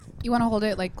You want to hold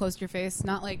it like close to your face,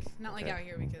 not like out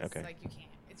here because like you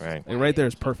can't. It's Right. And right there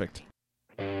is perfect.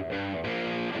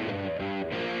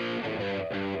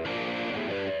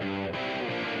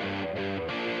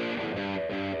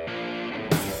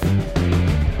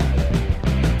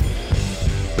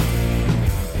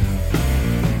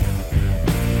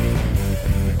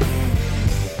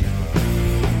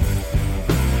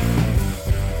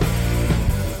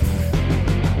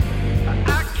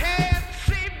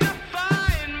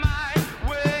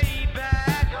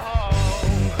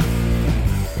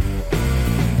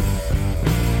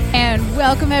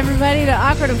 Welcome everybody to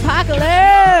Awkward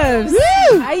Apocalypse.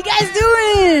 Woo! How you guys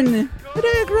doing? We're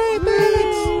doing great,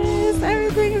 thanks.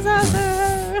 Everything is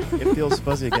awesome. It feels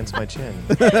fuzzy against my chin.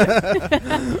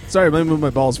 Sorry, let me move my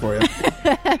balls for you.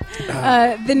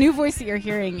 The new voice that you're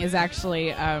hearing is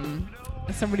actually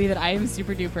somebody that I am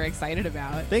super duper excited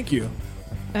about. Thank you.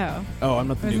 Oh, I'm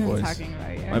not the new voice. Talking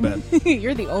about you. My bad.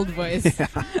 You're the old voice.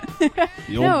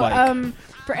 The old bike.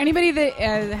 For anybody that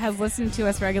has listened to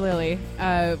us regularly,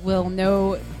 will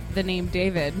know the name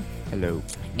David. Hello.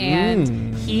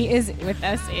 And he is with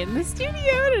us in the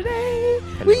studio today.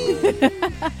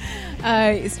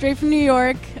 Straight from New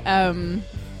York.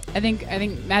 I think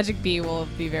Magic B will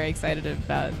be very excited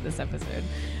about this episode.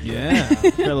 Yeah,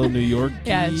 got a little New York.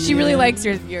 Yeah, she really likes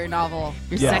your novel,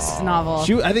 your sex novel.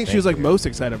 I think she was like most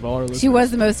excited of all her listeners. She was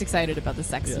the most excited about the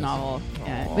sex novel.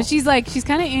 Yeah. But she's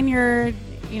kind of in your,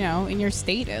 in your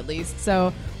state at least.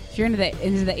 So if you're into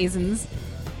the Asians,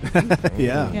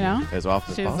 yeah, as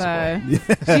often as possible.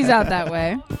 She's out that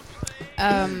way.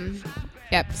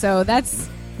 Yep. So this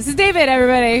is David,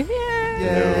 everybody.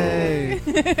 Yay!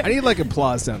 I need like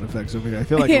applause sound effects over here. I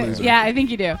feel like a loser. Yeah, I think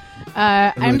you do.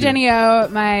 I'm Jenny O,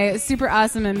 my super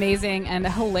awesome, amazing, and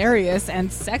hilarious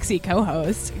and sexy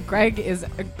co-host. Greg is,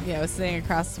 sitting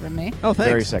across from me. Oh, thanks.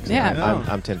 Very sexy. Yeah.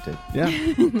 I'm tempted. Yeah.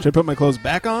 Should I put my clothes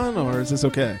back on, or is this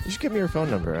okay? You should give me your phone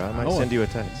number. I might send you a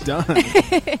text. Done.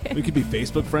 We could be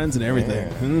Facebook friends and everything.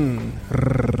 Yeah.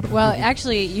 Well,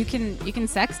 actually, you can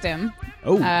text him.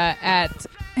 At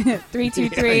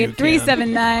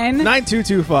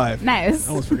 323-379-9225. Nice. I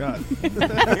almost forgot.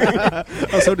 I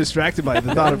was so distracted by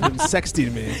the thought of him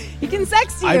sexting me. He can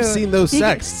sext you. I've seen those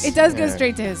sexts. It does go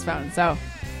straight to his phone, so,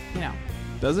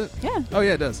 Does it? Yeah. Oh,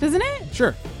 yeah, it does. Doesn't it?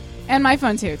 Sure. And my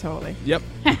phone, too, totally. Yep.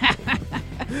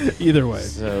 Either way.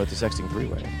 So it's a sexting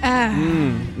three-way.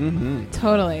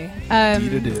 Totally.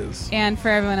 Indeed it is. And for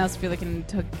everyone else, if you're looking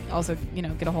to also,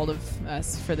 get a hold of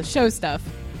us for the show stuff,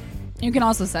 you can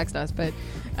also sext us, but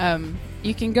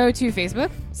you can go to Facebook.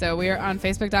 So we are on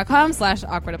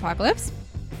facebook.com/awkwardapocalypse.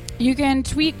 You can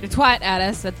twat at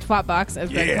us at the twat box, as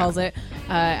Greg calls it,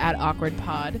 at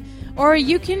awkwardpod. Or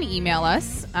you can email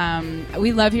us.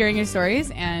 We love hearing your stories,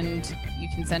 and you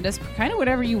can send us kind of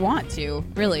whatever you want to,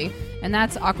 really. And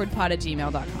that's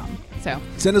awkwardpod@gmail.com. So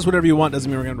send us whatever you want. Doesn't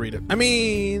mean we're going to read it. I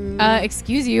mean...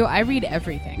 excuse you. I read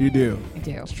everything. You do. I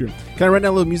do. It's true. Can I write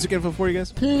down a little music info for you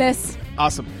guys? Please.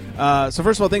 Awesome. So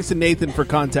first of all, thanks to Nathan for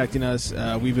contacting us.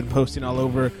 We've been posting all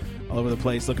over the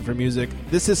place looking for music.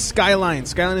 This is Skyline.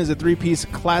 Skyline is a 3-piece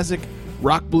classic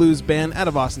rock blues band out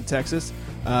of Austin, Texas.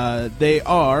 They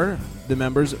are the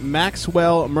members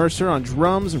Maxwell Mercer on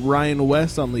drums, Ryan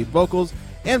West on lead vocals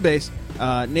and bass,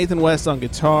 Nathan West on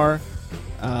guitar.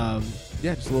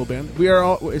 Just a little band. We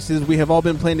have all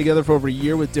been playing together for over a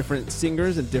year with different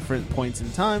singers at different points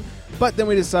in time. But then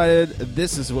we decided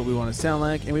this is what we want to sound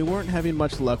like, and we weren't having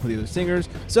much luck with the other singers.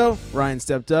 So Ryan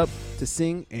stepped up to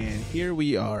sing, and here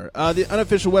we are. The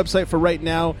unofficial website for right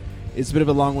now is a bit of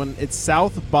a long one. It's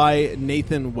South by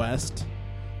Nathan West.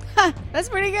 That's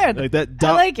pretty good. Like that.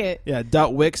 I like it. Yeah.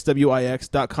 .wix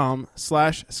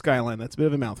 .com/Skyline. That's a bit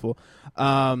of a mouthful.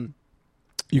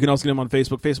 You can also get them on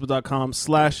Facebook,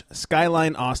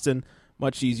 facebook.com/Skyline Austin.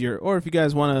 Much easier. Or if you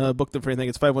guys want to book them for anything,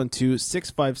 it's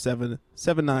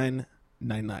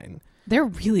 512-657-7999. They're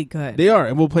really good. They are,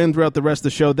 and we'll play them throughout the rest of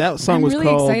the show. That song was called...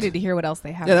 I'm really excited to hear what else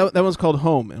they have. Yeah, that one's called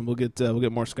Home, and we'll get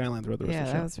more Skyline throughout the rest of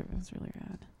the show. Yeah, that was really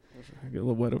rad. I get a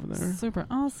little wet over there. Super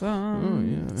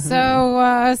awesome. Oh,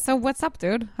 yeah. So what's up,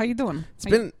 dude? How you doing?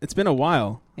 It's been a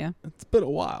while. Yeah. It's been a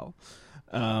while.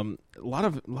 A lot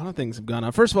of things have gone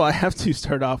on. First of all, I have to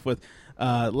start off with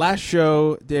last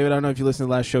show. David, I don't know if you listened to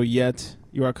the last show yet.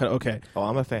 You are okay. Oh,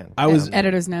 I'm a fan. I was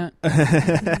editor's note.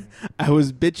 I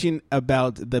was bitching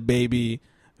about the baby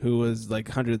who was like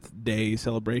 100th day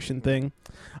celebration thing.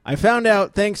 I found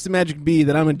out, thanks to Magic B,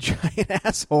 that I'm a giant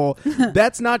asshole.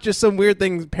 That's not just some weird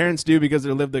thing parents do because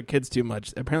they live their kids too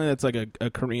much. Apparently, that's like a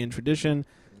Korean tradition.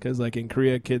 because like in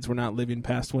Korea, kids were not living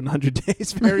past 100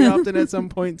 days very often at some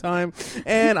point in time,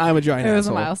 and I'm a giant It was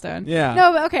asshole. a milestone. Yeah.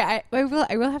 No, but okay. I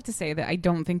will have to say that I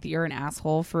don't think that you're an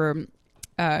asshole for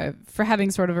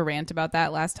having sort of a rant about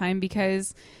that last time,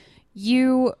 because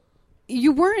you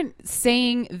weren't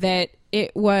saying that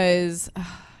it was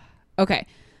okay.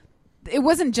 It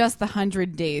wasn't just the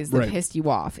 100 days that pissed you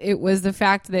off. It was the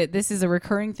fact that this is a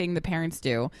recurring thing the parents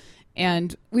do.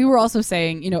 And we were also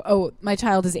saying, oh, my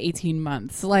child is 18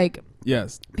 months. Like,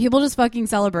 yes, people just fucking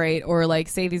celebrate or like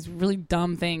say these really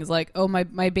dumb things like, oh, my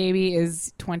baby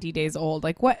is 20 days old.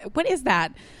 Like, what is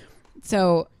that?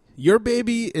 So your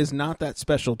baby is not that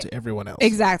special to everyone else.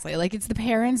 Exactly. Like, it's the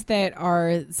parents that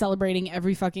are celebrating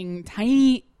every fucking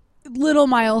tiny little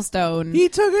milestone. He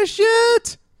took a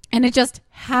shit. And it just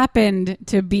happened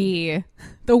to be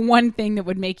the one thing that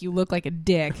would make you look like a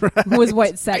dick was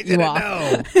what set you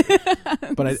off.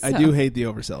 But I do hate the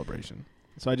over celebration.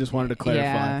 So I just wanted to clarify.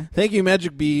 Yeah. Thank you,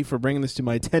 Magic B, for bringing this to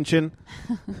my attention.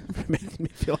 For making me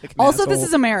feel like an also, asshole. this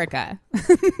is America.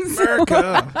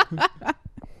 America.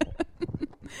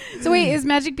 So wait, is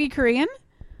Magic B Korean?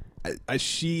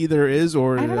 She either is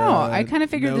or I don't know. I kind of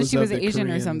figured that knows she was of the Asian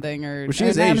Korean. or something. Or Well, she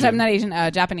is I'm Asian. not Asian.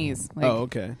 Japanese. Like, Oh,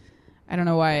 okay. I don't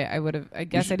know why I would have. I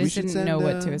guess I just didn't know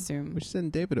what to assume. We should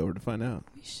send David over to find out.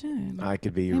 We should. I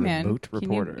could be your Hey, man. remote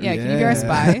reporter. Can you be our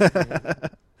spy?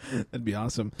 That'd be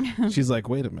awesome. She's like,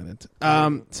 wait a minute.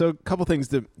 So a couple things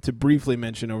to briefly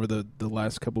mention over the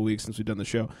last couple weeks since we've done the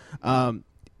show.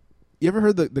 You ever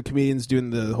heard the comedians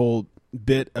doing the whole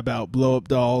bit about blow up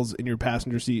dolls in your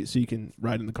passenger seat so you can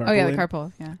ride in the carpool? Oh yeah, lane? the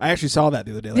carpool. Yeah. I actually saw that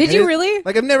the other day. Like, Did you really?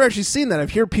 Like, I've never actually seen that.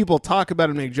 I've heard people talk about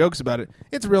it and make jokes about it.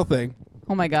 It's a real thing.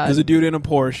 Oh my god. There's a dude in a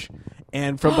Porsche,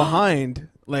 and from behind,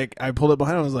 like, I pulled up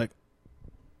behind him, I was like,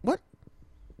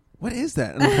 what is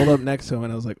that? And I pulled up next to him,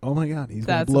 and I was like, oh my god, he's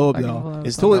going to That's blow a up fucking doll. blow up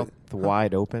It's doll. totally... The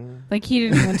wide open. Like, he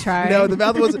didn't even try. No, the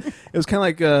mouth wasn't. It was kind of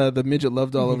like the midget love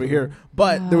doll over here,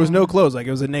 but there was no clothes. Like,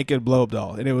 it was a naked blow up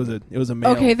doll, and it was a male.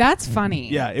 Okay, that's funny.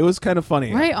 Yeah, it was kind of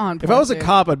funny. Right on. If I was a point,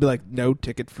 cop, I'd be like, no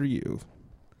ticket for you.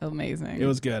 Amazing. It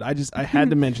was good. I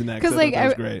had to mention that because like that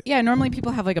was great. Yeah, normally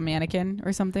people have like a mannequin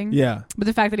or something. Yeah, But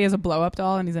the fact that he has a blow up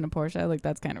doll and he's in a Porsche, like,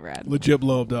 that's kind of rad. legit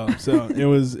blow up doll. So it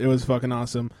was fucking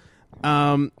awesome.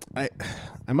 I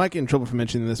might get in trouble for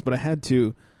mentioning this, but I had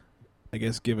to, I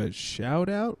guess, give a shout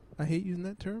out. I hate using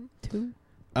that term. Too?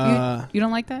 You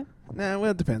don't like that? Nah,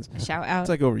 well, it depends. Shout out. It's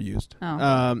like overused.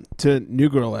 Oh. To New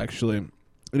Girl, actually.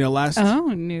 Last. Oh,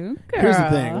 new girl. Here's the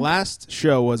thing. Last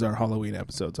show was our Halloween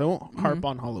episode, so I won't harp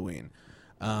on Halloween.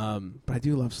 But I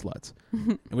do love sluts.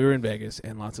 And we were in Vegas,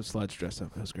 and lots of sluts dressed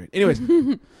up. It was great. Anyways,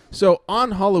 so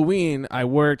on Halloween, I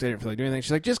worked. I didn't feel like doing anything.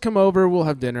 She's like, just come over. We'll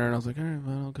have dinner. And I was like, all right,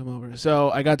 well, I'll come over.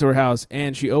 So I got to her house,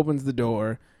 and she opens the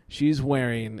door. She's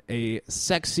wearing a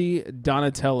sexy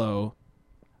Donatello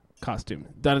costume.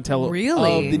 Donatello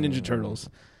Really? of the Ninja Turtles.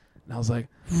 And I was like,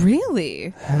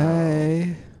 Really?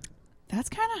 hey. That's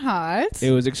kind of hot.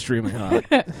 It was extremely hot.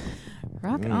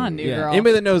 Rock on, new girl.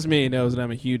 Anybody that knows me knows that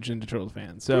I'm a huge Ninja Turtles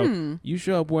fan. So Hmm. you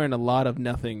show up wearing a lot of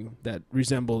nothing that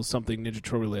resembles something Ninja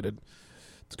Turtle related,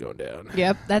 it's going down.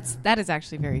 Yep, that is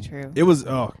actually very true. It was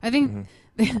I think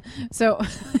so.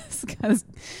 This guy's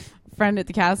friend at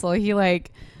the castle, he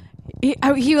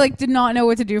did not know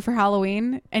what to do for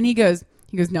Halloween, and he goes,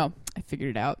 no, I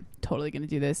figured it out. Totally gonna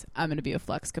do this. I'm gonna be a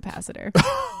flux capacitor.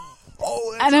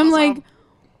 oh, that's And I'm awesome. like,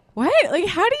 what? Like,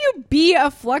 how do you be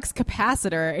a flux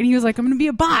capacitor? And he was like, I'm gonna be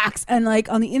a box, and like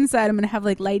on the inside, I'm gonna have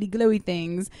like lighty glowy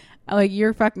things. I'm like,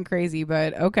 you're fucking crazy,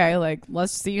 but okay, like,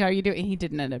 let's see how you do it. And he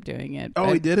didn't end up doing it. Oh,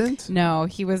 but he didn't? No,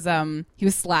 he was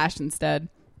Slash instead.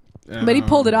 But he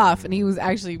pulled it off, and he was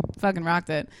actually fucking rocked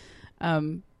it.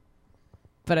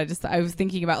 But I was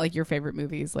thinking about like your favorite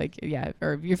movies, like, yeah,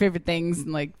 or your favorite things,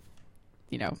 and like,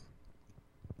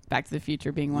 Back to the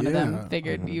Future being one of them.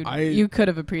 Figured you could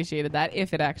have appreciated that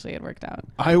if it actually had worked out.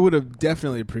 I would have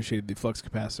definitely appreciated the flux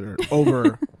capacitor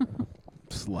over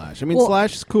Slash. I mean, Well,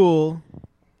 Slash is cool.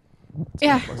 It's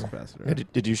Yeah. not a flux capacitor. Yeah,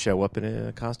 did you show up in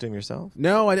a costume yourself?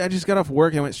 No, I just got off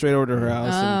work and went straight over to her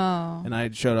house, Oh. and I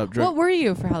showed up What drunk. were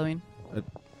you for Halloween?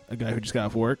 A guy who just got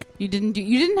off work. You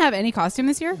didn't have any costume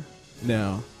this year?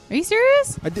 No, Are you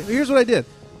serious? I did. Here's what I did.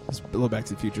 Let's a little Back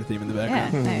to the Future theme in the Yeah,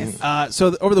 background. nice.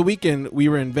 So over the weekend, we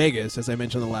were in Vegas, as I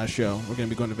mentioned on the last show. We're going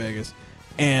to be going to Vegas.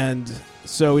 And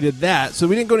so we did that. So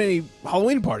we didn't go to any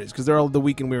Halloween parties because they're all the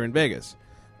weekend we were in Vegas.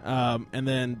 And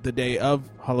then the day of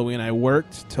Halloween, I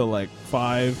worked till like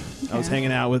 5. I was Okay.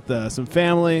 hanging out with some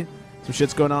family. Some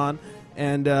shit's going on.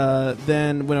 and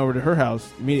then went over to her house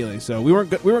immediately. So we weren't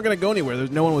going to go anywhere.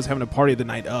 No one was having a party the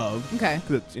night of. Okay.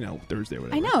 Because it's Thursday or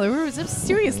whatever. I know there was a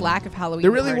serious lack of Halloween.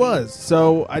 There really parties. was.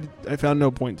 So I found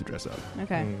no point to dress up.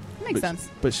 Okay, that makes sense.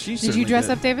 But she Did you dress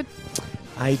up, David?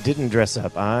 I didn't dress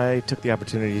up. I took the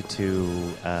opportunity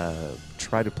to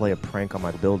try to play a prank on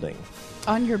my building.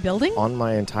 On your building? On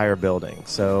my entire building.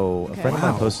 So Okay. a friend of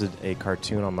Wow. mine posted a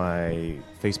cartoon on my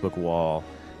Facebook wall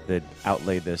that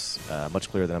outlaid this much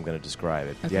clearer than I'm going to describe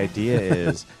it. Okay. The idea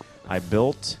is I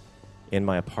built in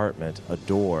my apartment a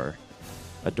door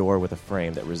with a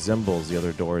frame that resembles the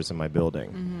other doors in my building.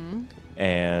 Mm-hmm.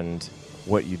 And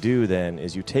what you do then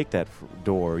is you take that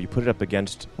door, you put it up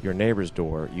against your neighbor's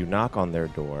door, you knock on their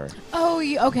door. Oh,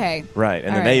 okay. Right, and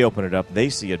All then right. they open it up, they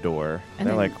see a door, And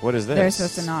they're then like, what is this? they're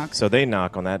supposed to knock. So they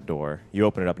knock on that door, you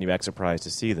open it up, and you act surprised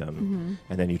to see them, Mm-hmm.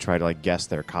 and then you try to guess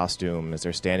their costume as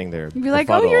they're standing there. You'd be like,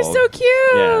 "Oh, you're so cute!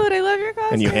 Yeah. I love your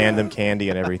costume." And you hand them candy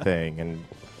and everything, and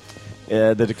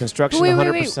the construction, Wait,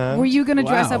 100%. Were you going to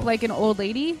dress Wow. up like an old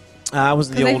lady? I was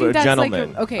 'Cause the I think older that's like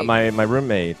gentleman. a- okay. My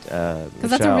roommate, Michelle,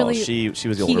 that's a really she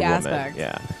was the key older aspect. woman.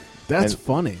 Yeah. That's And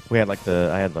funny. We had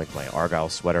I had my Argyle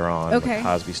sweater on, Okay. like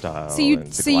Cosby style. So you and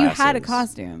the so you had a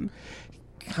glasses. costume.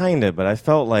 Kind of, but I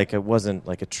felt like it wasn't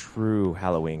like a true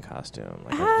Halloween costume.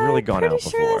 Like I've really gone pretty out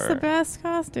sure before. that's the best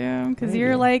costume because Maybe.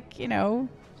 you're like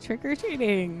trick or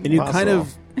treating. And you Possible.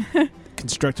 kind of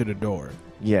constructed a door.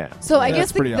 Yeah. So I Yeah, guess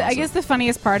that's pretty I awesome. guess the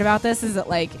funniest part about this is that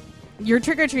you're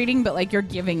trick or treating, but you're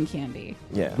giving candy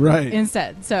Yeah. Right.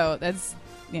 instead. So that's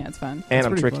it's fun. And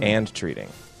I'm pretty trick funny. and treating.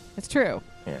 It's true.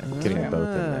 Yeah. Getting them both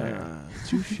in there.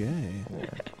 Touche. Yeah.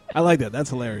 I like that. That's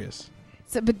hilarious.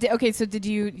 So okay. So did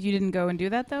you didn't go and do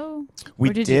that though? We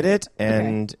Or did did you? it,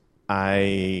 and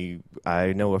I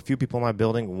know a few people in my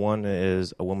building. One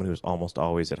is a woman who's almost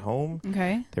always at home.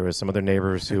 Okay. There was some other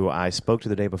neighbors who I spoke to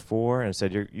the day before and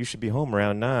said, you should be home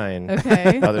around 9.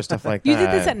 Okay. Other stuff like You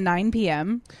that. did this at 9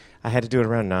 p.m. I had to do it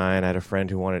around 9. I had a friend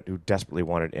who desperately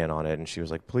wanted in on it, and she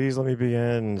was like, "Please let me be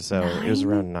in." So it was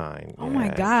 9? around 9. Oh Yeah. my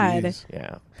God. Jeez.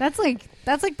 Yeah, That's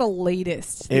like the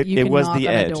latest. That you it can was knock the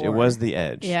on a edge. door. It was the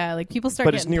edge. Yeah, like people start.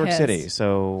 but it's getting New York pissed. City,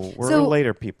 so we're So-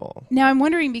 later people. Now I'm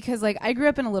wondering because I grew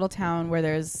up in a little town where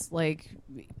there's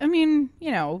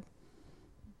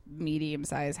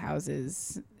medium-sized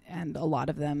houses and a lot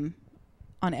of them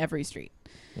on every street.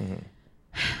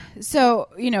 So,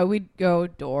 we'd go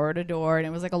door to door and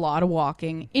it was a lot of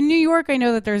walking. In New York, I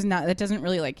know that that doesn't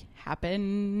really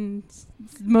happen. It's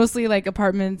mostly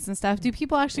apartments and stuff. Do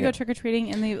people actually Yeah. go trick-or-treating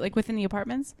in the within the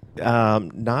apartments?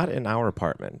 Not in our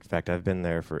apartment. In fact, I've been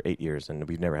there for 8 years, and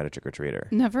we've never had a trick or treater.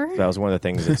 Never. That was one of the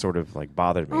things that sort of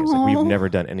bothered me. It's Aw. we've never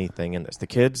done anything in this. The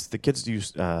kids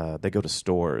use they go to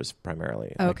stores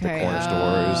primarily, like the Okay. corner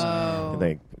Oh.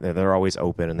 stores. They're always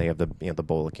open, and they have the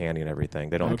bowl of candy and everything.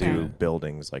 They don't Okay. do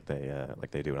buildings like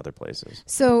they do in other places.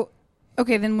 So,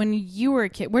 okay, then when you were a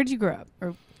kid, where did you grow up,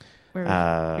 or where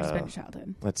did you spend your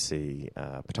childhood? Let's see,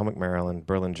 Potomac, Maryland,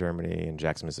 Berlin, Germany, and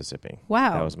Jackson, Mississippi.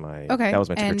 Wow. That was my Okay. trick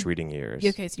or And- treating years.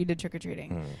 Okay, so you did trick or treating,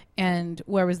 Mm. and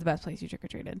where was the best place you trick or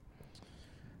treated?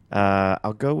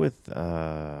 I'll go with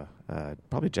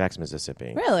probably Jackson,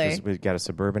 Mississippi. Really? 'Cause we've got a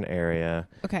suburban area.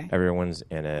 Okay. Everyone's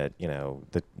in it.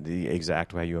 The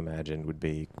exact way you imagined would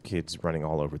be kids running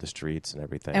all over the streets and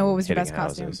everything. And what was your hitting best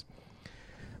costume? houses.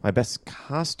 My best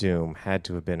costume had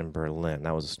to have been in Berlin.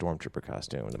 That was a stormtrooper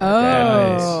costume. that my Oh. dad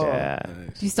made. Nice. Yeah.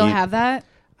 Do you still He- have that?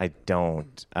 I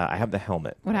don't. I have the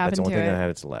helmet. What That's the happened only to thing it? I have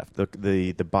that's left.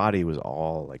 The body was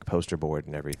all poster board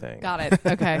and everything. Got it.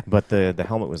 Okay. But the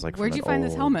helmet was Where'd from you an find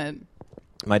this old- helmet?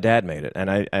 My dad made it, and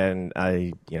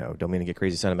I don't mean to get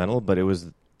crazy sentimental, but it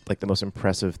was the most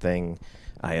impressive thing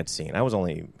I had seen. I was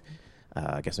only,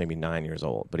 I guess maybe 9 years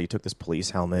old, but he took this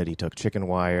police helmet, he took chicken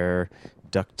wire,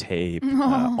 duct tape,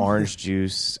 orange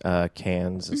juice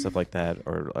cans and stuff like that,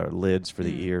 or lids for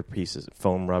the ear pieces,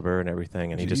 foam rubber and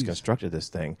everything, and he just Jeez. constructed this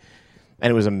thing, and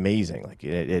it was amazing.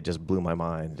 It just blew my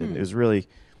mind, and it was really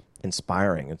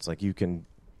inspiring. It's you can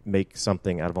make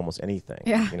something out of almost anything.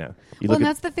 Yeah. You Well, look and at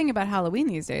that's the thing about Halloween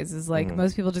these days is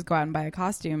most people just go out and buy a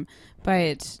costume,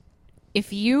 but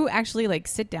if you actually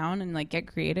sit down and get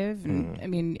creative, and I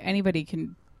mean anybody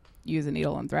can use a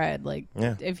needle and thread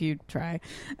Yeah. if you try,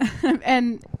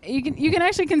 and you can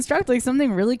actually construct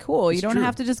something really cool. It's you don't true.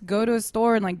 have to just go to a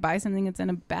store and buy something that's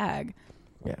in a bag.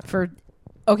 yeah.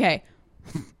 Okay,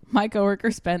 my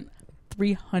coworker spent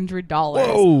 $300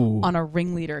 Whoa. on a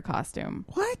ringleader costume.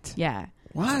 What? Yeah.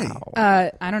 Why?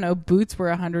 Wow. I don't know. Boots were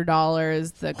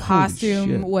 $100. The costume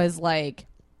shit. was I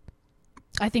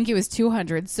think it was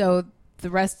 $200. So the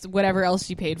rest, whatever else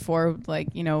she paid for,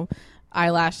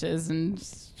 eyelashes and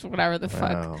whatever the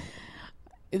fuck. Wow.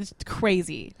 it's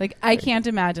crazy. Like I can't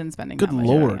imagine spending. Good that much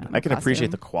Lord. money on a I can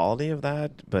appreciate the costume. quality of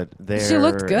that, but they're She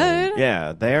looked good.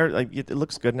 Yeah, they're like it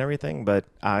looks good and everything, but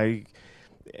I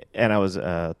was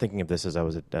thinking of this as I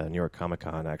was at New York Comic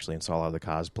Con actually and saw a lot of the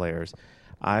cosplayers.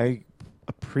 I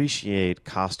appreciate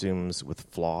costumes with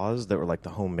flaws that were like the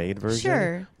homemade version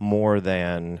Sure. more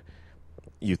than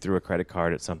you threw a credit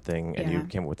card at something and Yeah. you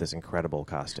came up with this incredible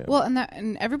costume. Well,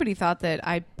 and everybody thought that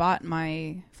I bought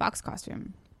my Fox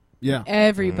costume. Yeah.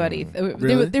 Everybody,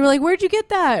 Really? they were like, "Where'd you get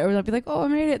that?" Or I'd be like, "Oh, I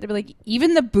made it." They were like,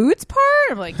 "Even the boots part?"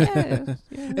 I'm like, "Yeah."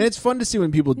 And it's fun to see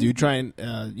when people do try and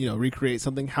recreate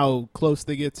something, how close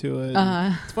they get to it.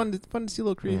 It's fun to see a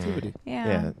little creativity. yeah,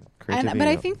 And, creativity. but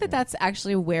I think that that's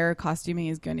actually where costuming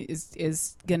is going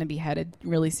to be headed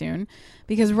really soon,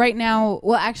 because right now,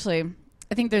 well, actually,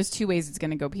 I think there's two ways it's going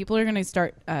to go. People are going to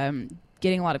start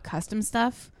getting a lot of custom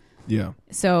stuff, Yeah.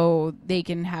 so they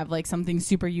can have like something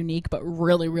super unique but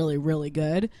really, really, really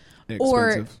good, or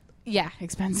Expensive.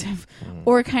 expensive,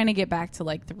 or kind of get back to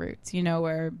like the roots,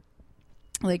 where.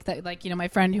 Like that, my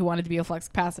friend who wanted to be a flux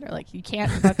capacitor, like you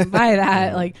can't fucking buy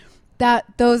that, like that.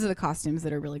 Those are the costumes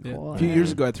that are really Yeah. cool. A few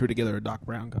years ago, I threw together a Doc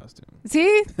Brown costume.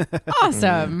 See,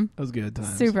 awesome, That was good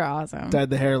times. super awesome.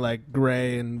 Dyed the hair like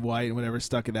gray and white and whatever,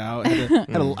 stuck it out.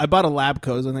 I bought a lab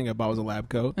coat. The thing I bought was a lab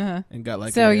coat, and got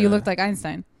like. So a, you looked like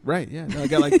Einstein. right. Yeah, no, I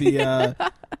got like the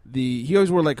he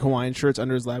always wore like Hawaiian shirts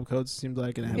under his lab coats. Seemed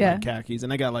like, and I had Yeah. like khakis,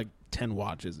 and I got like 10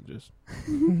 watches and just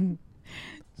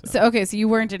So you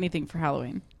weren't anything for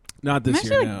Halloween. not this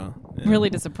I'm year. actually, No, Yeah. Really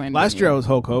disappointed. Last in year I you. was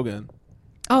Hulk Hogan.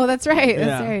 Oh, that's right. Yeah.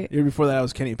 That's right. Year before that I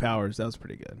was Kenny Powers. That was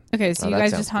pretty good. Okay, so Oh, you that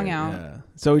guys sounds just hung great. out. Yeah.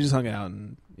 So we just hung out,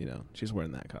 and she's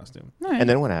wearing that costume All right. and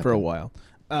then what happened? for a while.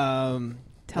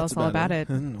 Tell That's us all about it.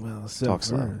 Well, so Talk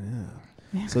slow.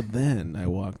 yeah. So then I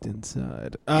walked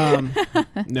inside.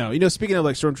 No, speaking of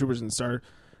like stormtroopers and Star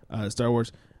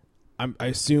Wars, I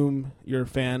assume you're a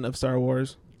fan of Star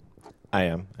Wars. I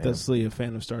am. Thusly, a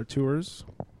fan of Star Tours,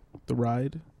 the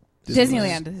ride.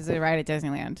 Disneyland is a ride at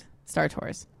Disneyland. Star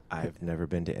Tours. I've never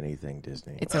been to anything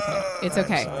Disney. It's okay. It's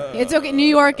okay. It's okay. New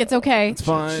York. It's okay. It's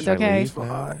fine. It's okay. It's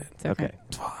fine. It's okay.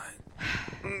 It's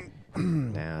fine.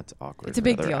 Nah, it's awkward. It's a for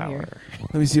big another deal hour. here.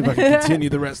 Let me see if I can continue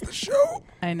the rest of the show.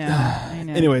 I know. I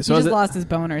know. Anyway, so he is just it- lost his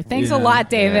boner. Thanks Yeah. a lot,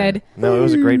 David. Yeah. No, it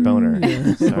was a great boner.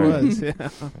 It Sorry. was, yeah. Sorry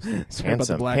about the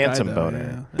Handsome- black handsome eye, though,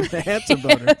 boner. Yeah. Handsome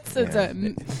boner.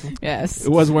 Yes. It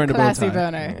was wearing a bow Classy tie.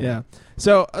 boner. Yeah.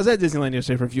 So I was at Disneyland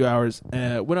yesterday for a few hours.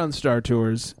 Went on Star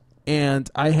Tours, and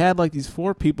I had like these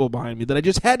 4 people behind me that I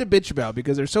just had to bitch about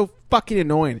because they're so fucking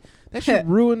annoying. That shit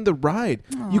ruined the ride.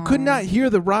 You could not hear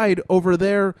the ride over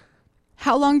their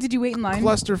How long did you wait in line?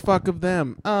 clusterfuck of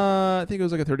them. I think it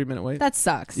was like a 30-minute wait. That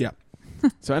sucks. Yeah.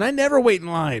 So, and I never wait in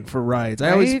line for rides.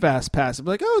 I always Right? fast pass. I'm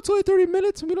like, oh, it's only 30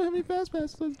 minutes and we don't have any fast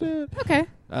passes. Let's do it. Okay.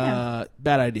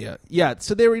 Bad idea. Yeah.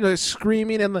 So they were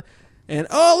screaming and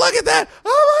oh, look at that!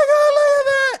 Oh my God, look at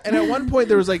that! And at one point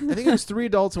there was I think it was 3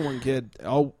 adults and 1 kid,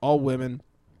 all women.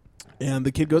 And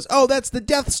the kid goes, oh, that's the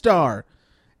Death Star.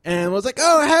 And was like,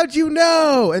 oh, how'd you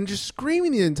know? And just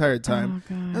screaming the entire time. Oh,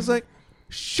 God. I was like,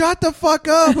 shut the fuck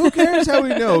up! Who cares how he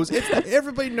knows?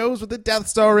 Everybody knows what the Death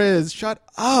Star is. Shut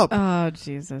up! Oh,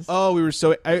 Jesus. Oh, we were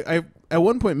so. I at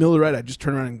one point, middle of the ride, I just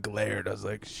turned around and glared. I was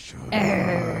like, shut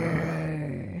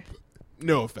up.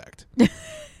 No effect.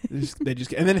 they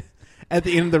just and then at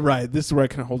the end of the ride, this is where I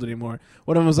couldn't hold it anymore.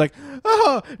 One of them was like,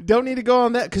 oh, don't need to go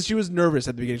on that, because she was nervous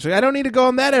at the beginning. She's like, I don't need to go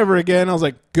on that ever again. I was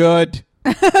like, good.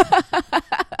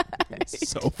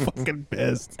 So fucking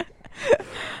pissed.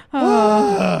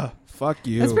 Fuck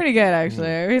you. That's pretty good, actually.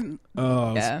 I mean,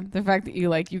 Oh, yeah, the fact that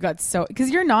you got so, because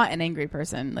you're not an angry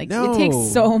person. Like No. it takes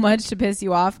so much to piss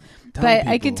you off. Dumb But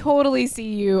I could people. totally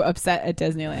see you upset at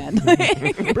Disneyland. But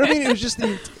I mean, it was just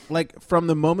from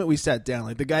the moment we sat down,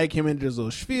 like the guy came in, did his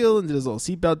little spiel and did his little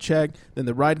seatbelt check. Then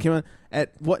the ride came on.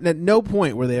 At no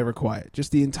point were they ever quiet.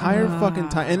 Just the entire fucking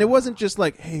time. And it wasn't just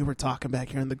like, hey, we're talking back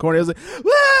here in the corner. It was like,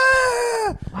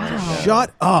 ah! Wow.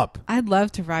 Shut up. I'd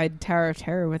love to ride Tower of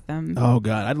Terror with them. Oh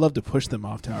God, I'd love to push them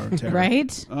off Tower of Terror.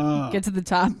 Right? Ugh. Get to the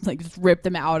top, like just rip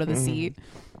them out of the seat.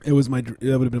 It was that would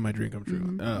have been my dream come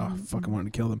true. Oh, fucking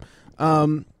wanted to kill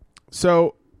them.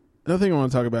 So another thing I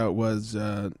want to talk about was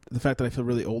the fact that I feel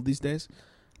really old these days.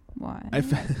 Why?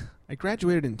 I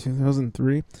graduated in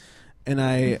 2003, and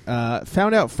I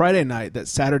found out Friday night that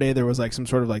Saturday there was like some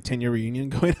sort of like 10-year reunion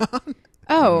going on.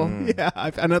 Oh, Yeah,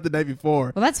 I found out the night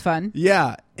before. well, that's fun.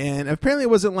 Yeah, and apparently it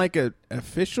wasn't like an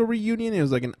official reunion. It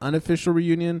was like an unofficial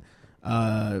reunion.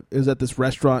 It was at this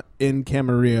restaurant in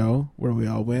Camarillo where we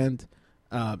all went.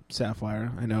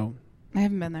 Sapphire, I know. I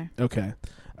haven't been there. Okay.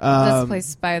 That's the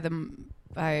place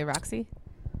by Roxy.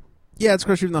 Yeah, it's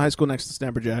across the street from the high school next to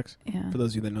Snapper Jacks. Yeah. For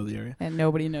those of you that know the area. And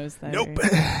nobody knows that. Nope.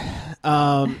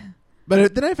 area.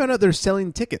 But then I found out they're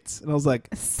selling tickets, and I was like,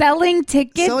 Selling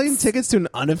tickets? selling tickets to an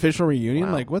unofficial reunion?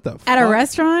 Wow. Like, what the fuck? At a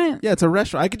restaurant? Yeah, it's a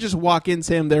restaurant. I could just walk in,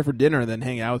 say I'm there for dinner, and then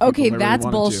hang out with Okay, people if I really that's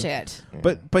wanted bullshit.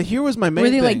 to. But here was my main Were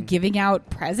they thing. like giving out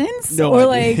presents? No or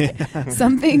idea. like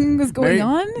something was going Merry,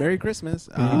 on? Merry Christmas.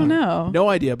 I don't know. No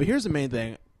idea. But here's the main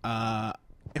thing.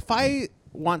 If I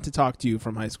want to talk to you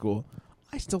from high school,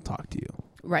 I still talk to you.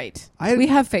 Right. I- We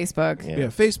have Facebook. Yeah. We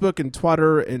have Facebook and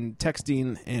Twitter and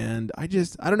texting, and I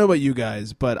don't know about you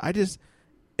guys, but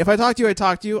if I talk to you, I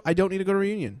talk to you. I don't need to go to a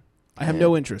reunion. I have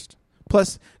no interest.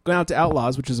 Plus, going out to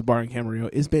Outlaws, which is a bar in Camarillo,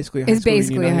 is basically a high It's school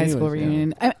basically a reunion. high school anyways.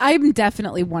 reunion. I'm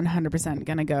definitely 100%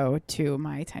 going to go to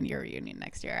my 10-year reunion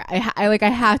next year. I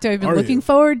have to. I've been Are looking you?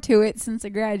 forward to it since I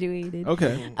graduated.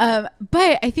 Okay.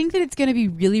 But I think that it's going to be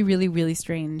really, really, really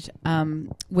strange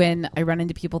when I run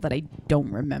into people that I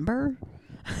don't remember.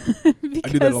 I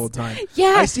do that all the time.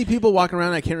 Yeah. I see people walking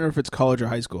around. I can't remember if it's college or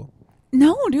high school.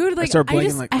 No, dude. Like start I blanking,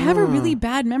 just like, I have a really "Ugh."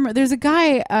 bad memory. There's a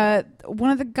guy, one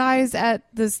of the guys at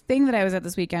this thing that I was at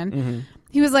this weekend. Mm-hmm.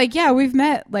 He was like, "Yeah, we've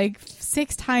met like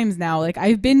 6 times now. Like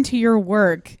I've been to your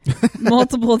work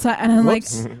multiple times." And I'm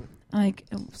Whoops. like,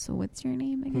 oh, so what's your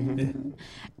name again?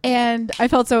 And I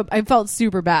felt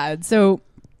super bad. So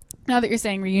now that you're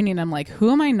saying reunion, I'm like,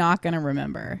 who am I not going to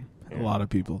remember? A lot of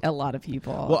people. A lot of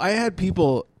people. Well, I had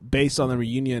people based on the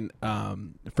reunion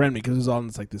friend me because it was on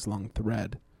this long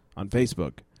thread on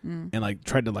Facebook, and like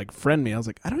tried to like friend me. I was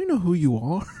like, I don't even know who you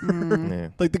are. Yeah.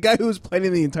 Like the guy who was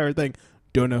planning the entire thing,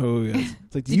 don't know who he is.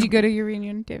 It's like, Did you go to your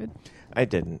reunion, David? I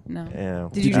didn't. No. Yeah.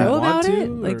 Did you Did you know want about to, it?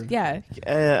 or- Like,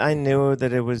 yeah. I knew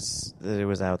that it was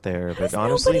out there, How but does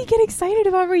honestly, nobody get excited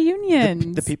about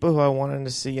reunions? the people who I wanted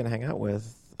to see and hang out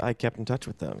with, I kept in touch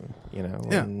with them. You know,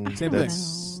 Yeah, and same thing.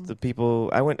 that's the people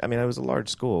I went. I mean, I was a large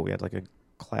school. We had like a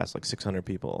class like 600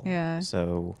 people. Yeah.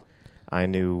 So I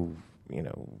knew, you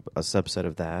know, a subset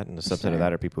of that, and a subset Sure. of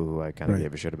that are people who I kind of Right.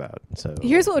 gave a shit about. So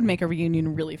Here's what would make a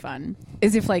reunion really fun: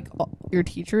 is if like your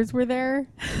teachers were there,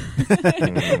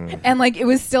 and like it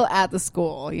was still at the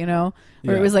school, you know,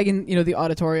 or Yeah. it was like in the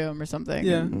auditorium or something.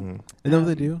 Yeah. Mhm. Is that what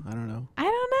they do? I don't know. I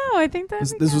don't know. I think that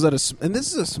This was at and this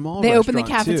is a small. they opened the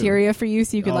restaurant, too. cafeteria for you,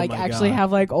 so you could Oh like my actually God.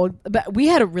 have like old. But we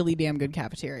had a really damn good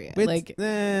cafeteria. Wait, like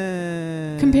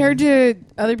compared to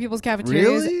other people's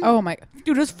cafeterias. Really? Oh my,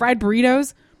 dude, those fried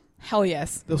burritos. Hell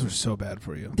yes. those were so bad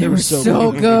for you. They were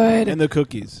so good. And the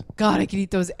cookies. God, I could eat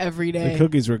those every day. The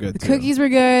cookies were good. The too. cookies were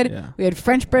good. Yeah. We had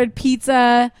French bread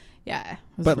pizza. Yeah. it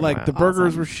was But really like the burgers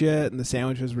awesome. were shit, and the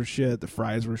sandwiches were shit. The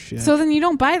fries were shit. So then you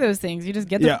don't buy those things. You just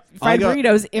get the Yeah, fried I got-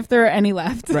 burritos if there are any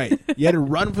left. right, you had to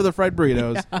run for the fried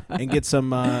burritos and get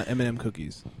some M&M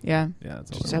cookies. Yeah. Yeah,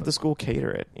 that's all. Just it have the was. school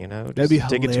cater it. You know, That'd be Just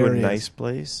take it to a hilarious. nice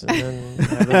place and then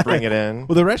have them bring it in.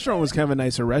 Well, the restaurant was kind of a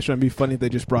nicer restaurant. It'd be funny if they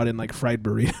just brought in like fried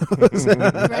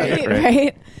burritos. Right,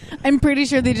 right. I'm pretty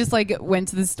sure they just like went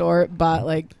to the store, bought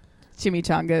like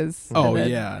chimichangas. Oh and then,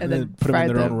 yeah, and then put them in fried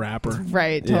their them. own wrapper.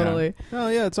 Right, Yeah. totally. Oh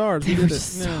yeah, it's ours. They We were did it.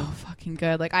 so Yeah. fucking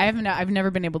good. Like I've never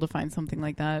been able to find something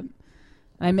like that.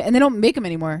 And they don't make them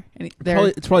anymore.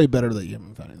 It's probably better that you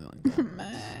haven't found anything like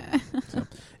that. So,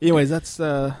 anyways, that's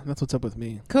what's up with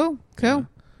me. Cool. Yeah.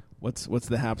 What's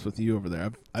the haps with you over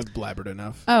there? I've blabbered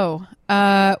enough. Oh,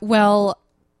 well,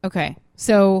 okay.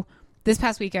 So this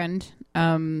past weekend,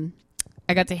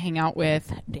 I got to hang out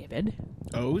with David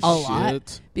Oh a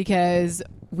lot because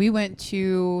we went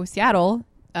to Seattle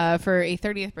for a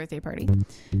 30th birthday party.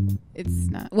 It's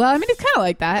not well. I mean, it's kind of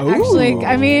like that, actually.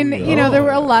 I mean, there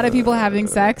were a lot of people having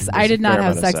sex. I did not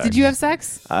have sex. Did you have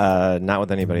sex? Not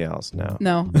with anybody else. No.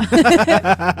 No.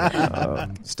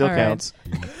 Still All right. counts.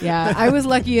 Yeah, I was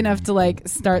lucky enough to like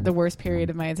start the worst period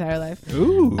of my entire life.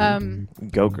 Ooh.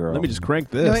 Go girl. Let me just crank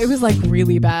this. No, it was like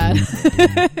really bad.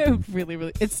 Really,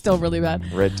 really. It's still really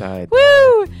bad. Red Tide.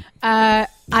 Woo!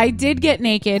 I did get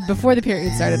naked before the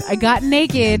period started. I got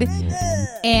naked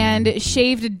and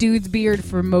shaved a dude's beard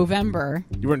for Movember.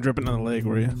 You weren't dripping on the leg,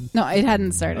 were you? No, it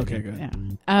hadn't started. Okay, good.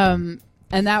 Yeah.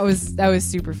 And that was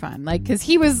super fun. Like, because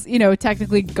he was,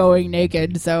 technically going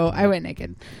naked, so I went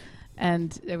naked,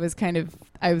 and it was kind of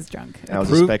I was drunk. I was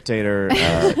a Approve? spectator.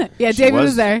 Yeah, she David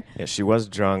was there. Yeah, she was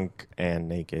drunk and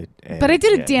naked. And But I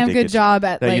did a yeah, damn you good did job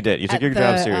at No, you like, did. You took at your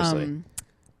job the, seriously.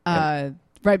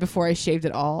 Right before I shaved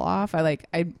it all off,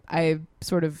 I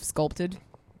sort of sculpted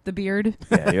the beard.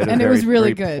 Yeah, you had a and it very, was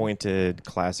really very good. pointed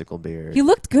classical beard. He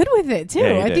looked good with it too.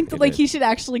 Yeah, he I did, think he that like did. he should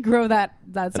actually grow that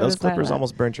and sort those of style clippers out.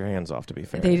 almost burnt your hands off, to be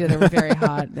fair. They did. They were very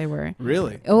hot. They were.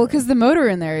 Really? Well, because the motor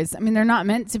in there is. I mean, they're not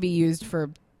meant to be used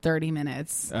for 30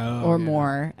 minutes Oh, or yeah.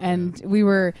 more. And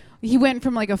he went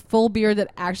from like a full beard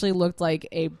that actually looked like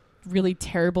a really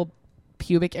terrible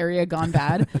pubic area gone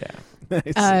bad.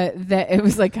 Nice. That it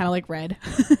was like kind of like red.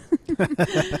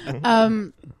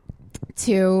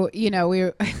 To we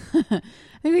were, I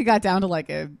think we got down to like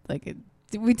a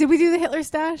did we do the Hitler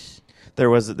stash? There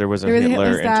was a Hitler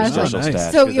interstitial Oh, nice.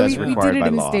 stash. So 'cause yeah, that's we required did it by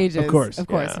in law. stages. Of course.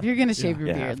 Yeah. If you're gonna shave Yeah, your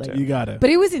you beard, have like, to. You got it. but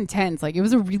it was intense. Like it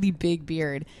was a really big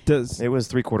beard. Does It was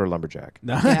 3/4 lumberjack.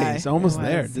 nice, Yeah, almost it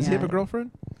there. was, Does he have a yeah.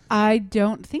 girlfriend? I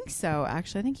don't think so.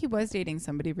 Actually, I think he was dating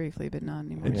somebody briefly, but not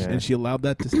anymore. And, Yeah. and she allowed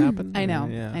that to happen. I know.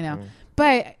 Yeah. I know.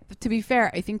 But to be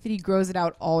fair, I think that he grows it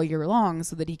out all year long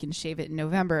so that he can shave it in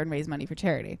November and raise money for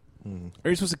charity. Are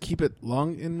you supposed to keep it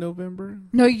long in November?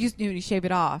 No, you shave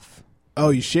it off. Oh,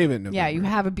 you shave it in November. Yeah, you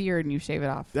have a beard and you shave it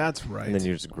off, That's right. And then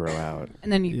you just grow out. and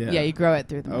then Yeah. you grow it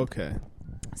through the month. Okay.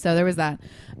 So there was that.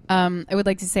 I would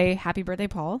like to say happy birthday,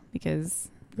 Paul, because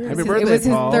Happy it birthday, was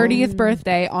his Paul. 30th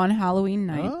birthday on Halloween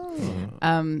night. Oh.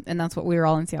 And that's what we were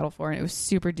all in Seattle for, and it was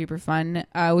super duper fun.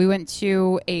 We went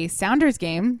to a Sounders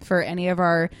game for any of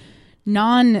our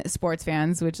non-sports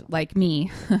fans, which, like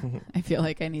me, I feel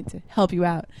like I need to help you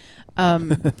out.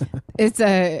 It's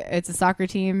a soccer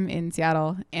team in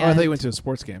Seattle. And I thought you went to a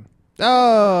sports game.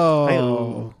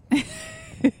 Oh.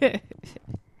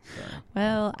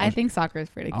 well, I think soccer is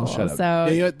pretty cool. I'll shut up. So Yeah,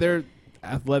 you know what? They're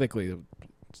athletically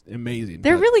amazing.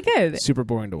 they're but really good. super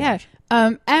boring to Yeah. watch.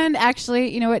 And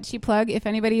actually, you know what? Cheap plug. If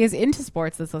anybody is into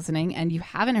sports that's listening and you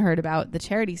haven't heard about the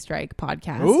Charity Strike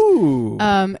podcast, Ooh.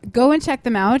 go and check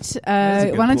them out. is a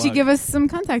good Why don't you plug. give us some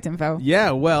contact info?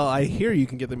 Yeah, well, I hear you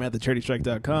can get them at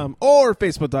thecharitystrike.com or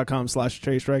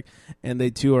facebook.com/charitystrike, and they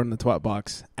too are in the twat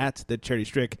box at the Charity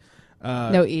Strike.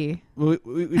 No E.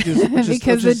 Which is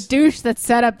Because the douche that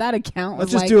set up that account was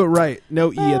let's just like, do it right.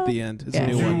 No E at the end. It's Yeah. a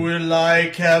new one. Do it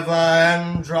like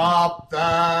heaven, drop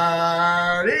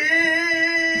that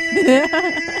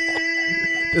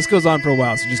This goes on for a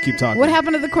while, so just keep talking. What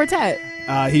happened to the quartet?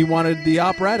 He wanted the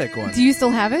operatic one. Do you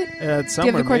still have it? It's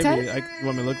somewhere, the quartet? maybe. You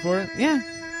want me to look for it? Yeah.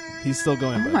 He's still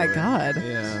going. Oh by my the way. God.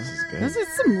 Yeah. This is good. Those are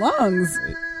some lungs.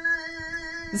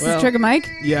 This Well, is Trigger Mike?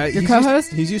 Yeah. Your he's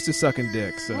co-host? He's used to sucking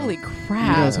dick, so Holy he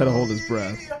crap. knows how to hold his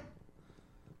breath.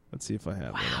 Let's see if I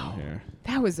have it on here.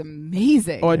 That was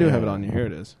amazing. Oh, I do have it on here. Here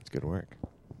it is. It's good work.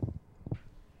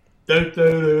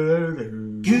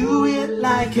 Do it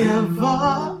like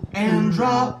heaven and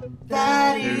drop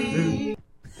that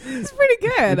It's pretty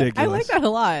good. I Ridiculous. like that a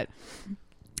lot.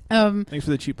 Thanks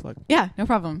for the cheap plug. Yeah, no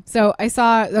problem. So I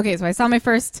saw my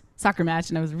first soccer match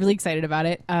and I was really excited about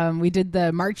it. We did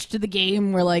the march to the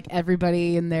game where like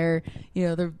everybody in their,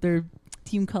 their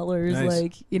team colors, Nice.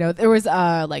 like, there was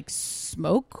like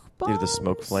smoke bombs. Did the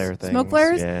smoke flare thing. Smoke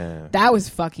flares? Yeah. That was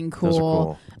fucking cool. Those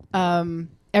are cool.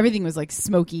 Everything was like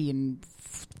smoky and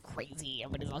crazy.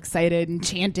 Everybody's all excited and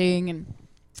chanting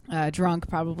and drunk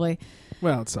probably.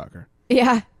 Well, it's soccer.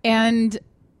 Yeah, and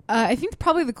I think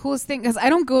probably the coolest thing, because I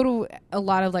don't go to a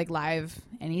lot of like live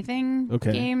anything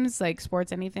games, like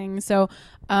sports anything. So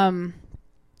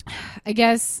I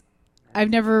guess I've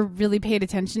never really paid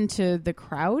attention to the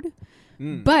crowd.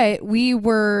 But we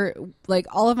were like,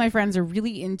 all of my friends are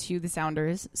really into the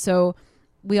Sounders. So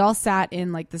we all sat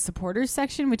in like the supporters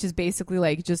section, which is basically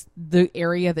like just the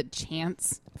area that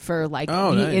chants for like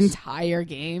the nice. entire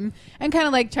game and kind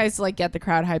of like tries to like get the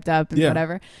crowd hyped up and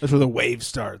whatever. That's where the wave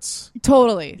starts.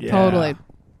 Totally. Yeah.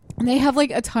 And they have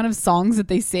like a ton of songs that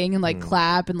they sing and like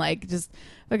clap and like just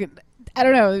like I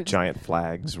don't know. Giant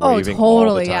flags Oh, waving totally,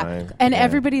 all the yeah. time. And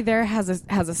everybody there has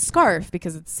a scarf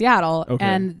because it's Seattle, Okay.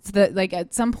 and like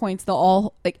at some points they'll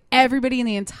all like everybody in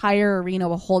the entire arena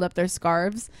will hold up their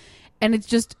scarves, and it's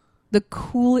just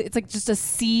it's like just a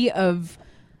sea of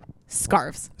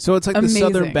scarves. So it's like Amazing. the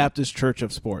Southern Baptist Church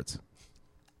of sports.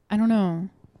 I don't know.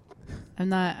 I'm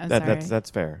sorry.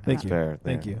 That's fair. Thank That's you. fair.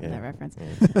 Thank Yeah. you. Yeah. that reference.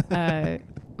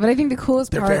 But I think the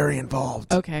coolest They're part. very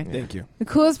involved. Okay. Thank you. The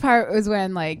coolest part was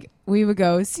when like we would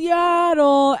go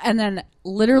Seattle, and then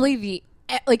literally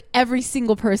every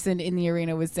single person in the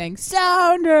arena was saying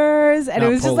Sounders, and Not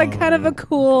it was just like Polo. kind of a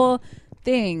cool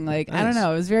thing. Like I don't Nice.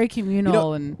 know, it was very communal You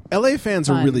know, and LA fans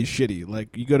are fun. really shitty.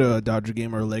 Like you go to a Dodger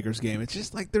game or a Lakers game, it's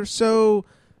just like they're so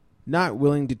not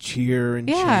willing to cheer and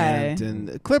Yeah. chant.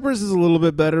 And Clippers is a little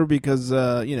bit better because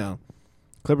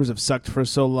Clippers have sucked for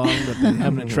so long that they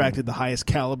haven't attracted the highest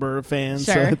caliber of fans.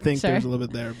 So Sure, I think sure. there's a little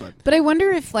bit there, but But I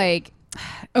wonder if like,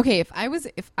 okay, if I was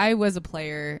a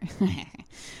player,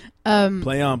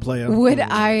 play on. would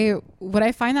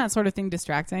I find that sort of thing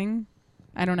distracting?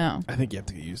 I don't know. I think you have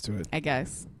to get used to it. I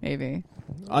guess maybe.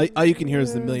 All you can hear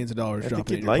is the millions of dollars I think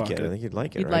dropping in you'd your like pocket. it. I think you'd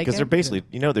like it, You'd right? like Because it? they're basically,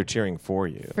 they're cheering for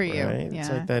you. For you, right? It's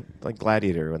yeah. like that, like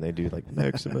Gladiator when they do like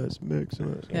Maximus. Yeah.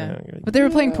 You know, But they were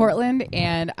playing Portland,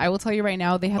 and I will tell you right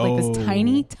now, they had like this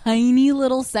tiny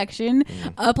little section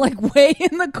up like way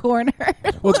in the corner.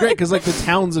 Well, it's great because like the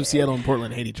towns of Seattle and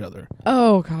Portland hate each other.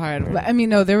 Oh God! But, I mean,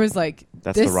 no, there was like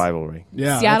that's this the rivalry.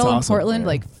 Yeah, Seattle that's and awesome. Portland, Yeah.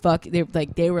 like fuck,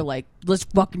 they were like, let's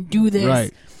fucking do this,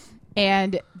 Right.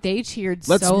 And they cheered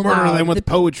Let's so murder loud. them with The-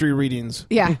 poetry readings.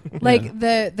 Yeah, like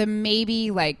the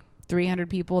maybe like 300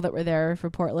 people that were there for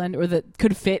Portland, or that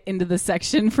could fit into the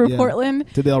section for Yeah. Portland.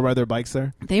 Did they all ride their bikes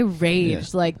there? They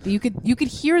raged. Like you could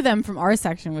hear them from our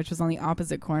section, which was on the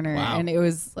opposite corner, Wow. and it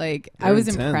was like I They're was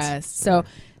intense. impressed. So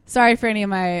sorry for any of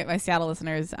my Seattle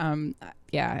listeners.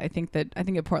 Yeah, I think that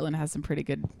Portland has some pretty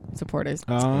good supporters.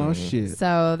 Oh shit!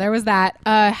 So there was that.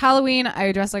 Halloween,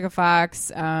 I dressed like a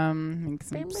fox. I'm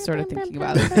sort of thinking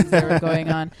about the things that were going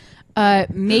on.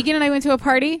 Megan and I went to a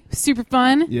party. Super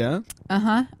fun. Yeah.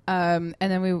 And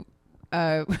then we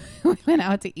we went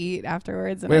out to eat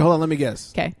afterwards. Wait, hold on. Let me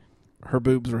guess. Okay. Her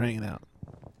boobs were hanging out.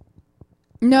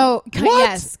 No, What?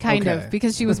 yes, kind Okay. of,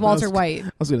 because she was Walter White.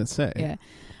 I was gonna say. Yeah.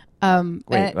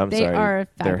 Wait, I'm they sorry. are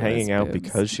They're fabulous hanging out boobs.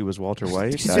 because she was Walter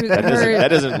White. She That, was- that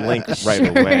doesn't link right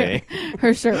Sure. away.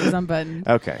 Her shirt was unbuttoned.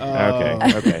 Okay. Oh.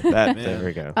 Okay. There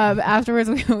we go. Afterwards,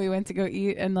 we went to go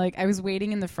eat, and like I was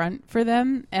waiting in the front for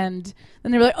them, and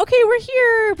then they were like, "Okay, we're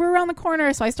here. We're around the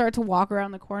corner." So I start to walk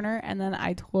around the corner, and then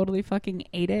I totally fucking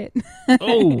ate it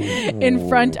Oh. in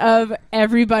front of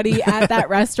everybody at that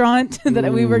restaurant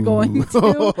that we were going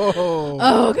to.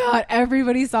 Oh God!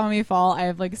 Everybody saw me fall. I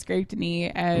have like scraped a knee,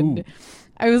 and Ooh.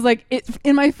 I was like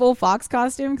in my full fox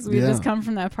costume because we had Yeah. just come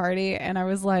from that party, and I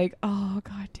was like, "Oh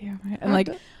God damn it!" And like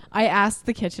I asked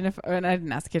the kitchen and I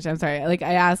didn't ask the kitchen. I'm sorry. Like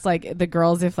I asked like the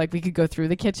girls if like we could go through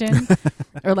the kitchen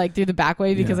or like through the back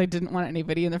way because Yeah. I didn't want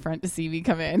anybody in the front to see me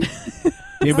come in.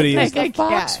 Anybody Like, I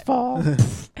can't.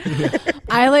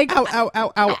 I like. Ow! Ow! Ow!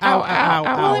 Ow! Ow! Ow! Ow!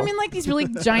 Well, I mean, like these really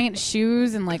giant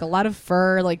shoes and like a lot of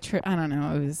fur. Like I don't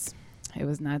know. It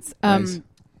was nuts. Nice.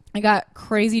 I got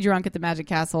crazy drunk at the Magic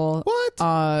Castle. What?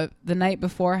 The night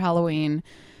before Halloween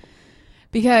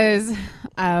because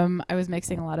I was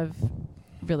mixing a lot of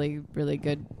really, really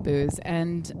good booze,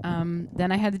 and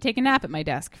then I had to take a nap at my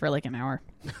desk for like an hour.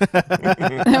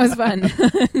 That was fun.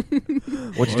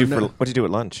 What'd you do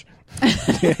at lunch?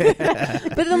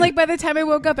 But then, like by the time I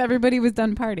woke up, everybody was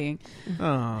done partying.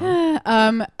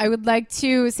 Oh. I would like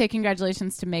to say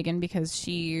congratulations to Megan because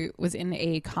she was in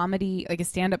a comedy, like a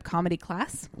stand-up comedy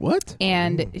class, What?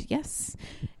 and yes,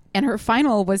 and her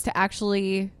final was to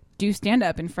actually do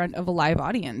stand-up in front of a live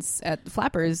audience at the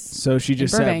Flappers. So she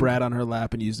just in sat Burbank. Brad on her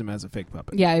lap and used him as a fake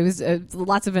puppet. Yeah, it was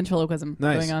lots of ventriloquism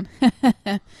Nice. going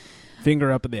on.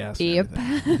 Finger up in the ass. and Yep.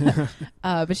 everything.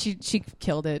 But she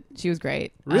killed it. She was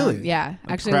great. Really? Yeah.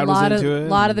 The Actually, a crowd was lot into it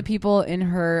of and- the people in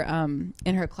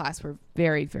her class were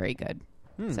very, very good.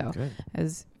 So good. I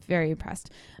was very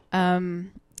impressed.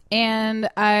 And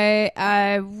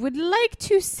I would like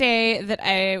to say that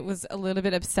I was a little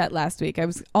bit upset last week. I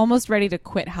was almost ready to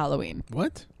quit Halloween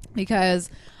What? because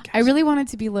I really wanted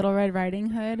to be Little Red Riding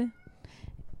Hood.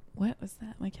 What was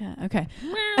that? My cat. Okay.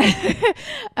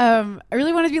 I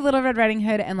really wanted to be Little Red Riding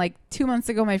Hood, and like 2 months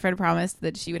ago, my friend promised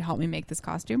that she would help me make this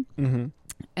costume. Mm-hmm.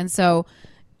 And so,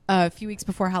 a few weeks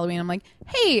before Halloween, I'm like,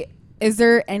 "Hey, is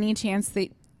there any chance that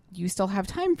you still have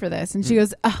time for this?" And she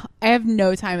goes, I have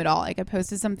no time at all. Like I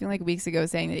posted something like weeks ago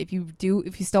saying that if you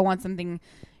still want something,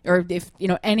 or if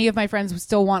any of my friends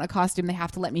still want a costume, they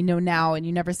have to let me know now. And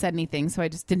you never said anything, so I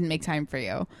just didn't make time for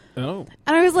you. Oh.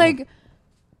 And I was like,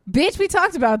 bitch, we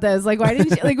talked about this. Like, why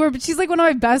didn't she, she's like one of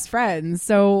my best friends.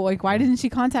 So like, why didn't she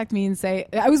contact me and say,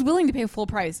 I was willing to pay full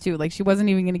price too. Like she wasn't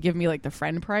even going to give me like the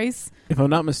friend price. If I'm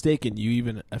not mistaken, you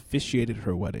even officiated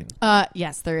her wedding.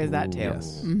 Yes, there is that too.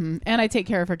 Yes. Hmm. And I take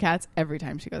care of her cats every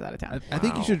time she goes out of town. I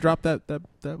think you should drop that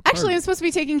Actually, card. I'm supposed to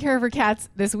be taking care of her cats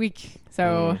this week.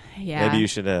 So yeah. Maybe you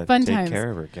should Fun take times.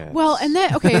 care of her cats. Well, and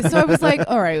then okay, so I was like,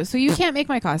 all right, so you can't make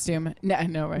my costume.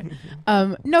 No,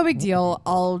 right? No big deal.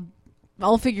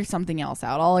 I'll figure something else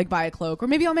out. I'll like buy a cloak, or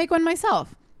maybe I'll make one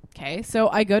myself. Okay, so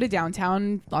I go to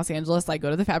downtown Los Angeles. I go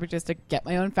to the fabric district, get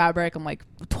my own fabric. I'm like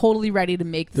totally ready to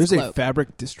make this There's cloak. a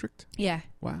fabric district. Yeah,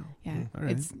 Wow. yeah. All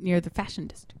right. It's near the fashion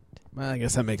district Well, I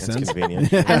guess that makes That's sense.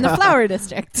 convenient. and the flower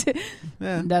district.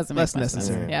 Yeah, Doesn't less make much sense.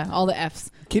 necessary. Yeah, all the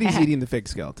F's. Kitty's eating the fake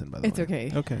skeleton, by the It's way.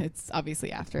 okay. Okay. It's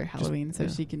obviously after Halloween, so yeah.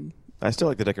 she can I still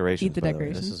like the decorations. Eat the by way.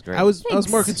 decorations. This is great. I was Thanks.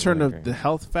 more concerned Okay. of the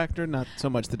health factor, not so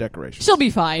much the decoration. She'll be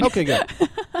fine. Okay, good.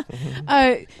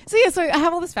 So I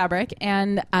have all this fabric,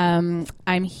 and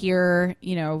I'm here,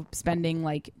 spending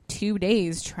like 2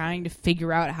 days trying to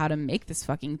figure out how to make this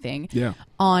fucking thing Yeah.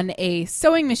 on a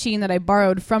sewing machine that I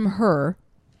borrowed from her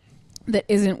that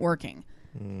isn't working.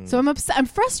 So I'm upset. I'm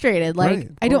frustrated. Like, Right,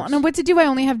 of I don't course. know what to do. I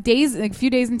only have days, like a few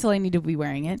days until I need to be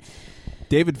wearing it.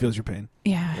 David feels your pain.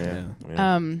 Yeah.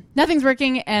 Yeah. Nothing's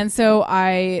working, and so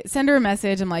I send her a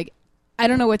message. I'm like, I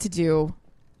don't know what to do.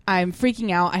 I'm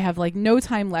freaking out. I have like no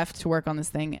time left to work on this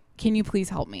thing. Can you please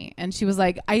help me? And she was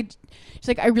like, I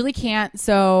really can't.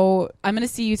 So I'm going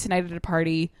to see you tonight at a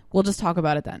party. We'll just talk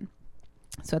about it then.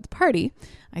 So at the party,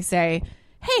 I say,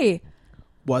 hey,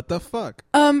 What the fuck?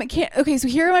 okay, so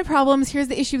here are my problems. Here's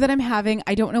the issue that I'm having.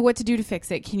 I don't know what to do to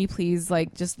fix it. Can you please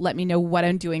just let me know what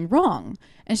I'm doing wrong?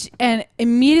 And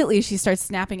immediately she starts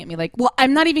snapping at me like, well,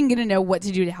 I'm not even going to know what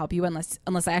to do to help you unless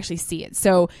I actually see it.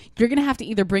 So you're going to have to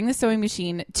either bring the sewing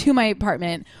machine to my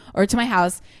apartment or to my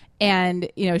house and,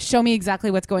 show me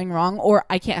exactly what's going wrong, or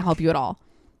I can't help you at all.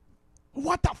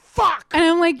 What the fuck? And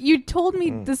I'm like, you told me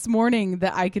this morning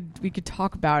that we could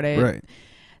talk about it. Right.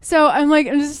 So I'm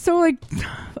just so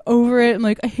over it. I'm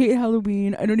like, I hate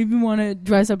Halloween. I don't even want to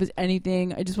dress up as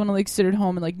anything. I just want to sit at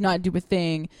home and not do a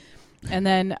thing. And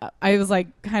then I was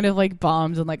kind of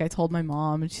bummed, and I told my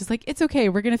mom, and she's like, it's okay.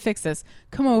 We're going to fix this.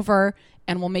 Come over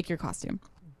and we'll make your costume.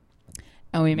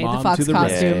 And we made Mom the fox to the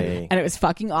costume, Yay. and it was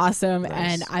fucking awesome. Nice.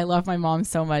 And I love my mom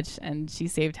so much, and she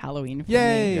saved Halloween for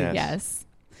Yay. me. Yes. Yes.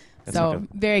 That's So like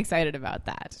very excited about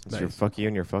that. It's your fuck you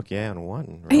and your fuck yeah on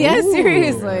one. Yeah, Ooh.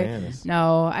 seriously. Yes.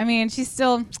 No, I mean she's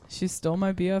still my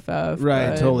BFF. Right,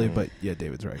 but, totally. But yeah,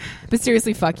 David's right. But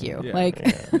seriously, fuck you. Yeah.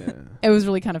 Yeah. It was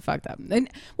really kind of fucked up. And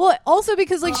also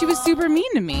because she was super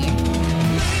mean to me.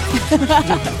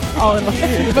 All in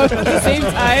both at the same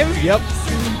time. Yep.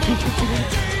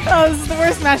 Oh, this is the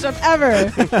worst mashup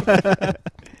ever.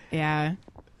 Yeah.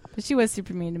 But she was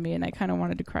super mean to me, and I kind of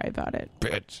wanted to cry about it.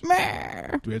 Bitch.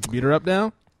 Meh. Do we have to beat her up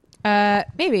now?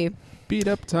 Maybe. Beat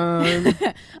up time.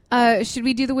 Should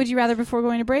we do the Would You Rather before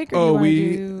going to break? Or do you Oh, wanna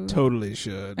we do... totally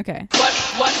should. Okay. What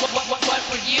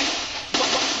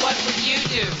would you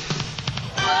do?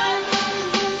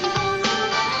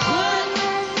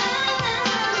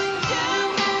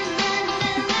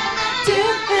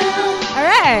 All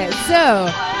right. So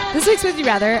this week's Would You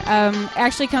Rather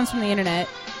actually comes from the internet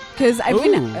because I've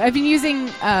been using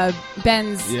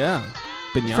Ben's Yeah.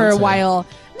 Beyonce. for a while,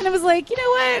 and I was like, you know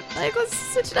what? Let's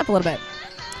switch it up a little bit.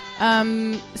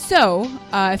 So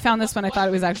I found this one. I thought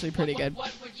it was actually pretty good.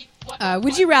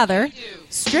 Would you rather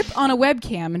strip on a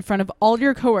webcam in front of all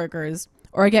your coworkers,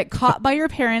 or get caught by your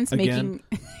parents Again?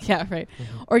 making yeah, right,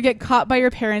 or get caught by your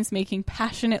parents making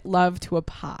passionate love to a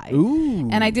pie? Ooh.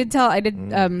 And I did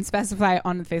specify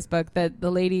on Facebook that the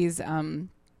ladies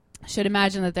should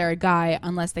imagine that they're a guy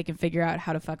unless they can figure out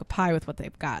how to fuck a pie with what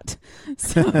they've got.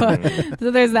 So,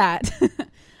 so there's that.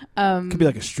 Could be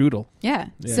like a strudel. Yeah.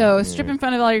 Yeah. So strip in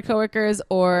front of all your coworkers,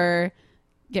 or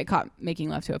get caught making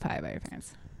love to a pie by your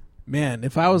parents. Man,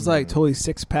 if I was totally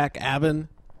 6-pack Avon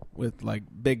with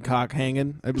big cock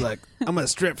hanging, I'd be like, I'm gonna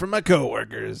strip for my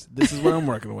coworkers. This is what I'm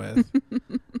working with.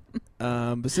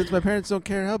 But since my parents don't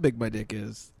care how big my dick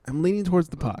is, I'm leaning towards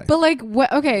the pie. But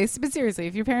what? Okay, but seriously,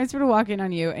 if your parents were to walk in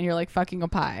on you and you're fucking a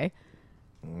pie,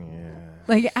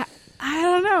 I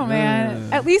don't know,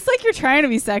 man. At least you're trying to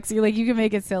be sexy, you can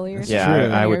make it silly or Yeah,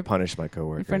 something. I in would punish my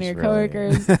coworkers. in front of your really.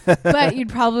 coworkers, but you'd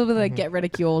probably get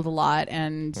ridiculed a lot,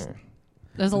 and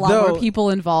there's a lot Though- more people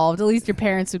involved. At least your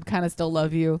parents would kind of still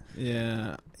love you.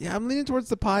 Yeah, I'm leaning towards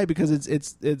the pie because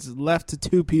it's left to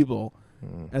 2 people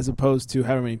as opposed to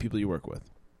however many people you work with.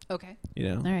 Okay, You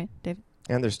know, all right, David.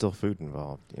 And there's still food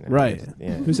involved. Right.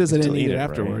 Yeah. Who says I Still didn't eat it right?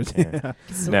 afterwards? Yeah.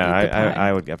 Still No, eat the pie.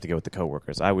 I would have to go with the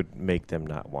coworkers. I would make them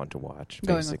not want to watch.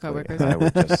 Going with basically. coworkers. I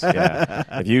would just,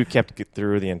 if you kept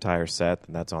through the entire set,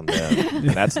 then that's on them. And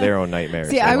that's their own nightmares.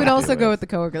 See, they I would wanna also deal go with. with the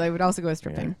coworkers. I would also go with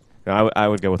stripping. No, I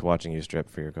would go with watching you strip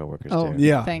for your coworkers Oh, too.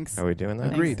 Yeah. Thanks. Are we doing that?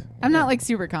 Thanks. Agreed. I'm not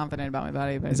super confident about my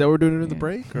body, but Is that what we're doing in the Yeah.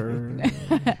 break? Or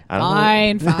I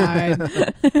don't know.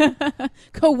 fine.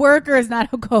 Coworkers, not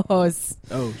co-hosts.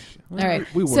 oh, shit. All right.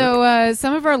 We work. So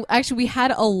some of our we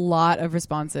had a lot of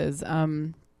responses,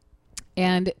 and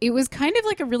it was kind of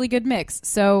a really good mix.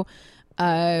 So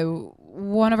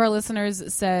one of our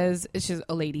listeners says, she's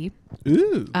a lady.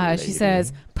 Ooh. She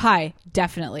says, pie,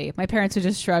 definitely. My parents would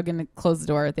just shrug and close the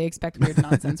door. They expect weird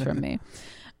nonsense from me.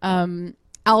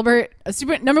 Albert,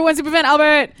 number 1 superfan,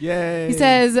 Albert. Yay. He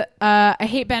says, I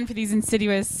hate Ben for these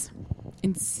insidious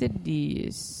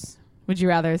would you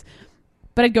rathers,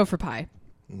 but I'd go for pie.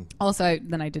 Also,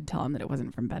 then I did tell him that it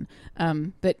wasn't from Ben.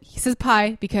 But he says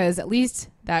pie because at least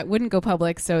that wouldn't go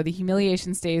public, so the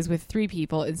humiliation stays with 3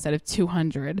 people instead of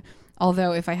 200.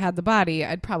 Although if I had the body,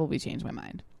 I'd probably change my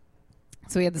mind.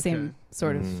 So we had the same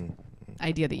sort of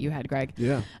idea that you had, Greg.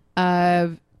 Yeah.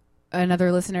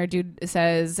 Another listener, dude,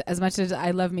 says, as much as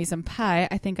I love me some pie,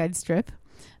 I think I'd strip.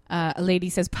 A lady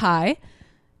says pie.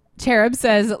 Cherub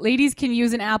says, ladies can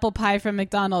use an apple pie from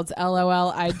McDonald's.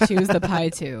 LOL, I'd choose the pie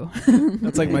too.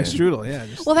 That's like my strudel, yeah.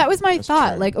 Just Well, that was my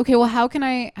thought. true. Like, okay, well, how can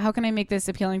I make this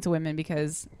appealing to women?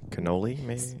 Because Cannoli,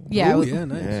 maybe. yeah, Ooh, yeah,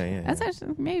 nice. Yeah. that's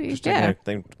actually maybe Just yeah.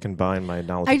 they combine my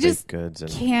knowledge I of just baked goods and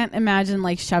can't imagine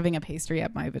like shoving a pastry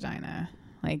up my vagina,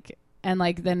 like and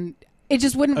like then it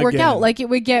just wouldn't work Again. out. Like it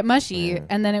would get mushy, Yeah.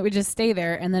 and then it would just stay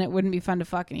there, and then it wouldn't be fun to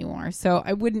fuck anymore. So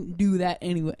I wouldn't do that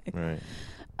anyway. right.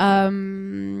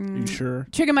 You sure?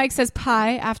 Trigger Mike says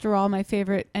pie. After all, my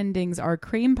favorite endings are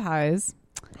cream pies,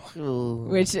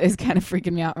 which is kind of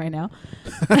freaking me out right now.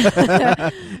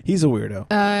 He's a weirdo.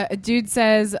 A dude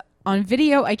says, on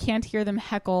video, I can't hear them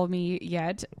heckle me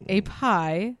yet. A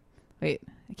pie. Wait,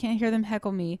 I can't hear them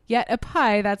heckle me. Yet a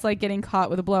pie, that's like getting caught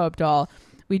with a blow-up doll.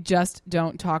 We just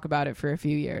don't talk about it for a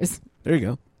few years. There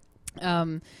you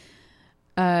go.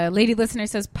 Lady listener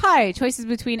says, pie. Choices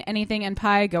between anything and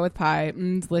pie. Go with pie.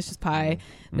 Delicious pie.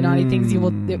 The naughty things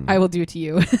I will do to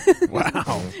you.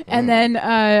 Wow. And then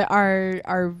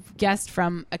our guest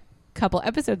from a couple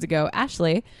episodes ago,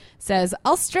 Ashley, says,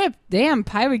 I'll strip. Damn,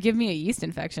 pie would give me a yeast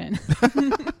infection.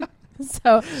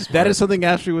 So That is something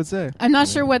Ashley would say. I'm not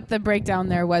sure what the breakdown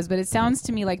there was, but it sounds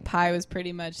to me like pie was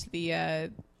pretty much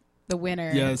the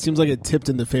winner. Yeah, it seems like it tipped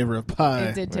in the favor of pie.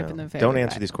 It did tip in the favor. Don't of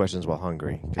answer pie. these questions while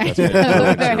hungry. 'Cause that's gonna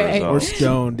influence your Right. Or results.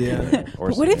 stoned, yeah. Or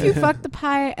But what if you fuck the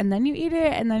pie and then you eat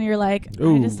it and then you're like, I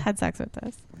Ooh. just had sex with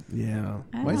this? Yeah.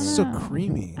 I Why is it don't so know.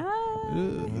 creamy?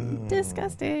 Ah,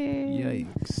 disgusting.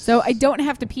 Yikes. So I don't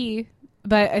have to pee,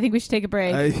 but I think we should take a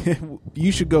break.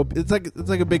 You should go. It's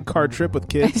like a big car trip with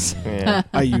kids. Yeah.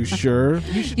 Are you sure?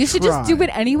 You should just do it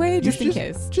anyway, just in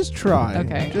case. Just try.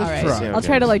 Okay, Just all right. try. Yeah. I'll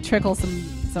try to like trickle some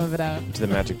of it out. To the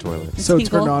magic toilet. So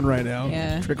Tinkle. turned on right now.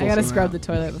 Yeah, Trickle I gotta some scrub out. the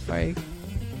toilet before I.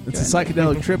 It's a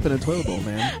psychedelic trip in a toilet bowl,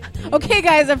 man. Okay,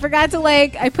 guys, I forgot to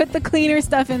I put the cleaner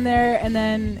stuff in there, and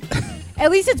then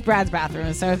at least it's Brad's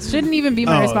bathroom, so it shouldn't even be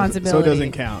my responsibility. So it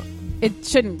doesn't count. It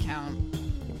shouldn't count,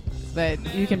 but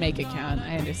you can make it count.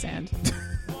 I understand.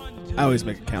 I always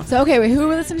make it count. So okay, wait, who are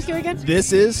we listening to again?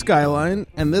 This is Skyline,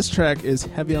 and this track is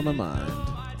Heavy on My Mind.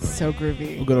 So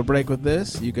groovy. We'll go to break with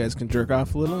this. You guys can jerk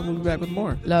off a little, and we'll be back with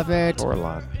more. Love it. Or a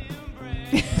lot.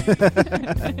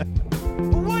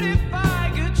 What if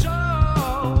I could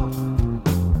show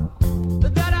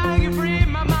that I can free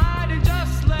my mind and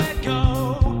just let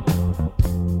go?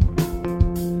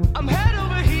 I'm head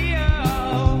over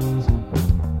heels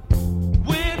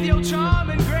with your charm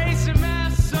and grace and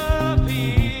mass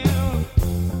appeal.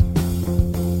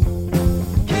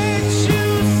 Can't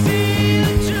you see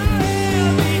that you're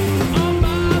heavy on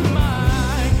my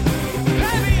mind?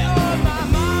 Heavy on my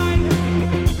mind.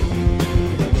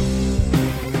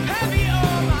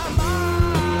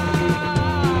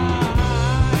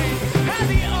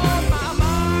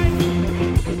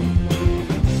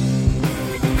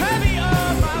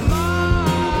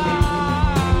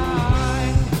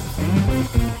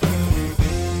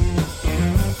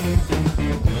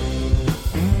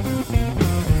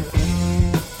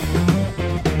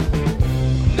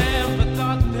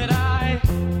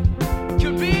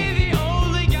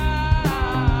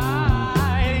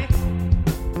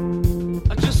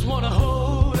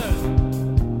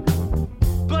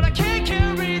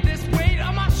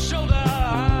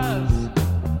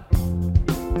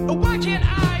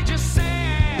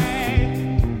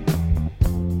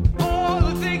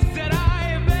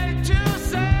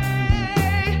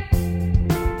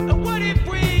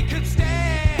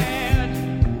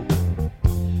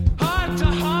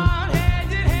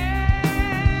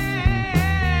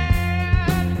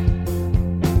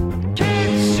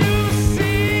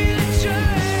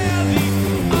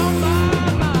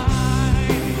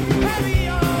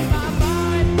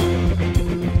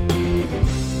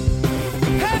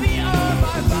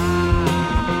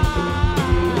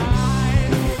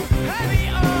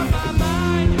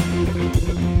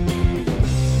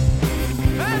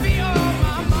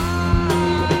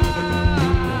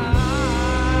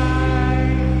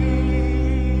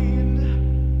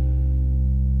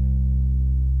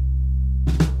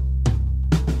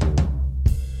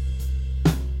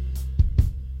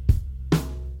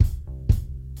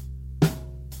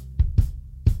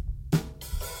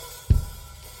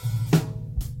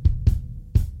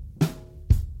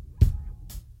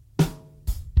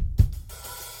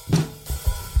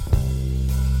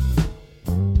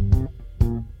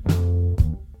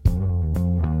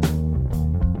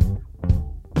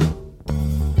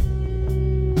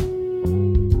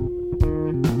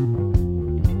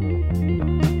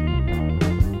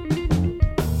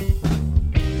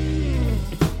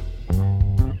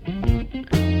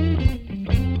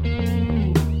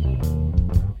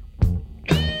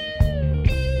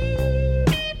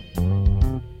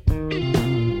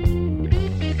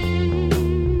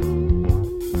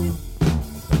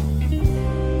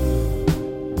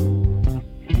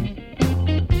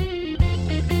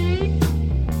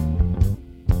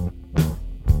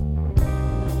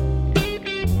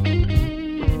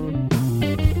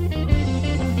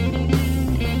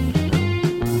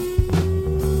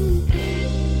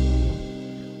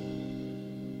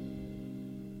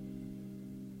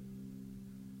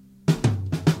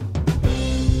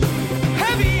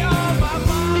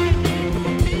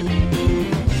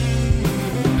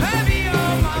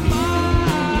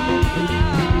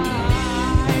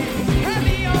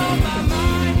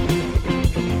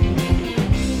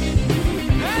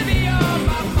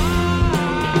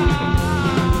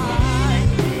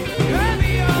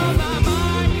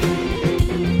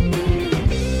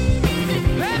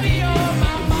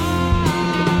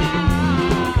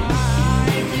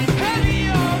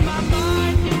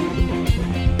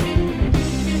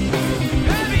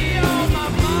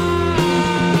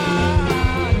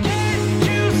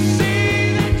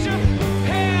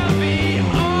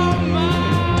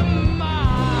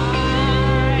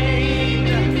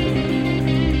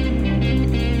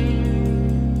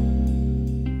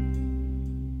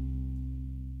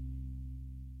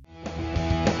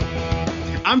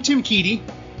 I'm Tim Keedy.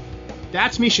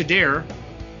 That's Misha Dare.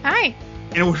 Hi.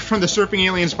 And we're from the Surfing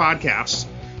Aliens podcast.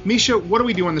 Misha, what do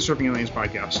we do on the Surfing Aliens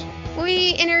podcast? We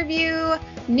interview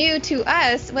new to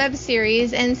us web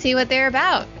series and see what they're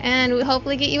about, and we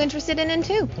hopefully get you interested in them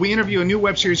too. We interview a new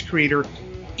web series creator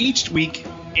each week,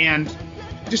 and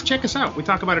just check us out. We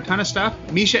talk about a ton of stuff.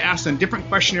 Misha asks a different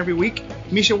question every week.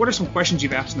 Misha, what are some questions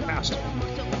you've asked in the past?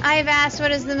 I've asked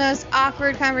what is the most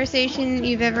awkward conversation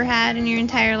you've ever had in your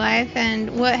entire life,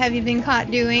 and what have you been caught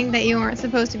doing that you weren't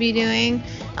supposed to be doing.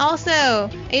 Also,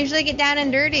 I usually get down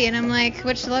and dirty, and I'm like,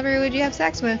 which celebrity would you have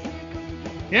sex with?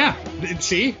 Yeah,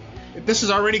 see? This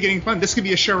is already getting fun. This could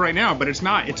be a show right now, but it's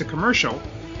not. It's a commercial.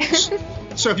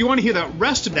 So if you want to hear the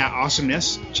rest of that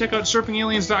awesomeness, check out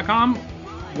surfingaliens.com.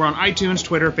 We're on iTunes,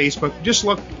 Twitter, Facebook. Just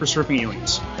look for Surfing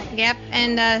Aliens. Yep,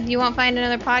 and you won't find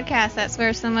another podcast that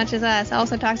swears so much as us.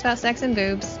 Also talks about sex and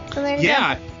boobs. So there you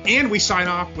Yeah, and we sign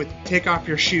off with "Take off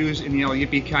your shoes and yell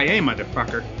yippee-ki-yay,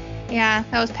 motherfucker." go. Yeah,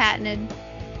 that was patented.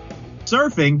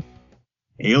 Surfing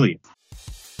Aliens.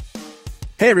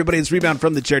 Hey everybody, it's Rebound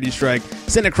from the Charity Strike.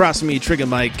 Sitting across from me, Trigger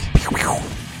Mike.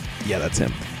 Yeah, that's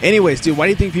him. Anyways, dude, why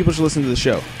do you think people should listen to the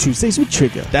show? Tuesdays with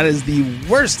Trigger. That is the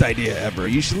worst idea ever.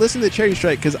 You should listen to the Charity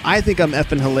Strike because I think I'm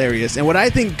effing hilarious, and what I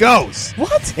think goes.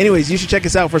 What? Anyways, you should check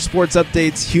us out for sports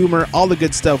updates, humor, all the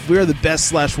good stuff. We are the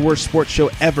best/worst sports show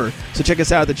ever. So check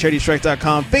us out at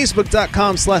thecharitystrike.com,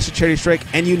 facebook.com/thecharitystrike,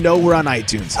 and you know we're on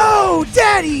iTunes. Oh,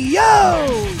 Daddy,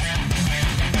 yo!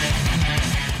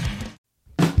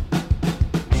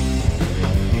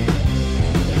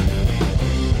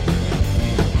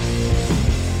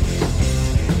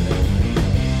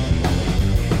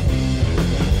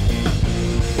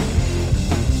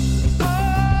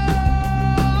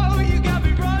 Oh, you got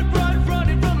me running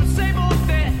from the same old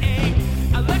thing.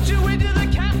 I let you into the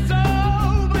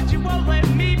castle, but you won't let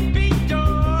me be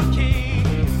your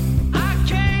king. I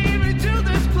came into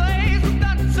this place with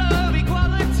thoughts of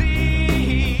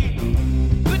equality,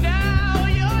 but now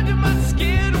you're under my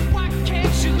skin. Why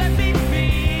can't you let me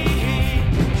be?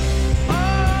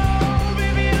 Oh,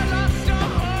 baby, I lost your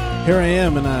heart. Here I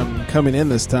am, and I'm coming in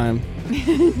this time.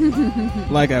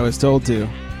 Like I was told to.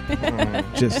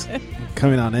 Just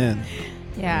coming on in.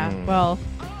 Yeah, well,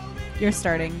 you're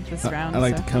starting this round. I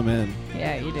like so. to come in.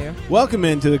 Yeah, you do. Welcome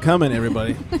into the come in,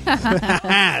 everybody.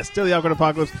 Still the Awkward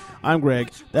Apocalypse. I'm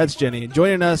Greg. That's Jenny.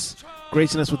 Joining us,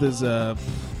 gracing us with his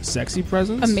sexy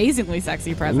presence. Amazingly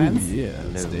sexy presence. Ooh, yeah,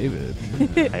 that's David.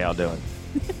 How y'all doing?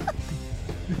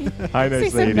 Hi, Makes me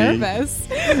nice so lady. nervous.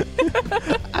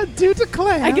 I do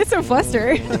declare. I get so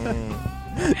flustered.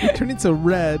 You're turning so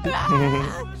red.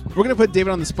 We're going to put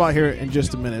David on the spot here in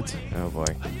just a minute. Oh boy.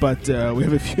 But we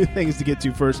have a few things to get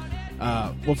to first.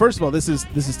 Well, first of all, this is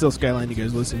still Skyline you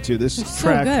guys listen to. This It's so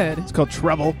track, good. it's called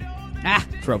Trouble. Ah,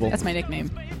 Trouble. that's my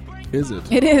nickname. Is it?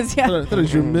 It is, yeah. That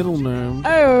is your middle name.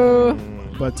 Oh,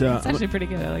 But it's actually pretty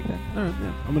good. I like that. all right,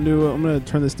 yeah. I'm gonna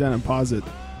turn this down and pause it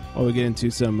while we get into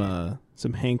some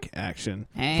Hank action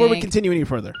before we Hank. continue any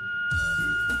further.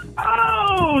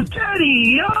 Oh,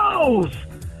 Daddy, yo!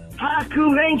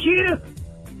 Haku Hank here,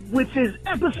 which is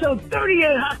episode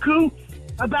 38 Haku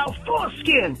about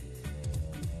foreskin.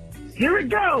 Here it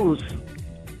goes.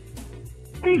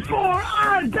 Before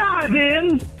I dive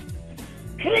in,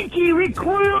 Hanky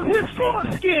recoiled his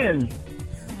foreskin.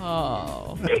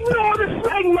 Oh. Ignore the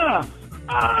smegma.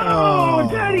 Oh,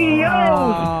 Daddy,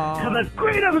 yo! Have a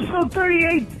great episode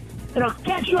 38, and I'll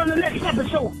catch you on the next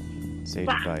episode. Sage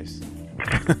Bye. advice.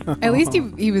 At least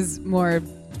he was more,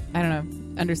 I don't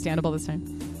know, understandable this time.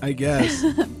 I guess.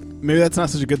 Maybe that's not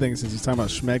such a good thing since he's talking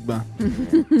about schmegma.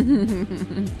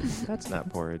 That's not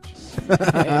porridge.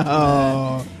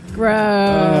 Oh. Gross.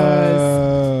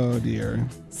 Oh, dear.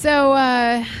 So,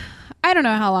 I don't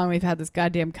know how long we've had this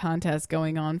goddamn contest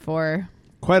going on for.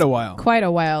 Quite a while. Quite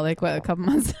a while, like what, a couple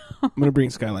months. I'm going to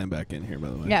bring Skyline back in here, by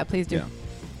the way. Yeah, please do.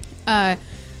 Yeah.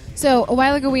 So a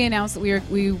while ago we announced that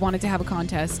we wanted to have a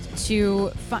contest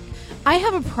to I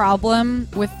have a problem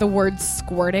with the word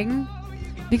squirting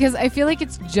because I feel like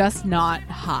it's just not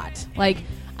hot. Like,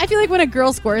 I feel like when a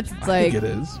girl squirts, it's I like, think it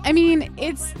is. I mean,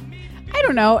 it's, I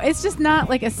don't know, it's just not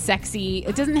like a sexy,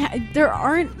 it doesn't there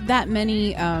aren't that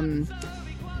many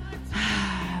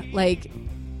like,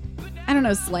 I don't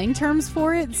know, slang terms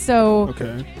for it. So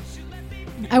Okay.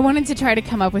 I wanted to try to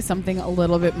come up with something a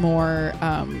little bit more,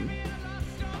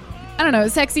 I don't know,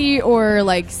 sexy or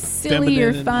like silly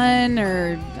or Feminine. fun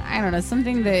or I don't know,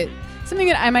 something that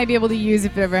I might be able to use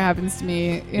if it ever happens to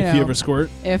me. If you ever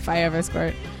squirt. If I ever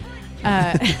squirt.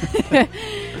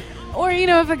 Or,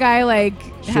 if a guy like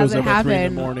Shows has it up at 3 in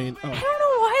happen. the morning. Oh. I don't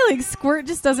know why like squirt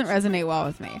just doesn't resonate well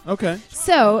with me. Okay.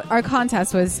 So our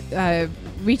contest was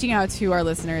reaching out to our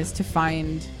listeners to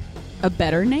find a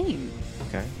better name.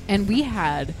 Okay. And we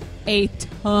had a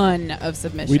ton of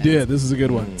submissions. We did. This is a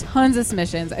good one. Tons of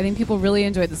submissions. I think people really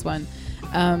enjoyed this one.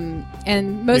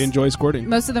 And They enjoy squirting.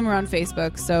 most of them were on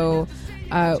Facebook. So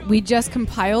we just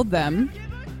compiled them.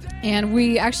 And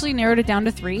we actually narrowed it down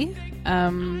to 3.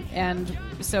 And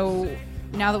so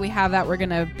now that we have that, we're going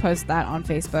to post that on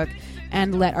Facebook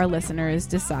and let our listeners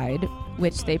decide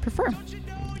which they prefer. Are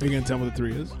you going to tell me what the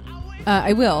 3 is?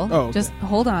 I will. Oh, okay. Just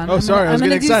hold on. Oh, sorry. I was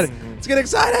getting gonna excited. Let's get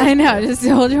excited. I know. Just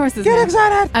hold your horses. Get man.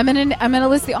 excited. I'm gonna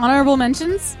list the honorable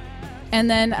mentions, and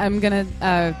then I'm gonna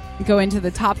go into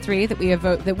the top 3 that we have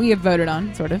voted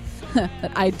on, sort of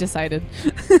that I decided.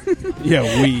 Yeah,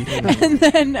 we. and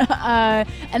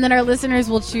then our listeners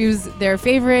will choose their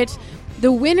favorite.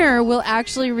 The winner will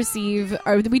actually receive.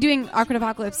 Are we doing Awkward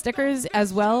Apocalypse stickers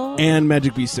as well? And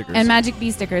Magic Bee stickers. And Magic Bee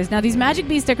stickers. Now, these Magic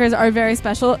Bee stickers are very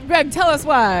special. Greg, tell us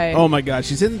why. Oh my gosh,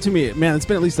 she sent them to me. Man, it's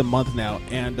been at least a month now,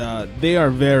 and they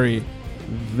are very,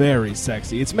 very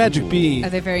sexy. It's Magic Bee Are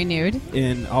they very nude?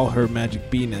 in all her magic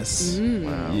bee-ness.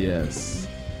 Wow. Yes.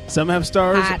 Some have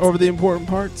stars Hot. over the important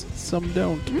parts. Some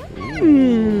don't.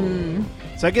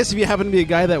 So I guess if you happen to be a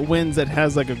guy that wins that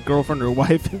has like a girlfriend or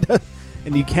wife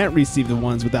and you can't receive the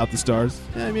ones without the stars,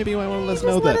 maybe you might want to let us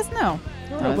know Let that. us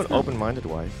know. Open-minded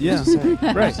wife. Yeah. Just saying.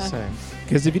 Right. Just saying.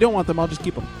 Because if you don't want them, I'll just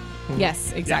keep them.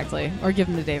 Yes, exactly. Or give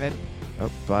them to David.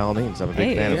 Oh, by all means, I'm a big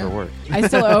Hey, fan yeah. of her work. I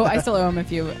still owe him a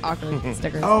few awkward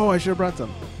stickers. Oh, I should have brought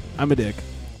some. I'm a dick.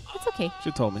 It's okay.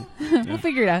 Should have told me. We'll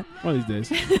figure it out. One of these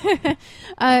days.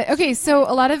 Okay, so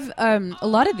a lot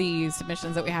of these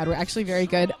submissions that we had were actually very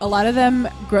good. A lot of them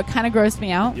kind of grossed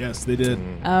me out. Yes, they did.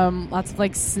 Lots of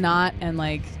like snot and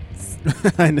like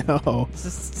I know.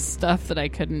 just stuff that I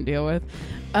couldn't deal with.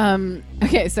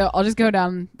 Okay, so I'll just go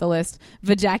down the list.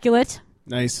 Vajaculate,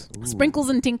 Nice. Sprinkles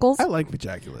and Tinkles, I like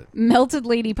ejaculate. Melted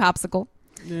Lady Popsicle,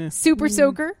 Yeah. Super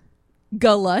Soaker,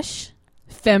 Gulush,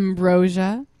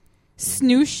 Fembrosia,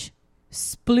 Snoosh,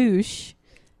 Sploosh,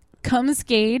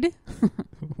 Cumscade,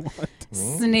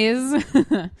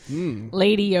 Sniz,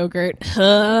 Lady Yogurt,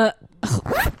 oh,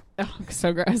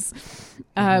 so gross,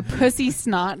 Pussy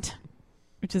Snot,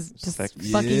 which is just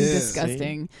Sexy. fucking Yeah.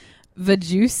 disgusting,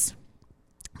 Vajuice,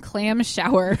 Clam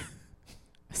Shower,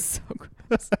 so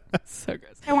gross, so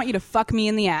gross. I want you to fuck me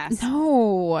in the ass.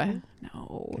 No.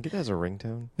 Can I get that as a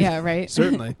ringtone? Yeah, right.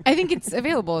 Certainly. I think it's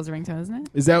available as a ringtone, isn't it?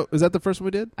 Is that the first one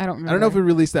we did? I don't remember. I don't know if we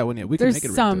released that one yet. We can There's make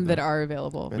it a some ringtone, that though. are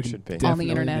available. It should be. On the Definitely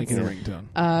internet. make it a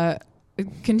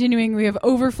ringtone. Continuing, we have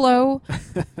Overflow,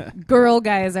 Girl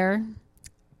Geyser,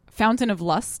 Fountain of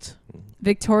Lust,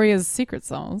 Victoria's Secret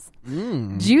Sauce,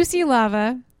 Juicy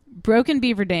Lava, Broken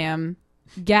Beaver Dam,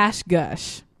 Gash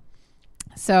Gush.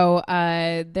 So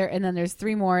then there's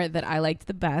 3 more that I liked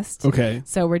the best. Okay.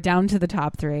 So we're down to the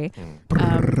top 3.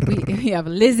 We have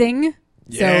Lizzing.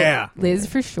 Yeah. So Liz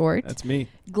for short. That's me.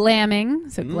 Glamming.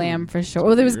 So glam for short.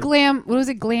 Oh, there was glam. What was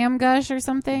it? Glam Gush or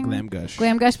something? Glam Gush.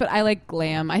 Glam Gush, but I like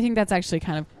glam. I think that's actually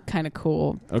kind of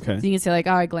cool. Okay. So you can say like,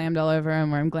 oh, I glammed all over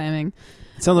him, or I'm glamming.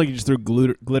 It sounds like you just threw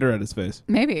glitter at his face.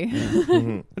 Maybe.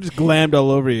 I just glammed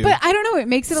all over you. But I don't know. It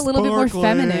makes it a little bit more Sparkly.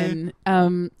 feminine.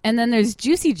 And then there's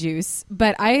Juicy Juice.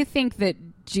 But I think that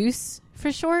juice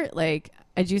for short, like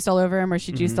I juiced all over him, or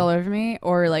she juiced all over me,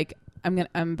 or like I'm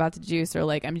about to juice, or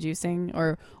like I'm juicing,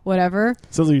 or whatever.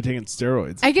 Sounds like you're taking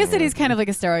steroids. I guess it is kind of like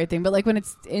a steroid thing, but like when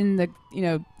it's in the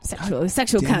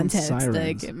sexual damn context, sirens.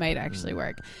 like it might actually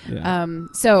work. Yeah.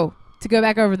 So to go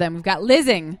back over them, we've got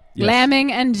lizzing, Yes.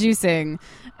 glamming, and juicing.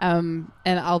 And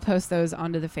I'll post those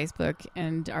onto the Facebook,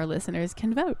 and our listeners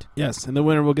can vote. Yes, and the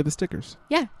winner will get the stickers.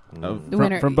 Yeah, The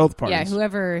winner from both parties. Yeah,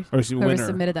 whoever winner.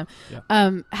 submitted them.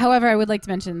 Yeah. However, I would like to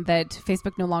mention that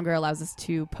Facebook no longer allows us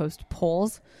to post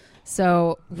polls,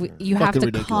 so you have Fucking to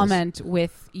ridiculous. comment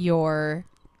with your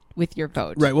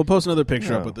vote. Right, we'll post another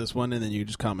picture up Oh. with this one, and then you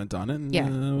just comment on it. And, Yeah.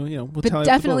 we'll But tally up the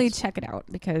definitely votes. check it out,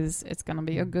 because it's going to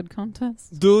be a good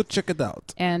contest. Do check it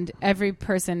out. And every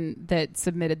person that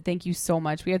submitted, thank you so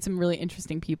much. We had some really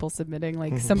interesting people submitting,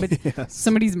 like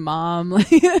somebody's mom.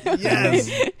 Like Yes.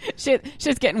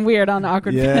 shit's getting weird on the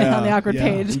awkward on the awkward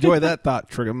page. Enjoy that thought,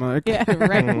 Trigger Mark. Yeah,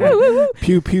 right. Woo, woo, woo.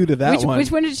 Pew pew to that Which one.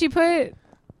 which one did she put?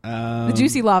 The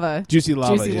Juicy Lava. Juicy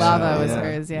Lava. Juicy yeah. Lava was yeah.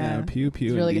 hers, yeah. Pew pew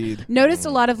It's really indeed. good. Noticed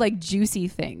a lot of like juicy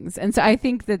things, and so I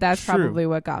think that's True. probably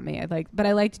what got me. But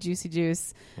I liked Juicy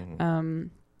Juice, juicing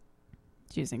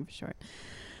for short.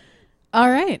 All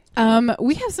right,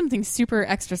 we have something super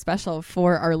extra special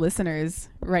for our listeners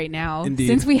right now. Indeed.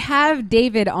 Since we have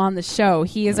David on the show,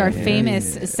 he is our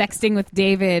famous Sexting with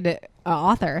David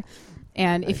author.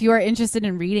 And if you are interested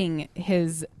in reading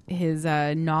his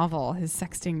novel, his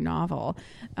sexting novel,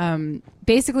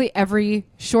 basically every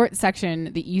short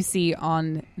section that you see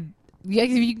on,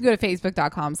 you can go to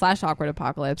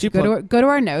facebook.com/awkwardapocalypse, go to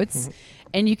our notes,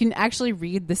 and you can actually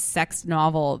read the sex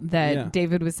novel that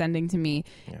David was sending to me.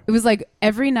 Yeah. It was like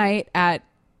every night at,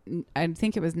 I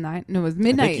think it was 9. No, it was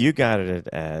midnight. I think you got it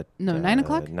at 9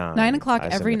 o'clock. 9 o'clock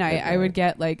every night. I would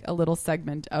get like a little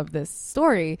segment of this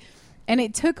story. And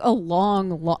it took a long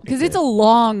because it's a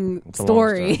long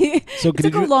story. So it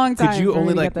took a long time. Could you for me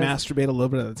only to like get this. masturbate a little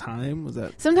bit at a time? Was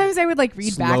that Sometimes I would like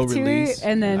read slow back release? to it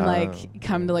and then like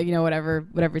come to like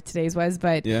whatever today's was.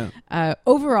 But Yeah.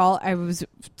 Overall, I was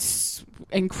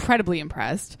incredibly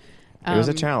impressed. It was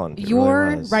a challenge. It Your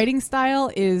really was. writing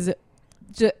style is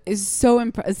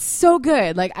so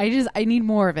good. Like I need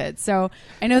more of it. So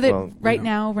I know that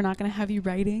now we're not going to have you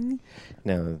writing.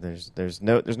 No, there's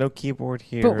no keyboard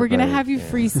here. But we're going to have you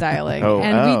freestyling.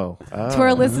 To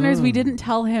our listeners, we didn't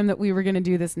tell him that we were going to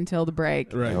do this until the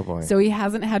break. Right. Oh boy. So he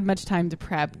hasn't had much time to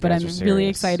prep, but I'm guys are really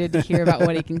serious. excited to hear about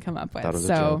what he can come up with. Thought it was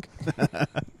a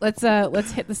So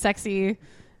let's hit the sexy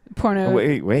porno.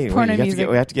 Wait. porno We have music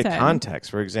to get time.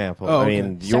 context. For example, Oh, I okay.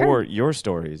 mean, Sure. your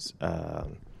stories.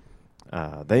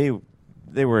 They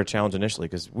were a challenge initially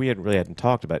because we hadn't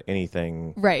talked about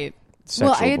anything. Right.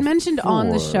 Sexual Well, I had mentioned on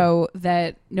the before. show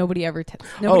that nobody ever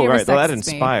Oh, right. Well, that sexts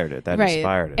me. inspired it. That right.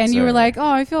 inspired it. And you So- were like, "Oh,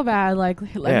 I feel bad. Like,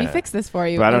 let me Yeah. fix this for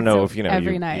you." But I don't And know so if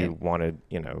every you night. wanted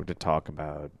to talk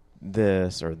about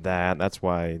this or that. That's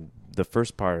why the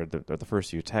first part of the first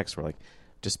few texts were like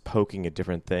just poking at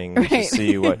different things to Right.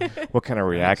 see what kind of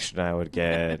reaction I would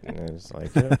get. And it's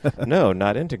like, no,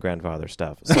 not into grandfather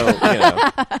stuff. So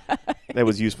that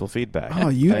was useful feedback. Oh,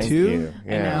 you Thank too? you.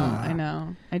 Yeah. I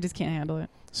know. I just can't handle it.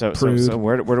 So Prude.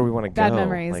 where do we want to go? Bad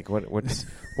memories. Like what's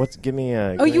give me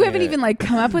a. Oh, give you me haven't a- even like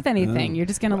come up with anything. You're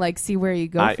just gonna like see where you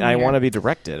go. from I here. want to be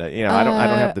directed. I don't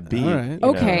have the beat. all right. you know,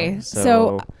 Okay,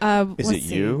 so is let's it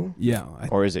see. you Yeah.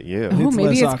 or is it you? Oh, It's maybe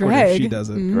less it's awkward if Greg. she does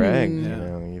it. Mm. Greg,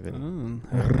 Yeah. even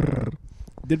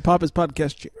Did Papa's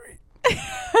podcast Jerry?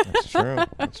 that's true.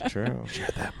 That's true. Share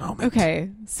that moment. Okay,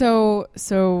 so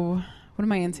what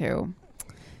am I into?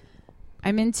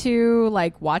 I'm into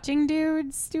like watching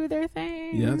dudes do their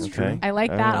thing. Yeah, that's true. I like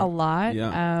All that right. a lot.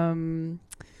 Yeah.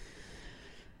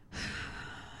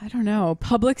 I don't know.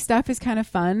 Public stuff is kind of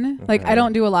fun. Like Okay. I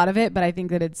don't do a lot of it, but I think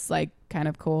that it's like kind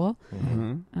of cool.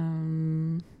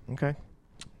 Mm-hmm. Okay.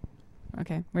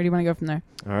 Okay, where do you want to go from there?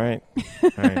 All right.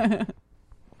 All right.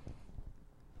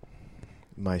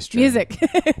 Maestro. Music.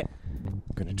 I'm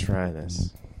going to try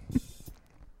this.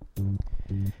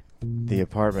 The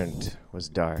apartment was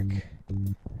dark.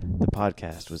 The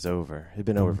podcast was over. It had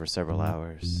been over for several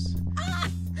hours.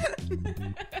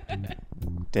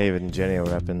 David and Jenny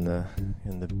were up in the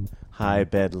high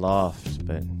bed loft,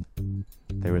 but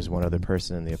there was one other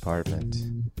person in the apartment,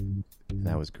 and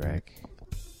that was Greg.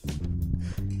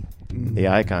 The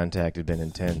eye contact had been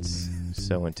intense,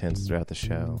 so intense throughout the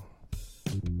show.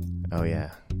 Oh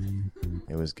yeah,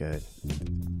 it was good.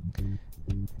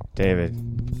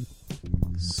 David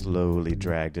slowly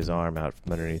dragged his arm out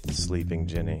from underneath the sleeping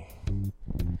Jenny,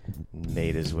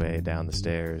 made his way down the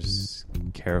stairs,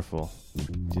 careful.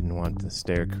 Didn't want the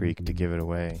stair creak to give it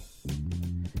away.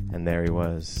 And there he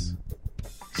was,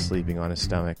 sleeping on his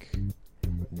stomach,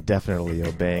 definitely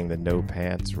obeying the no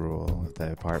pants rule of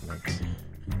the apartment.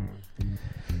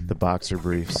 The boxer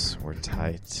briefs were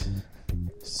tight,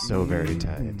 so very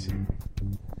tight.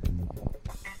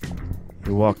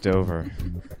 He walked over,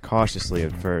 cautiously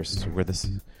at first.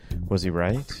 Was he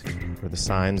right? Were the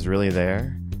signs really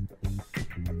there?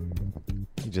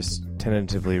 He just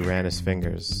tentatively ran his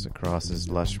fingers across his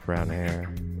lush brown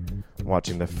hair,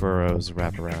 watching the furrows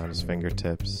wrap around his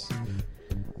fingertips.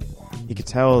 He could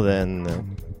tell then that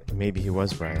maybe he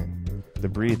was right. The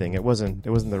breathing, it wasn't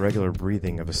the regular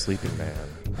breathing of a sleeping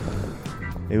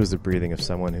man. It was the breathing of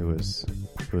someone who was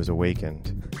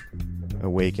awakened.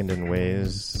 Awakened in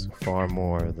ways far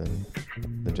more than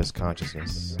just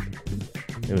consciousness.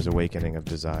 It was awakening of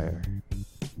desire.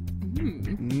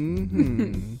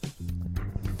 Mm-hmm.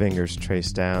 Fingers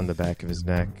traced down the back of his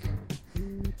neck.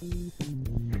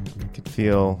 Could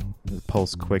feel the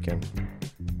pulse quicken,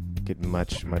 get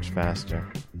much, much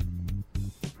faster.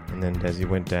 And then as he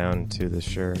went down to the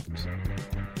shirt,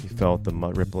 he felt the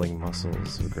rippling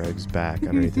muscles of Greg's back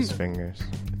underneath his fingers.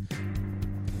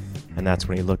 And that's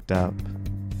when he looked up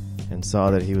and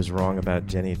saw that he was wrong about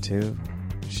Jenny too.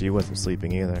 She wasn't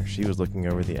sleeping either. She was looking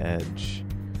over the edge,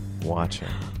 watching,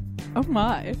 Oh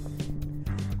my.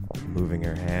 moving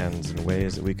her hands in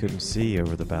ways that we couldn't see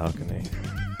over the balcony,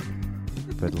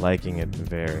 but liking it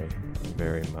very,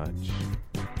 very much.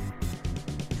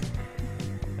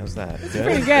 How's that? Good?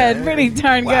 Pretty good. Pretty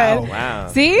darn Wow. good. Wow.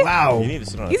 See? Wow. You need to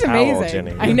sit on a He's towel, amazing.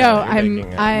 Jenny. I know. You're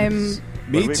making, I'm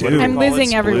Me what do too. we I'm call it?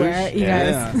 whizzing everywhere, Sploosh? you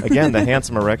Yeah. guys. Again, the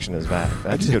handsome erection is back.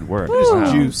 That's good work. Woo.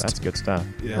 Wow. Juiced. That's good stuff.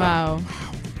 Yeah. Wow.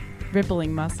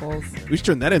 Rippling muscles. We should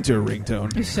turn that into a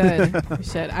ringtone. We should. We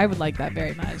should. I would like that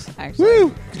very much, actually.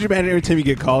 Woo! Could you imagine every time you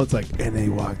get called, it's like, and they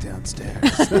walk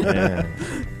downstairs. Yeah.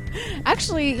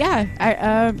 Actually, yeah.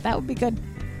 That would be good.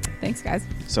 Thanks, guys.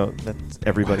 So that's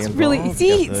everybody involved. Really,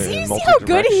 see Got the how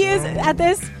good he is multi-directional. at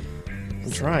this?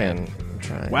 I'm trying.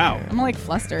 Wow. I'm like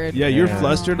flustered. Yeah, you're Yeah.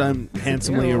 flustered. I'm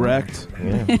handsomely Ew. erect.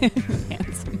 Yeah.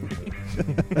 Handsome.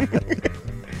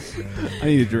 I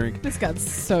need a drink. This got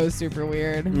so super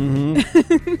weird.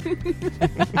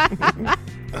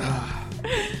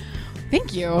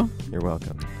 Thank you. All You're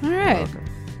welcome. right. Welcome.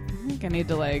 I think I need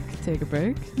to take a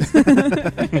break.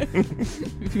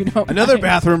 If you don't Another mind.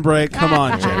 bathroom break. Come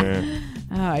on, Jenny. Yeah.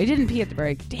 Oh, I didn't pee at the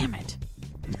break. Damn it.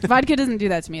 Vodka doesn't do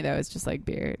that to me though. It's just like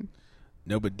beer.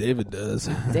 No, but David does.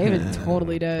 David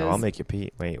totally does. Oh, I'll make you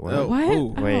pee. Wait, what? Oh, What?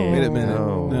 ooh. Oh. Wait, Wait a minute.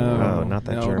 No, No. not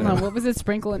that No. German. Hold on. What was it?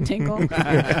 Sprinkle and tinkle.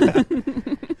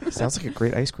 Sounds like a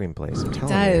great ice cream place. I'm It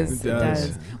telling does. you. It It does.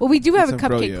 does. Well, we do have a Get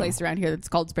some cupcake froyo. place around here that's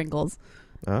called Sprinkles.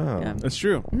 Oh. Yeah. That's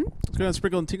true. Let's go down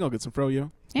Sprinkle and Tingle. Get some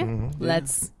froyo. Yeah. Mhm.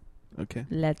 Let's. Okay.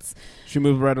 Let's. Should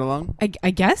we move right along? I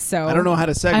guess so. I don't know how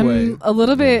to segue. I'm a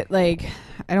little bit like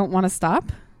I don't want to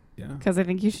stop Yeah. because I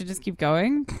think you should just keep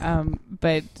going.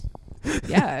 But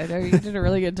yeah, no, you did a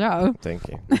really good job. Thank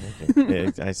you.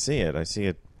 Thank you. I see it. I see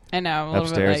it I know. I'm a little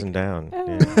upstairs bit and down. Oh.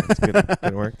 Yeah, it's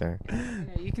good work there. Yeah,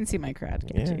 you can see my crowd.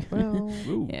 Can't Yeah. you? Well,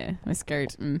 Ooh. Yeah, my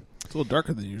skirt. It's a little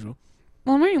darker than usual.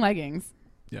 Well, I'm wearing leggings.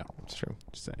 Yeah. it's true.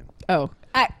 Just saying. Oh,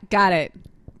 I got it.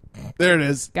 There it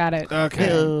is. Got it.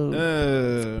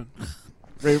 Okay.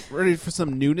 Ready for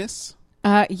some newness?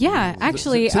 Yeah,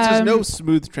 actually, Since there's no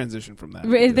smooth transition from that.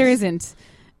 there isn't.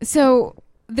 So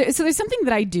there's something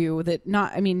that I do that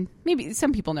maybe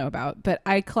some people know about, but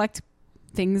I collect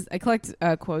things. I collect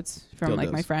quotes from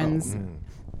like my friends.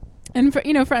 And for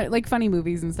like funny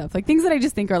movies and stuff, like things that I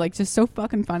just think are like just so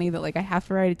fucking funny that like I have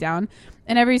to write it down.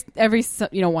 And every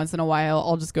once in a while,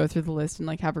 I'll just go through the list and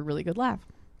like have a really good laugh.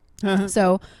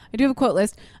 So I do have a quote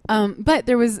list. But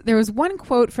there was one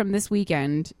quote from this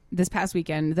past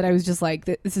weekend, that I was just like,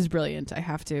 this is brilliant. I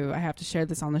have to share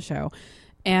this on the show.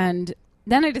 And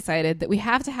then I decided that we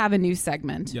have to have a new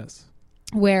segment. Yes.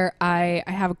 Where I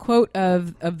have a quote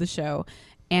of the show,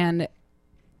 and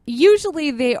usually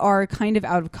they are kind of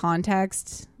out of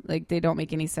context, like they don't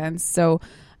make any sense. So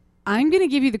I'm going to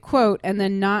give you the quote and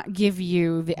then not give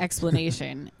you the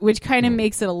explanation, which kind of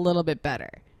makes it a little bit better.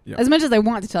 Yep. As much as I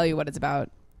want to tell you what it's about,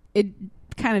 it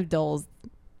kind of dulls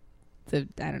the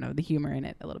humor in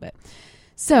it a little bit.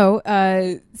 So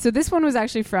this one was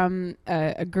actually from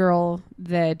a girl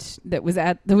that was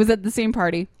at the same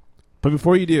party. But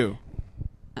before you do,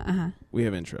 We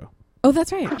have intro. Oh,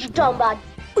 that's right. What you talking about?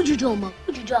 What you talking about?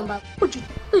 What you talking about? What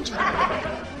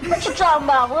you talking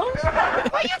about, Willis?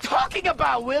 What are you talking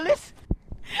about, Willis?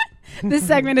 This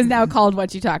segment is now called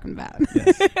 "What You Talking About."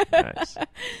 Yes.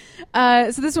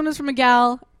 Nice. So this one was from a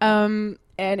gal, and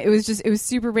it was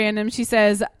super random. She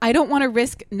says, "I don't want to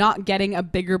risk not getting a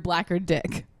bigger, blacker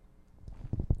dick."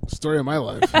 Story of my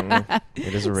life.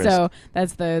 It is a risk. So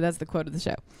that's the quote of the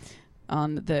show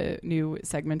on the new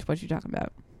segment. What you talking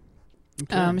about?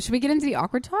 Okay. Should we get into the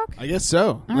awkward talk? I guess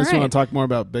so. Unless you right. want to talk more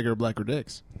about bigger, blacker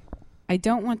dicks. I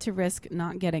don't want to risk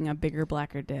not getting a bigger,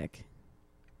 blacker dick.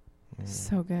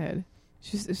 So good.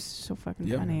 It's so fucking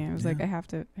Yeah. funny. I was like, I have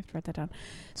to write that down.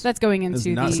 So that's going into It's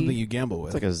not something you gamble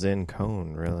with. It's like a Zen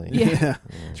cone, really. Yeah.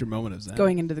 It's your moment of zen.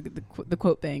 going into the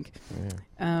quote bank.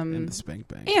 And the spank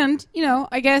bank. And,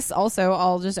 I guess also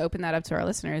I'll just open that up to our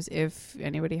listeners. If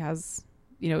anybody has,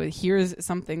 here's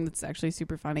something that's actually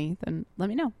super funny, then let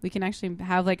me know. We can actually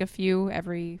have like a few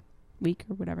every week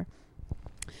or whatever.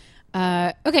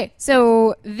 Okay,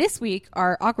 so this week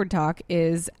our awkward talk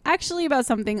is actually about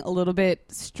something a little bit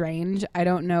strange. I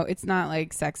don't know. It's not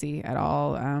like sexy at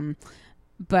all.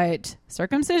 But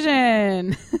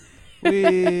circumcision.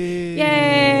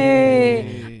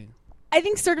 Yay! I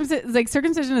think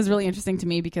circumcision is really interesting to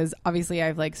me because obviously I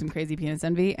have like some crazy penis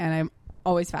envy, and I'm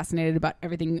always fascinated about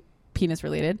everything penis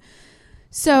related.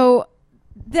 So,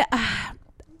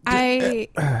 I've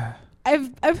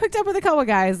hooked up with a couple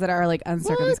guys that are like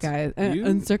uncircumcised,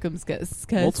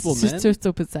 Multiple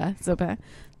men?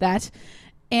 that,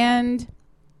 and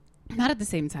not at the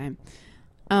same time.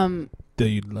 Do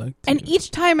you like to? And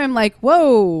each time I'm like,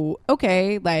 whoa,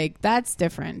 okay, like that's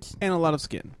different. And a lot of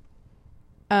skin.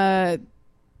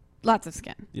 Lots of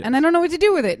skin. Yes. And I don't know what to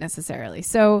do with it necessarily.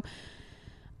 So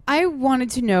I wanted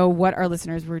to know what our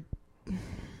listeners were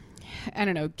I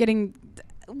don't know, getting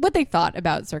what they thought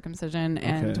about circumcision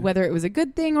and whether it was a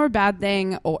good thing or a bad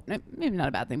thing, or maybe not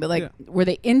a bad thing, but like, were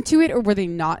they into it or were they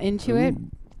not into it?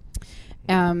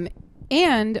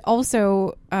 And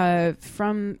also,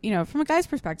 from a guy's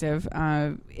perspective,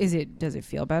 does it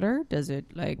feel better? Does it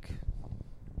like,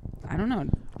 I don't know,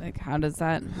 like how does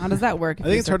that work? I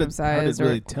think it's hard to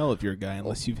really tell if you're a guy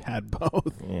unless you've had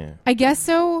both. Yeah, I guess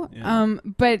so. Yeah.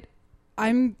 But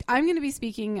I'm going to be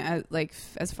speaking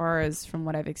as far as from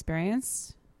what I've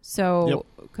experienced. So,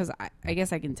 because I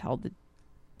guess I can tell the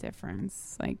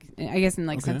difference, like I guess in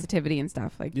like sensitivity and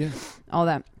stuff, like all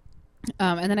that.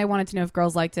 And then I wanted to know if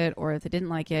girls liked it or if they didn't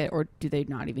like it, or do they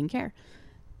not even care?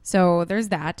 So there's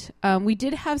that. We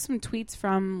did have some tweets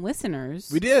from listeners.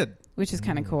 We did, which is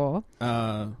kind of cool. You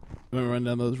want to run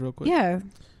down those real quick? Yeah.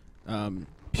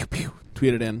 Pew pew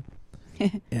tweeted in,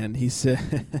 and he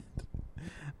said,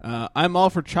 "I'm all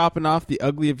for chopping off the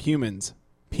ugly of humans,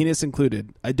 penis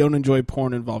included. I don't enjoy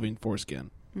porn involving foreskin."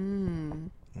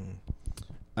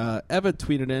 Eva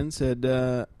tweeted in, said,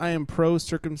 "I am pro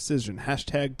circumcision.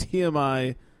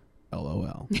 #TMI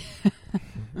LOL."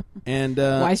 And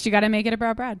why she got to make it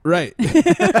about Brad? Right.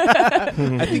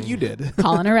 I think you did.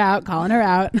 calling her out.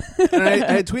 And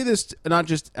I tweeted this not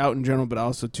just out in general, but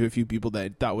also to a few people that I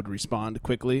thought would respond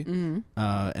quickly. And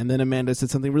then Amanda said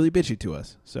something really bitchy to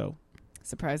us. So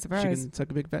surprise. She can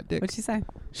suck a big fat dick. What'd she say?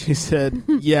 She said,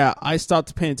 "Yeah, I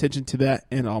stopped paying attention to that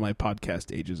in all my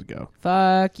podcast ages ago."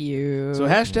 Fuck you. So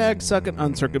 #suck an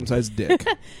uncircumcised dick.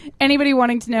 Anybody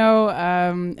wanting to know,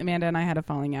 Amanda and I had a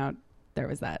falling out. There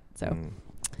was that. So.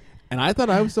 And I thought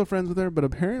I was still friends with her, but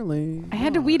apparently I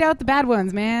had to weed out the bad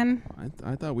ones, man.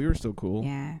 I thought we were still cool.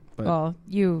 Yeah. But well,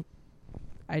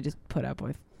 I just put up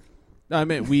with. No, I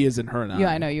meant we as in her and I.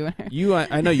 Yeah, I know you and her.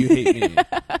 I know you hate me.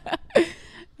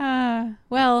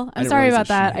 Well, I'm sorry about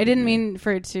that. I didn't mean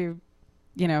for it to,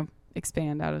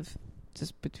 expand out of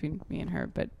just between me and her,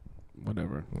 but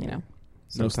whatever.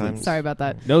 No sleep. Sorry about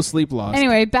that. No sleep lost.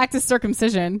 Anyway, back to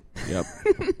circumcision. Yep.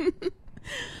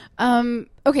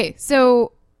 Okay,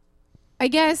 so I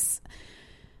guess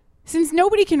since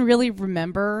nobody can really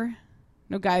remember,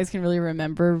 no guys can really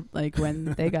remember like when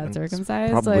they got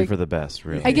circumcised. Probably like, for the best,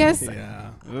 really. I guess.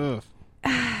 Yeah. Ugh.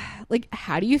 Like,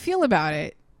 how do you feel about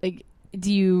it? Like,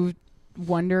 do you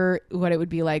wonder what it would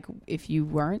be like if you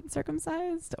weren't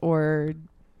circumcised, or?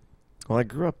 Well, I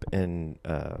grew up in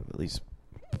at least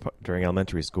during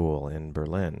elementary school in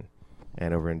Berlin,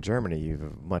 and over in Germany, you have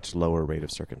a much lower rate of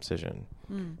circumcision.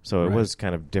 So it was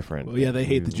kind of different. Well, yeah, they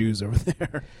hate the Jews over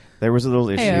there. There was a little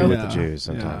issue with the Jews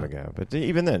some time ago, but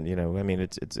even then, I mean,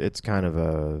 it's kind of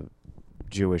a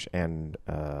Jewish and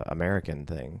American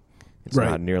thing. It's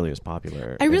not nearly as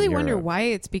popular. I really wonder why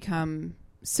it's become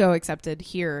so accepted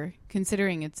here,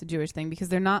 considering it's a Jewish thing, because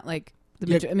they're not like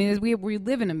the. I mean, we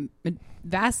live in a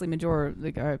vastly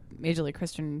majorly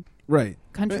Christian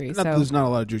country. Not so that there's not a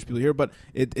lot of Jewish people here, but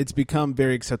it's become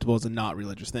very acceptable as a not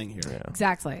religious thing here. Yeah.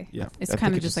 Exactly. Yeah, it's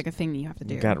kind of just like a thing that you have to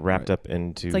do. You got wrapped up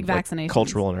into it's like vaccinations.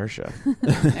 Cultural inertia.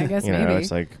 I guess maybe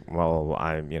it's like, well,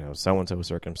 I'm so and so was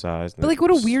circumcised, but like,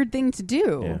 what a weird thing to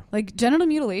do. Yeah. Like genital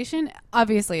mutilation.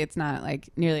 Obviously, it's not like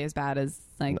nearly as bad as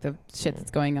like the shit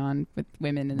that's going on with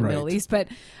women in the Middle East, but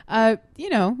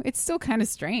it's still kind of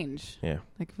strange. Yeah,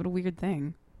 like what a weird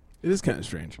thing. It is kind of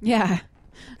strange. Yeah.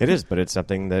 It is, but it's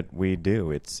something that we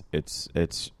do. It's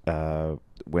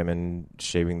women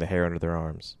shaving the hair under their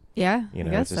arms. Yeah,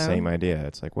 it's the same idea.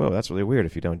 It's like, whoa, that's really weird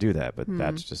if you don't do that, but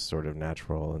that's just sort of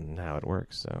natural and how it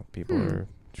works. So people are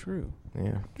true.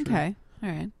 Yeah. True. Okay. All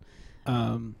right.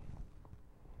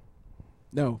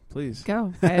 No, please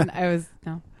go. I was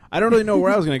no. I don't really know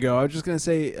where I was going to go. I was just going to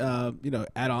say,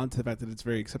 add on to the fact that it's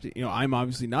very accepted. I'm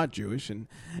obviously not Jewish, and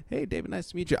hey, David, nice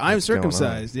to meet you. I'm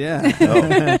circumcised. Yeah.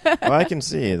 Well, I can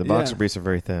see the boxer briefs are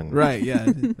very thin. Right. Yeah.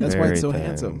 That's why it's so thin.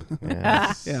 handsome.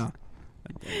 Yes. Yeah.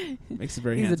 Makes it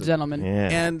very He's handsome. a gentleman. Yeah.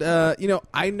 And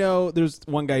I know there's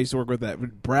one guy I used to work with that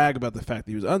would brag about the fact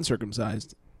that he was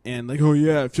uncircumcised, and like, oh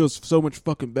yeah, it feels so much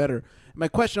fucking better. My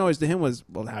question always to him was,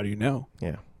 well, how do you know?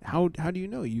 Yeah. How do you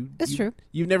know? It's true.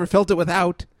 You've never felt it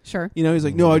without. Sure. He's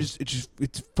like, no,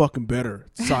 it's fucking better.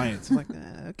 It's science. I'm like,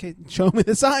 okay, show me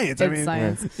the science. It's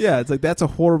science. Yeah, it's like that's a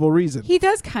horrible reason. He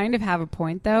does kind of have a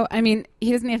point, though. I mean,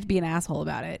 he doesn't have to be an asshole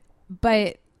about it,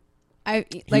 but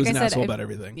He was an asshole about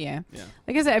everything. Yeah.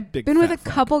 Like I said, I've been with a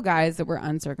couple guys that were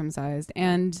uncircumcised,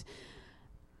 and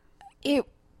it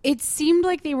seemed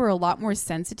like they were a lot more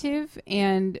sensitive,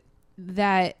 and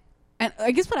I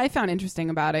guess what I found interesting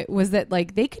about it was that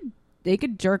like they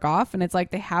could jerk off, and it's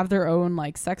like they have their own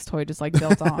like sex toy just like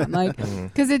built on, like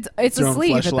because it's a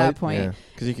sleeve at that point.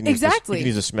 Because you can exactly you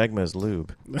can use a smegma as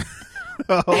lube.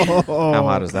 Oh, How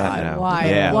hot is that God, now? why?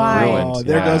 Yeah, Why? ruined. Oh,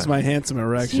 there Yeah. goes my handsome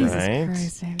erection. Jesus Right?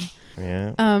 Christ, baby.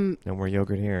 Yeah. No more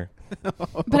yogurt here.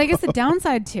 But I guess the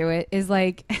downside to it is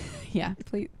like, yeah,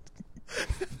 please.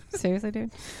 Seriously,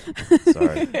 dude.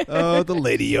 Sorry. Oh, the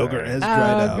lady yogurt has dried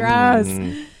Oh, out. gross.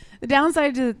 Mm. The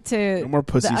downside to No more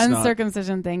pussy the snot.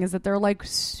 uncircumcision thing is that they're like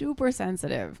super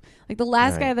sensitive. Like the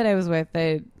last Right. guy that I was with,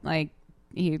 that like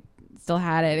he still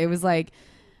had it. It was like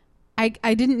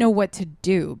I didn't know what to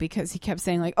do because he kept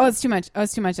saying like, "Oh, it's too much. Oh,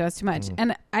 it's too much. Oh, it's too much."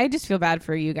 And I just feel bad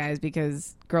for you guys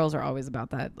because girls are always about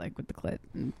that, like with the clit.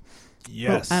 And,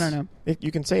 Yes. I don't know.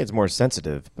 You can say it's more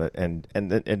sensitive, but and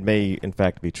it may in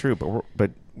fact be true,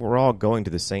 but we're all going to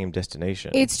the same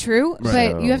destination. It's true,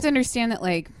 Right. but you have to understand that,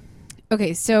 like,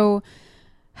 okay, so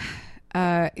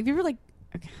if you were like,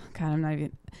 okay, God, I'm not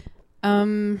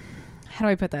even. How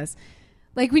do I put this?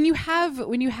 Like when you have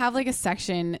like a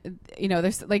section, you know,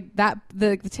 there's like that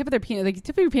the tip of their penis, like the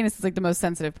tip of your penis is like the most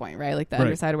sensitive point, right? Like the Right.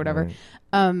 underside or whatever.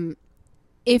 Right.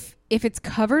 If it's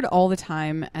covered all the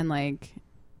time and like,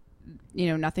 you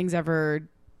know, nothing's ever,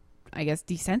 I guess,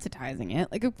 desensitizing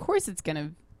it, like of course it's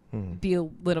gonna be a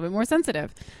little bit more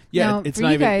sensitive. Yeah, Now, it's for not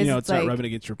you even, guys, it's like, not rubbing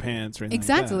against your pants or anything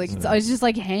exactly. like Like that. it's just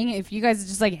like hanging. If you guys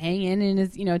just like hang in and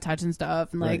is, you know, touching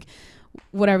stuff and like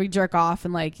whatever, you jerk off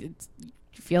and like you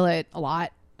feel it a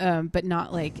lot, but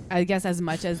not like I guess as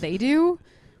much as they do,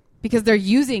 because they're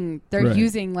using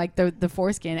like the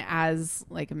foreskin as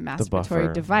like a masturbatory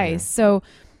buffer, device. yeah. So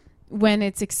when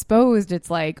it's exposed, it's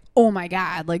like, oh my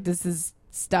God, like this is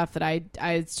stuff that I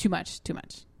it's too much,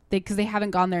 because they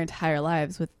haven't gone their entire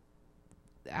lives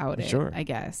without it. Sure. I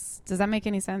guess. Does that make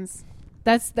any sense?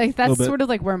 That's Little that's bit. sort of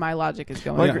like where my logic is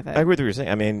going Well, with it. I agree with what you're saying.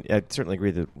 I mean, I certainly agree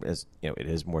that as you know, it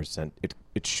is more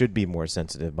it should be more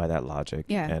sensitive by that logic,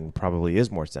 Yeah. and probably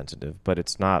is more sensitive. But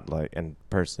it's not like, and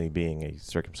personally, being a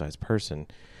circumcised person,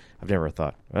 I've never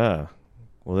thought,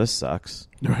 well, this sucks,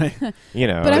 Right. you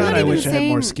know. But I'm God, not I even wish I saying had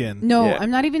more skin. No, Yeah.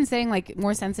 I'm not even saying like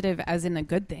more sensitive as in a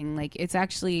good thing. Like it's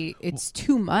actually it's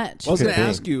too much. I was going Could to be.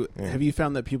 ask you, Yeah. have you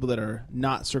found that people that are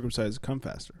not circumcised come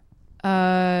faster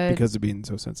Uh, because of being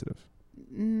so sensitive?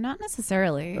 not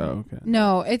necessarily. Oh, okay.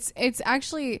 No, it's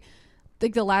actually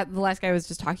like the last guy I was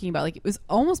just talking about. Like it was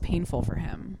almost painful for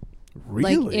him.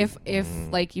 Really? Like if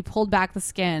like you pulled back the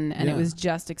skin and Yeah. it was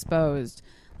just exposed,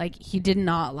 like he did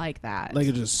not like that. Like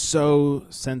it's just so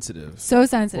sensitive. so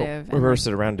sensitive. and, reverse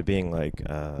it around to being like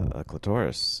a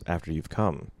clitoris after you've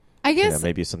come. I You guess know,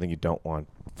 maybe it's something you don't want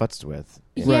futzed with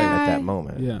Yeah. at that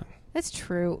moment. Yeah. that's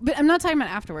true. But I'm not talking about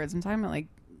afterwards. I'm talking about like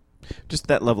Just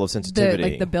that level of the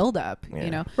sensitivity. the build up. Yeah. You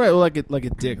know. Right. Well, like a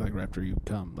dick, like right after you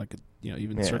come, like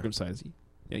even Yeah. circumcised.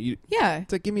 Yeah. Yeah.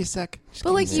 It's like, give me a sec. Just But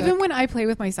give me like a even sec. when I play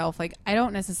with myself, like I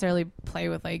don't necessarily play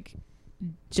with like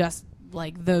just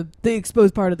like the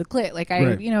exposed part of the clit. Like I,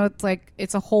 Right. you know, it's like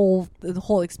it's the whole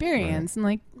experience, and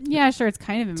like yeah, sure, it's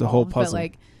kind of involved, It's a whole but puzzle.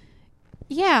 like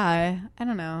yeah, I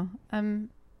don't know.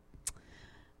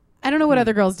 I don't know what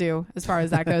other girls do as far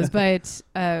as that goes, but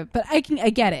I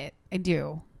get it, I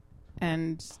do,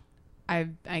 and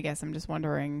I guess I'm just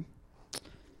wondering.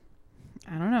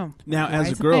 I don't know. Now, why as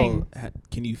a it's girl, thing.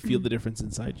 can you feel the difference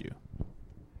inside you?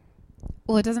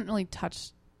 Well, it doesn't really touch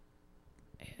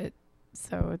it,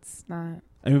 so it's not.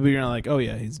 I mean, but you're not like, oh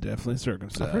yeah, he's definitely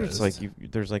circumcised. I've heard it's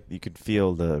like you could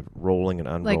feel the rolling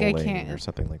and Like, I unrolling can't- or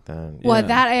something like that. Well, Yeah.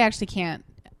 that I actually can't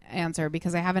answer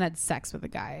because I haven't had sex with a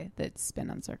guy that's been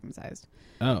uncircumcised.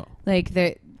 Oh, Like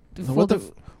the what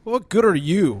the? What good are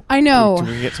you? I know. Can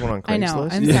we get someone on Craigslist? I know,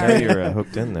 I'm You sorry. You're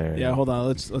hooked in there. Yeah, hold on.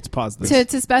 Let's pause this.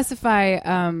 To specify,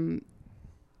 I'm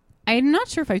not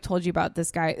sure if I told you about this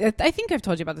guy. I think I've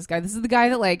told you about this guy. This is the guy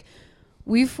that like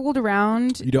we've fooled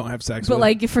around, You don't have sex, but with?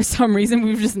 like for some reason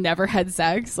we've just never had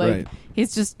sex. Like Right.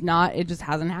 he's just not. It just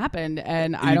hasn't happened,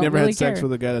 and I you don't never really had sex care.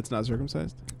 with a guy that's not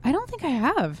circumcised. I don't think I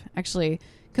have actually,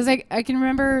 because I can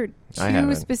remember I two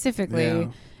haven't. specifically. Yeah,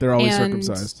 they're always And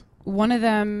circumcised. One of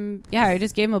them, yeah, I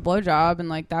just gave him a blowjob and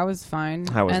like that was fine.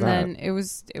 How was and that? then it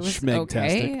was Schmegtastic.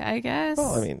 okay, I guess.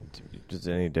 Well, I mean, is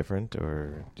it any different,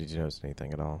 or did you notice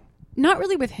anything at all? Not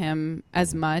really with him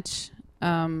as much.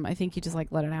 I think he just like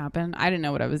let it happen. I didn't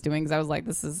know what I was doing because I was like,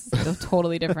 this is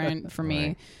totally different for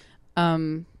me.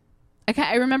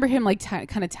 I remember him like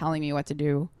kind of telling me what to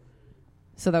do,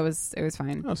 so it was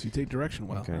fine. Oh, so you take direction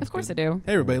well. Okay. Of course I do.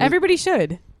 Hey, everybody. Everybody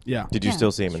should. Yeah. Did you Yeah,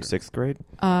 still see him in 6th grade?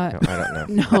 No, I don't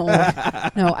know.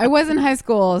 No, I was in high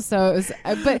school, so it was.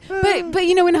 But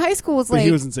you know, in high school, it's But like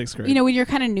he was in 6th grade. you know, when you're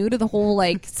kind of new to the whole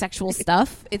like sexual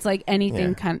stuff, it's like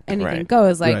anything Yeah. anything Right.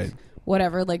 goes. Like Right.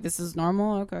 whatever, like this is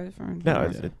normal. Okay, fine. No, I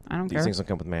don't these care. things don't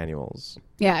come with manuals.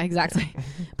 Yeah, exactly.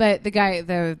 But the guy,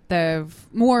 the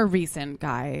more recent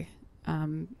guy,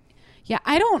 yeah,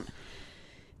 I don't.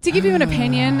 To give you an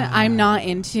opinion, I'm not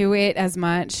into it as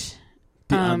much.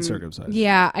 The uncircumcised.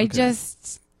 Yeah, I Okay.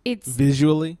 just it's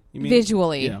Visually, you mean?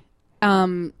 visually.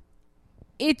 Yeah.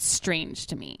 It's strange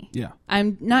to me. Yeah.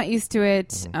 I'm not used to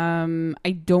it.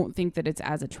 I don't think that it's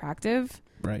as attractive.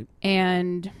 Right.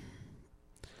 And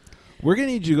We're gonna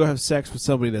need you to go have sex with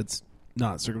somebody that's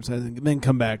not circumcised, and then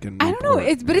come back and. I don't know.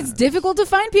 It's difficult to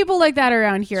find people like that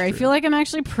around here. I feel like I'm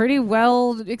actually pretty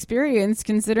well experienced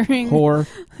considering. Whore.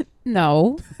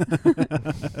 No.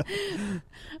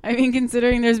 I mean,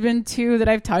 considering there's been 2 that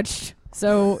I've touched,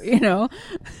 so 2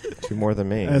 more than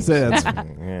me. That's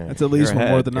at least You're one more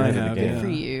ahead. than You're I ahead of have. the Yeah. game. Good for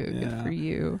you. Yeah. Good for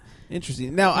you.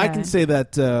 Interesting. Now I Yeah. can say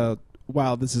that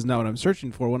while this is not what I'm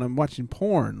searching for, when I'm watching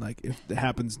porn, like if it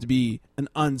happens to be an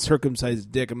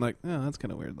uncircumcised dick, I'm like, oh, that's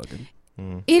kind of weird looking.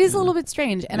 It is a little bit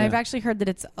strange, and Yeah. I've actually heard that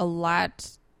it's a lot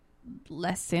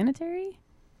less sanitary.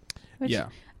 Which Yeah.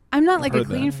 I'm not I've like a heard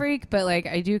clean that. freak, but like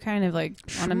I do kind of like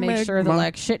want to make sure that Schmegma.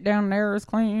 like shit down there is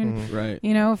clean. Right.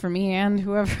 For me and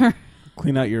whoever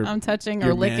Clean out your I'm touching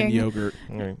your or man licking. yogurt.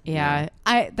 Yeah,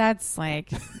 that's like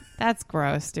that's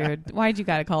gross, dude. Why'd you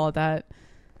gotta call it that?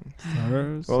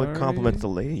 Well, it complements the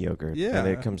lady yogurt. Yeah. And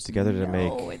it comes together to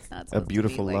make it's not a supposed to be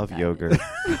beautiful like love that. yogurt.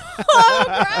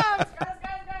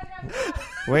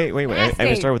 Wait. I haven't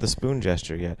Nasty. started with the spoon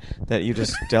gesture yet. That you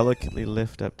just delicately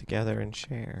lift up together and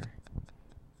share.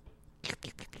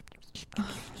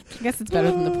 I guess it's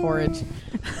better than the porridge.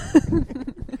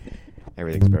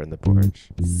 Everything's better than the porridge.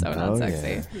 So not sexy.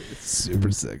 Yeah. It's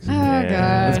super sexy. Oh, Yeah.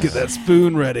 gosh. Let's get that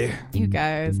spoon ready. You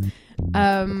guys. Looked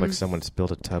like someone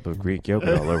spilled a tub of Greek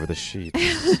yogurt all over the sheets.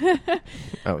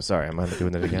 Oh, sorry. Am I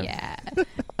doing that again?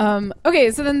 Yeah. Okay,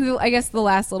 so then I guess the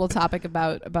last little topic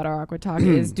about our awkward talk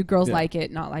is: do girls Yeah. like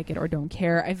it, not like it, or don't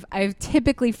care? I've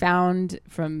typically found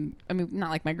not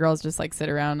like my girls just like sit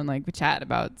around and like chat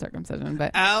about circumcision,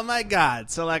 but Oh my god!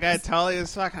 So like I totally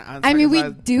is fucking. I mean we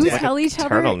do tell each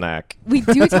other Turtleneck. we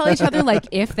do tell each other like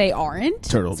if they aren't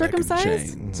Turtleneck and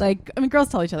circumcised. chains. Like girls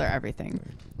tell each other everything.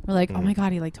 We're like, oh my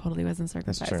god, he like totally wasn't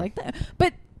circumcised. true. Like that,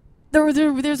 but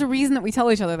there's a reason that we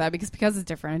tell each other that because it's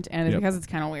different and Yep. because it's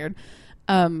kind of weird.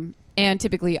 And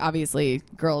typically, obviously,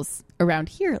 girls around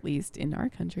here, at least in our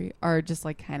country, are just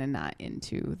like kind of not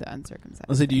into the uncircumcised.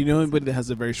 Let's say, do you know anybody that has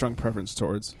a very strong preference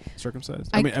towards circumcised?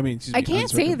 I excuse me, I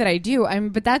can't say uncircumcised. that I do.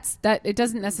 But that it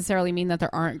doesn't necessarily mean that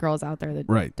there aren't girls out there that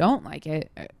Right. don't like it,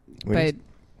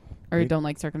 We- don't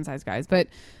like circumcised guys. But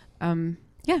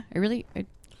yeah,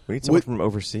 We need someone from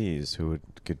overseas who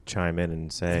could chime in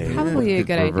and say, Probably a could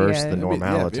good reverse idea. the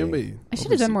normality. I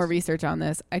should have done more research on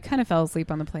this. I kind of fell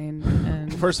asleep on the plane.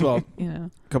 And, First of all, a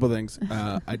couple of things.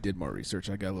 I did more research.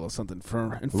 I got a little something in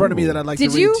front of me that I'd like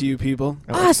Did to you? read to you people.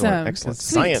 Oh, Awesome. Excellent.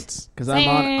 Sweet. Science. Because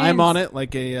I'm on it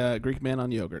like a Greek man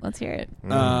on yogurt. Let's hear it.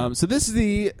 So this is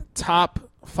the top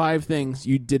 5 things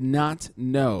you did not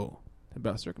know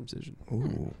about circumcision.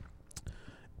 Ooh.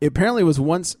 It apparently was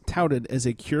once touted as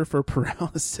a cure for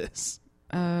paralysis.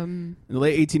 In the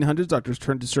late 1800s, doctors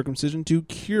turned to circumcision to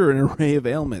cure an array of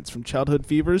ailments, from childhood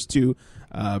fevers to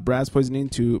brass poisoning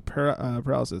to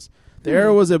paralysis. The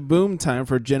era was a boom time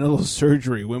for genital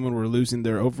surgery. Women were losing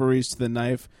their ovaries to the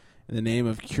knife in the name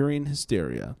of curing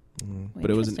hysteria. But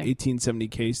it was an 1870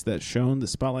 case that shone the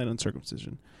spotlight on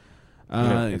circumcision.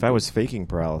 If I was faking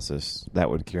paralysis, that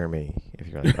would cure me. If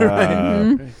you're like, Just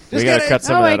we gotta kidding. cut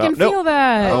some Oh, of I that can off. Nope. feel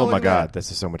that. Oh look my at god, that.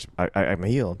 this is so much. I'm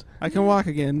healed. I can walk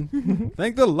again.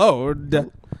 Thank the Lord.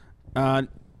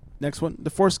 Next one. The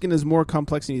foreskin is more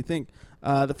complex than you think.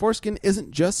 The foreskin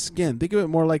isn't just skin. Think of it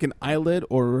more like an eyelid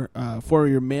or for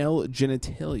your male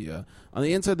genitalia. On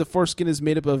the inside, the foreskin is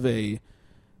made up of a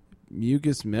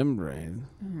mucous membrane.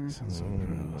 Sounds so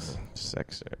gross.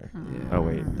 Sexer. Oh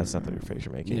wait, that's not the face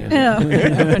you're making. Yeah.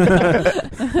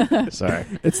 Sorry.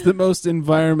 It's the moist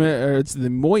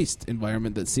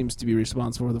environment that seems to be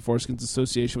responsible for the foreskin's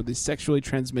association with the sexually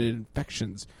transmitted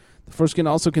infections. The foreskin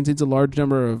also contains a large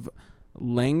number of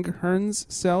Langerhans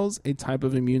cells, a type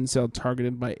of immune cell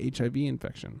targeted by HIV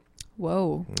infection.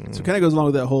 Whoa. So it kind of goes along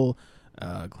with that whole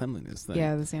cleanliness thing.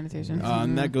 Yeah, the sanitation.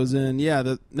 And that goes in. Yeah,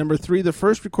 the number 3, the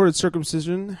first recorded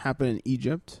circumcision happened in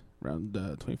Egypt around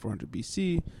 2400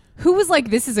 BC. Who was like,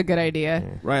 this is a good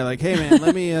idea? Right, like, hey man,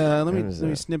 let me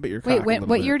snip at your cock. Wait,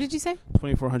 what year did you say?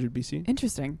 2400 BC.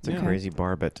 Interesting. It's a crazy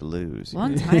bar bet to lose.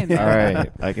 Long time. All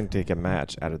right, I can take a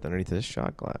match out of underneath this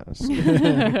shot glass.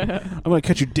 I'm gonna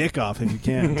cut your dick off if you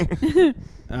can't.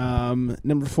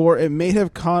 Number 4, it may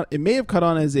have caught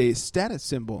on as a status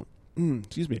symbol.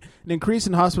 Excuse me. An increase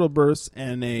in hospital births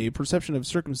and a perception of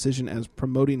circumcision as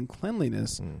promoting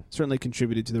cleanliness certainly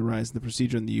contributed to the rise of the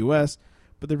procedure in the U.S.,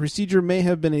 but the procedure may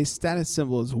have been a status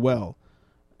symbol as well.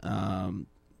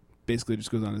 basically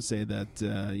just goes on to say that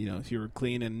if you were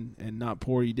clean and not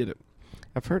poor, you did it.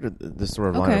 I've heard of this sort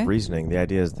of line of reasoning. The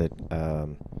idea is that,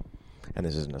 and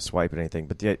this isn't a swipe or anything,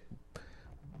 but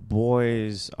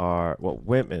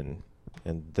women,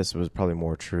 and this was probably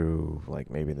more true, like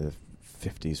maybe in the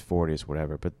 50s, 40s,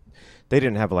 whatever, but they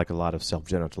didn't have like a lot of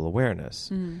self-genital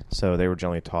awareness. So they were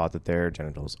generally taught that their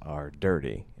genitals are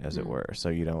dirty, as it were. So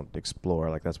you don't explore.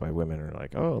 Like, that's why women are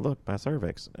like, oh, look, my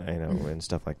cervix, and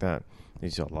stuff like that. You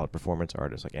see a lot of performance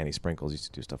artists, like Annie Sprinkles used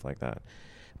to do stuff like that.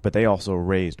 But they also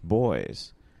raised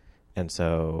boys. And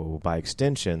so by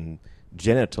extension,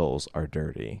 genitals are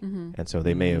dirty. And so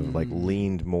they may have like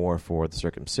leaned more for the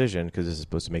circumcision because this is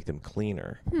supposed to make them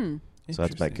cleaner. So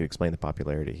that could explain the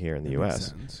popularity here in the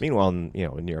U.S. Meanwhile,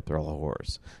 in Europe, they're all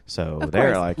whores. So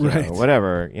they're like,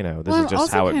 whatever, this is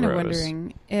just how it grows. I'm also kind of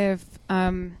wondering if,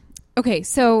 okay,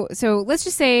 so let's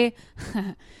just say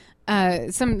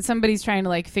somebody's trying to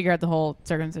like figure out the whole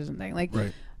circumcision thing. Like,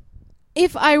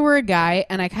 if I were a guy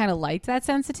and I kind of liked that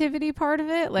sensitivity part of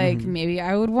it, like maybe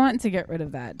I would want to get rid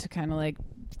of that to kind of like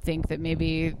think that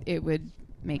maybe it would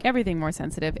make everything more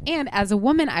sensitive. And as a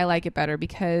woman, I like it better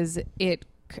because it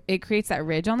creates that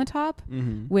ridge on the top,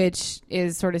 which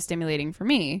is sort of stimulating for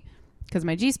me because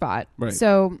my G-spot. Right.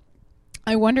 So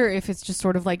I wonder if it's just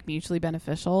sort of like mutually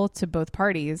beneficial to both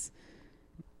parties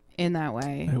in that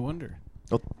way. I wonder.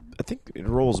 Well, I think it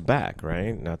rolls back,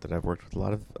 right? Not that I've worked with a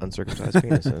lot of uncircumcised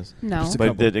penises. No.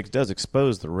 But it does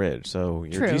expose the ridge, so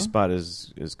your True. G-spot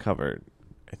is covered,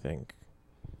 I think.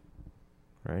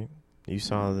 Right? You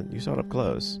saw it up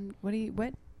close.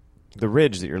 What? The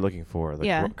ridge that you're looking for,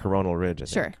 the coronal ridge, I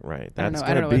think. Sure. Right. I don't That's know.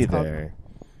 I don't going know to what be it's called. there.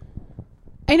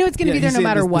 I know it's going to be there no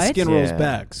matter what. The skin rolls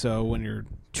back, so when you're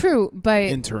but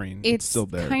entering, it's still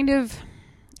there. Kind of.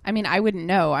 I mean, I wouldn't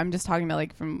know. I'm just talking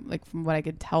about from what I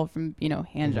could tell from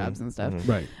hand jobs and stuff.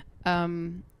 Right.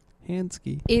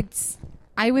 Handski. It's.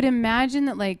 I would imagine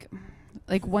that like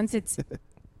once it's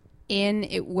in,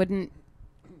 it wouldn't.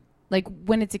 Like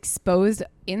when it's exposed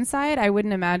inside, I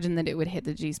wouldn't imagine that it would hit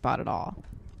the G-spot at all.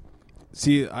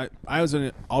 See, I was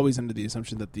always under the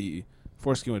assumption that the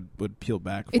foreskin would peel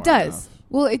back. It does.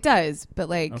 Well, it does, but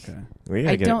like, okay, we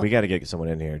got to get someone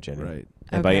in here, Jenny. Right.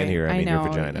 And by in here, I mean know.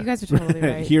 your vagina. You guys are totally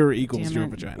right. Here equals Damn your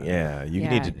it. vagina. Yeah, you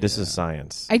need to. This is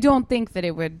science. I don't think that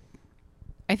it would.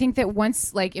 I think that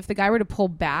once, like, if the guy were to pull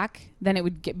back, then it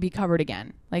would be covered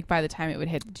again. Like by the time it would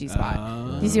hit the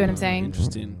G-spot. Do you see what I'm saying?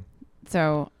 Interesting.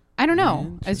 So I don't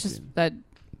know. It's just that.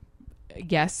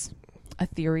 Guess a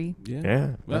theory.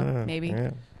 Yeah. Well, maybe.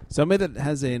 Yeah. Somebody that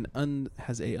has a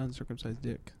uncircumcised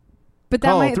dick. But that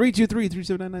Call might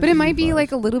 323-3799. But it might be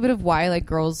like a little bit of why like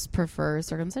girls prefer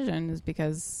circumcision is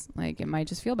because like it might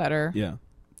just feel better. Yeah.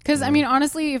 Because I mean,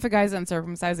 honestly, if a guy's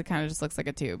uncircumcised, it kind of just looks like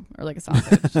a tube or like a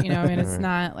sausage. I mean, it's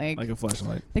not like a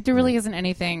flashlight. Like there really isn't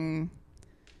anything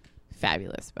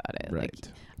fabulous about it. Right.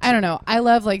 Like, I don't know. I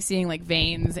love like seeing like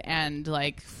veins and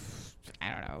like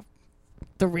I don't know.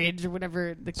 The ridge or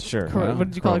whatever. Sure. What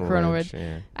did you call it? Coronal ridge.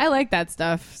 Yeah. I like that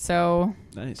stuff. So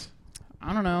nice.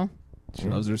 I don't know. She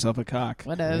loves herself a cock.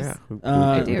 What does? Yeah.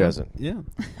 Who do. doesn't? Yeah.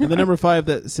 And the number 5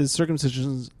 that says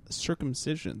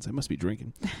circumcisions. I must be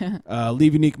drinking.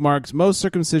 Leave unique marks. Most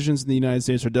circumcisions in the United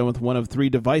States are done with one of 3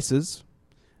 devices.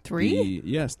 3?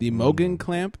 Yes. The Mogen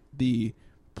clamp, the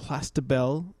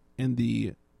Plastibell, and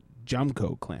the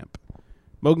Jomko clamp.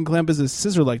 Mogen clamp is a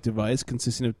scissor-like device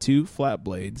consisting of 2 flat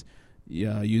blades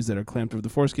used that are clamped over the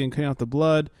foreskin, cutting out the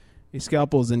blood. A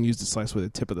scalpel is then used to slice away the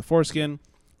tip of the foreskin.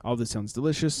 All this sounds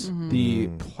delicious. The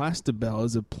Plastibell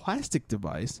is a plastic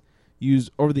device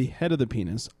used over the head of the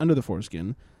penis, under the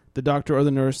foreskin. The doctor or the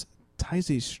nurse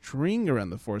ties a string around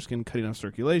the foreskin, cutting off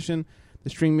circulation. The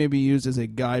string may be used as a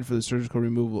guide for the surgical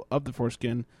removal of the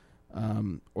foreskin,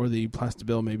 or the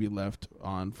Plastibell may be left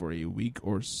on for a week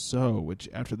or so, which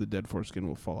after the dead foreskin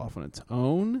will fall off on its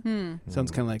own.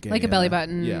 Sounds kind of like a belly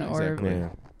button or exactly.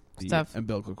 The stuff.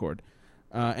 umbilical cord.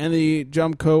 And the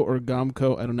Jomko or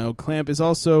Gomko, I don't know, clamp is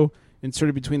also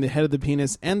inserted between the head of the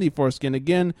penis and the foreskin.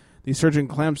 Again, the surgeon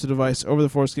clamps the device over the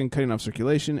foreskin, cutting off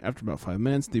circulation. After about 5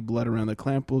 minutes, the blood around the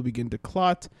clamp will begin to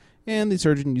clot, and the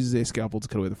surgeon uses a scalpel to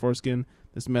cut away the foreskin.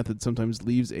 This method sometimes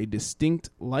leaves a distinct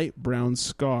light brown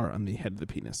scar on the head of the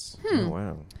penis. Oh,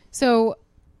 wow. So,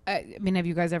 I mean, have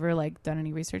you guys ever like done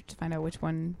any research to find out which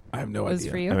one I have no was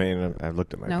idea. for you? I mean, I've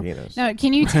looked at my no? penis. No,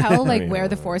 can you tell like I mean, where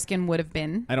the foreskin would have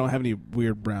been? I don't have any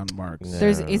weird brown marks. No.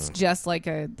 It's just like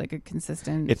a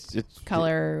consistent It's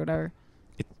color or whatever.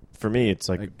 For me, it's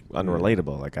like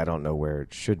unrelatable. Like I don't know where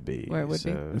it should be. Where it would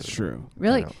be. That's true.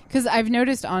 Really? Because I've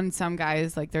noticed on some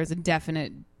guys like there's a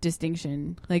definite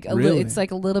distinction. Like it's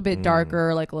like a little bit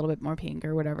darker, like a little bit more pink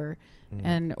or whatever,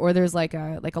 and or there's like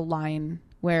a line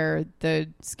where the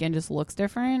skin just looks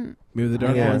different. Maybe the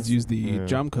dark Yeah. ones use the Yeah.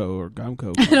 Jumco or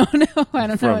Gumco. I don't know.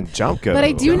 From Jumco. But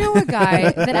I do know a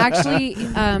guy that actually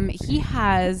he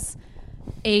has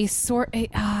a sort.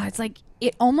 It's like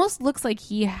it almost looks like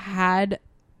he had.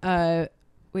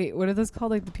 Wait, what are those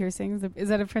called? Like the piercings? Is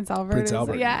that a Prince Albert? Prince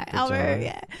Albert. Yeah, Prince Albert. Albert.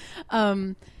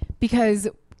 Yeah. Because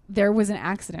there was an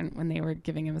accident when they were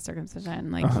giving him a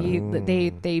circumcision. Like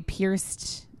they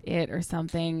pierced it or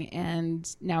something,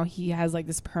 and now he has like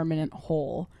this permanent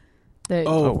hole. That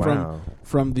wow.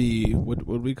 From the what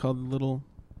would we call the little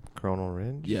Coronal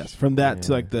Ridge? Yes, from that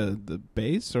to like the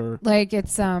base or like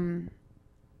it's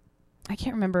I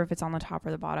can't remember if it's on the top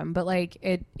or the bottom, but like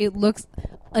it looks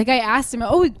like I asked him,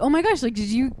 oh my gosh, like did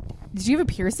you have a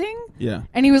piercing? Yeah.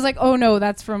 And he was like, oh no,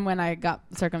 that's from when I got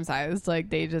circumcised. Like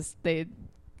they I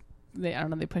don't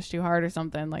know, they pushed too hard or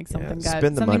something. Like something got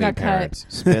spend the something money, got parents.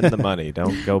 cut. Spend the money.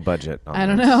 Don't go budget. On I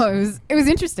don't this. know. It was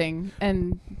interesting,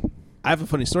 and I have a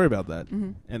funny story about that,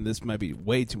 Mhm. and this might be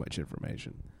way too much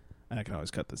information, and I can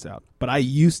always cut this out. But I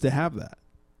used to have that.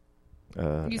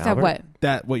 You used to have what?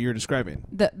 That what you're describing.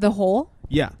 The hole?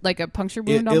 Yeah, like a puncture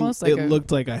wound It almost. Like it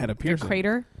looked like I had a piercing. A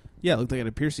crater. Yeah, it looked like I had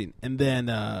a piercing. And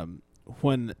then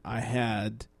when I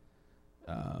had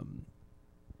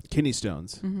kidney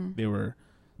stones, Mhm. they were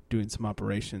doing some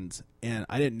operations, and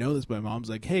I didn't know this, but my mom's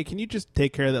like, "Hey, can you just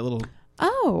take care of that little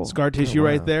scar tissue wow.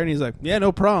 right there?" And he's like, "Yeah,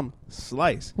 no problem."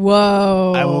 Slice.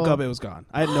 Whoa! I woke up, it was gone.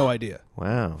 I had no idea.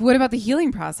 Wow. What about the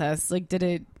healing process? Like, did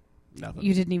it? Nothing.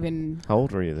 You didn't even. How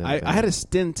old were you then? I had a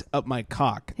stint up my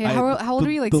cock. Hey, I how had old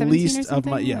were you? Like the 17 or least of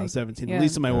my something? yeah, Like- 17. yeah. The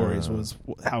least of my worries was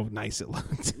how nice it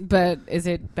looked. But is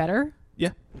it better? Yeah,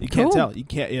 you can't Cool. tell. You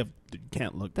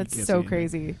can't look. That's you can't so see anything.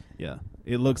 crazy. Yeah,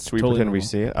 it looks. Should we totally pretend we normal.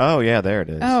 see it? Oh yeah, there it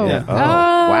is. Oh. Yeah. Oh.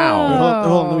 Wow.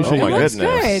 Hold on, let me show Oh you. my It looks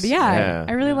goodness. good. Yeah,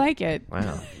 I really like it. Wow. You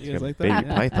It's guys got like a baby that?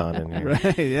 Yeah. python in here.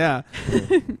 Right? Yeah.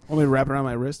 Want me to wrap it around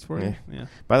my wrist for you? Yeah.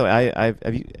 By the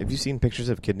way, have you seen pictures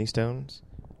of kidney stones?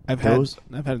 I've had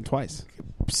them twice.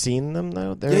 Seen them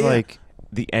though? They're Yeah, yeah. like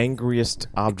the angriest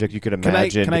object you could Can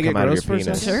imagine I to get come out of gross your for a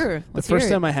penis. second? Sure. The Let's first hear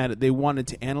it. time I had it, they wanted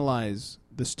to analyze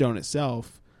the stone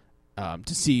itself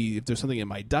to see if there's something in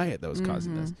my diet that was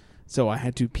causing this. So I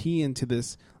had to pee into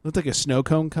this. Looked like a snow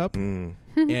cone cup, and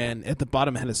at the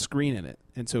bottom it had a screen in it,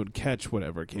 and so it would catch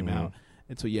whatever came out.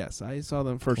 And so yes, I saw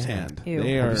them firsthand. Ew.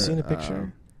 They Have are. you seen a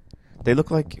picture? They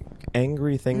look like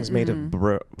angry things made of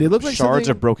They look like shards something-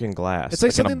 of broken glass. It's like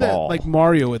in something a that ball. like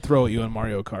Mario would throw at you on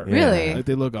Mario Kart. Yeah. Really? Like,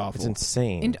 they look awful. It's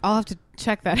insane. And I'll have to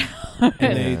check that out.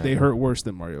 And they hurt worse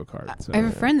than Mario Kart. So I have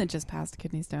a friend that just passed a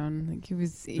kidney stone. Like he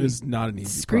was it was not an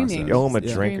easy screaming. You owe them a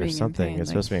Yeah. drink or Screaming in something. pain, It's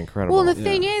like- supposed to be incredible. Well, and the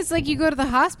thing is, like, you go to the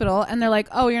hospital and they're like,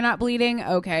 "Oh, you're not bleeding.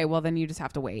 Okay, well then you just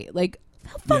have to wait." Like,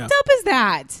 how fucked up is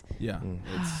that? Yeah,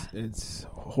 it's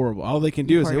horrible. All they can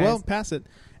do is Poor say, "Well, guys. pass it,"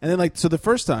 and then like so the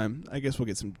first time, I guess we'll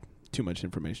get some too much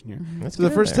information here. Let's So the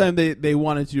get in first there. time they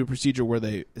wanted to do a procedure where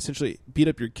they essentially beat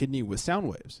up your kidney with sound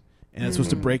waves. And it's supposed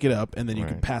to break it up, and then you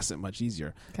can Right. pass it much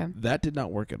easier. Okay. That did not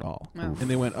work at all. Oh. And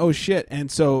they went, "Oh shit!" And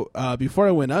so before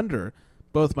I went under,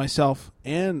 both myself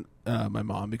and my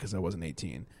mom, because I wasn't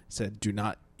 18, said, "Do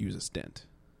not use a stent."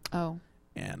 Oh,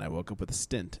 And I woke up with a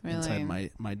stent Really? inside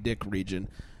my dick region,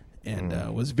 and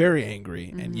was very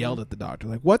angry and yelled at the doctor,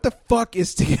 like, "What the fuck is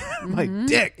sticking out of my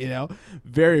dick?" You know,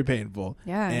 very painful.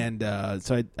 Yeah. And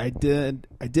so I did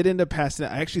end up passing it.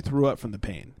 I actually threw up from the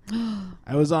pain.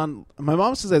 I was on. My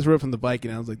mom says I threw up from the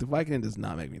Vicodin. I was like, the Vicodin does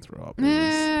not make me throw up. It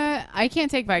was- I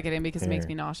can't take Vicodin because it makes Here.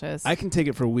 me nauseous. I can take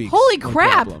it for weeks. Holy no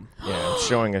crap! problem. Yeah, I'm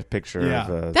showing a picture Yeah.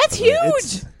 of That's of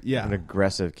huge! Yeah. an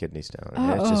aggressive kidney stone.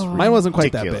 Oh. It's just Mine wasn't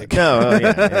quite that ridiculous. big. No,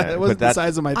 yeah. It wasn't But the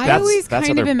size of my. I always that's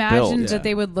kind how of they're imagined built. that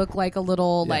they would look like a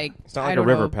little Yeah. like It's not I like a don't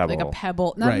river know, pebble. like a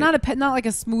pebble, not Right. not like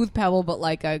a smooth pebble, but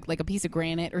like a piece of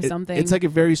granite or something. It's like a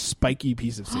very spiky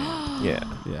piece of sand. Yeah.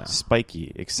 Yeah.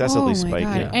 Spiky, excessively oh my spiky.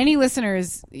 God. Any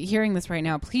listeners hearing this right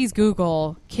now, please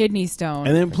Google kidney stone.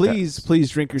 And then please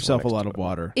drink yourself a lot of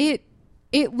water. It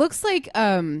looks like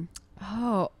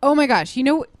oh my gosh, you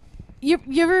know. You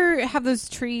ever have those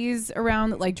trees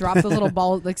around that like drop those little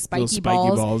balls, like spiky, spiky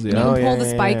balls? balls, yeah. And you Oh, can pull yeah, the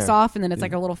yeah, spikes yeah. off, and then it's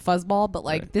like a little fuzz ball. But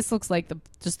like Right. this looks like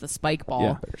just the spike ball.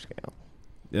 Yeah. Better scale.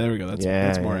 Yeah, there we go. That's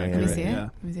Yeah, more yeah, Can accurate. you see it? Yeah.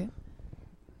 Can you see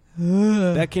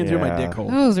it? That came through my Yeah. dick hole.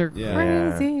 Those are Yeah.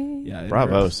 crazy. Yeah, it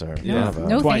Bravo, hurts. sir. Yeah. Bravo.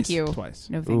 No, Twice. thank you. Twice.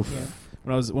 No, thank Oof. you.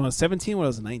 When I was 17, when I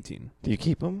was 19. Do you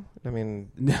keep them? I mean,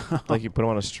 No. like you put them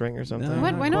on a string or something? No.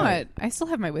 Why not? quite. I still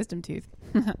have my wisdom tooth.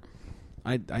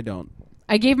 I don't.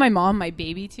 I gave my mom my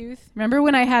baby tooth. Remember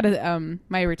when I had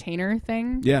my retainer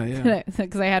thing? Yeah.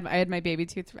 Because I had my baby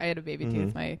tooth. I had a baby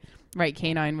tooth. My right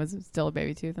canine was still a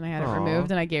baby tooth, and I had it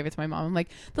removed, and I gave it to my mom. I'm like,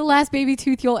 the last baby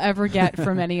tooth you'll ever get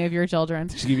from any of your children.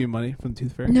 Did she give you money from the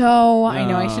tooth fairy? No, I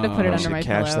know. I should have put it I under should my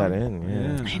cash pillow. that in.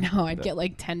 Yeah. I know. I'd get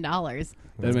like $10. It's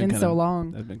That'd been kinda, so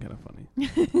long. That'd been kind of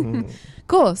funny.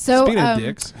 Cool. So Speaking of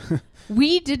dicks.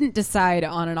 we didn't decide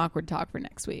on an awkward talk for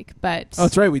next week, but Oh,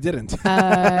 that's right. We didn't.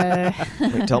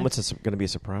 Wait, tell them it's going to be a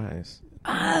surprise.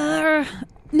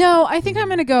 no, I think I'm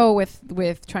going to go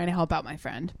with trying to help out my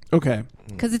friend Okay.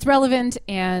 because it's relevant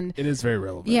and It is very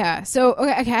relevant. yeah. So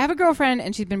okay, I have a girlfriend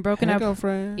and she's been broken Hey, up.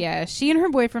 girlfriend. Yeah, she and her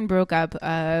boyfriend broke up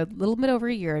a little bit over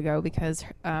a year ago because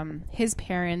his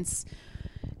parents.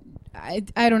 I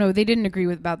don't know. They didn't agree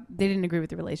with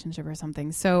the relationship or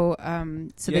something. So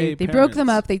Yay, they broke them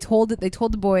parents. up. They told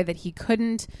the boy that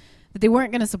that they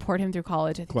weren't going to support him through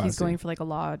college. I think he's Classy. going for like a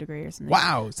law degree or something.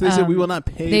 Wow. So they said we will not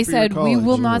pay. They for said your we college.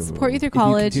 will not support you through If you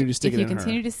college continue to stick if it you in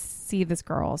continue her. to see this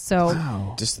girl. So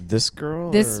Wow. Just this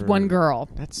girl? this or- one girl.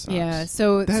 That sucks. Yeah.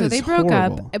 So That they is broke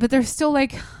horrible. up, but they're still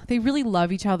like they really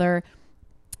love each other.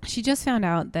 She just found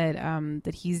out that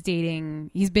that he's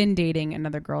been dating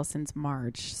another girl since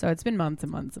March. So it's been months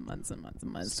and months and months and months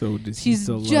and months. So does he She's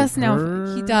still just love now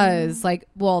her? he does. Like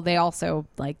well, they also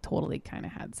like totally kind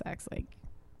of had sex like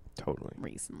Totally.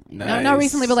 recently. Nice. Not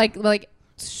recently, but like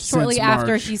shortly Since after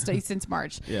March. since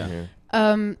March. Yeah.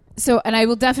 So and I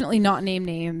will definitely not name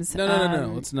names.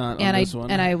 No. Let's not on And this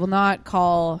one. I will not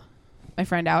call my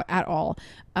friend out at all.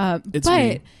 It's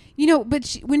but me.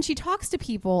 when she talks to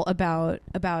people about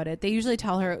it, they usually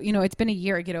tell her, it's been a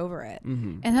year, get over it.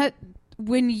 Mm-hmm. And that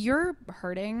when you're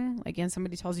hurting, like, and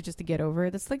somebody tells you just to get over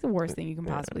it, that's like the worst thing you can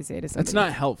possibly say to somebody. It's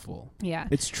not helpful. Yeah.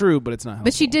 It's true, but it's not helpful.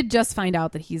 But she did just find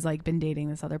out that he's like been dating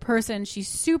this other person. She's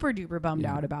super duper bummed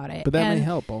out about it. But that may And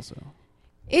help also.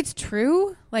 It's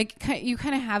true. Like you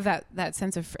kind of have that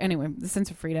sense of the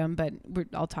sense of freedom. But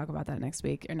I'll talk about that next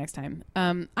week or next time.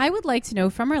 I would like to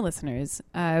know from our listeners,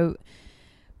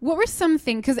 what were some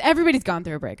things, because everybody's gone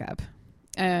through a breakup.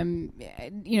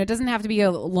 It doesn't have to be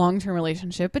a long-term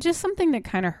relationship, but just something that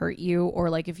kind of hurt you, or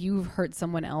like if you've hurt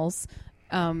someone else.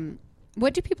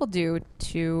 What do people do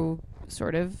to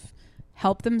sort of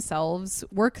help themselves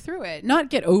work through it? Not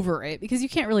get over it, because you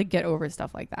can't really get over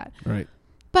stuff like that. Right.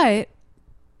 But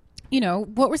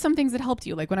what were some things that helped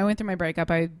you? Like when I went through my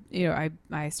breakup, I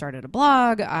started a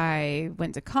blog. I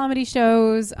went to comedy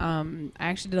shows. I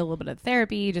actually did a little bit of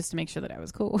therapy just to make sure that I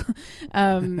was cool.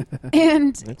 And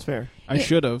That's fair. I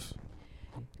should have.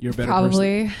 You're a better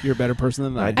Probably. person. You're a better person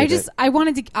than I. I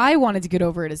wanted to get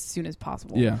over it as soon as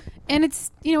possible. Yeah. And it's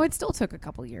it still took a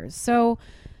couple years. So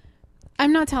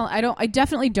I'm not telling. I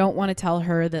definitely don't want to tell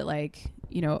her that like.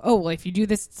 If you do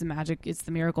this, it's the magic, it's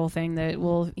the miracle thing that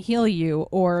will heal you,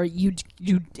 or you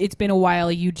it's been a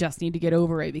while, you just need to get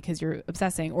over it because you're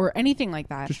obsessing, or anything like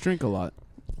that. Just drink a lot.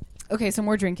 Okay, so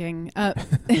more drinking.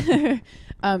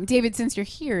 David, since you're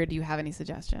here, do you have any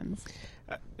suggestions?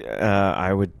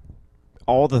 I would.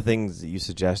 All the things that you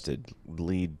suggested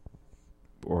lead,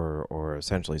 or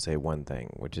essentially say one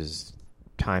thing, which is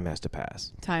time has to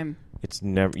pass. Time. It's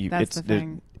never. That's the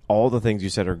thing. All the things you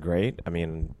said are great. I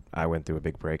mean, I went through a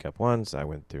big breakup once. I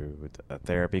went through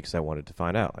therapy because I wanted to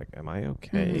find out, like, am I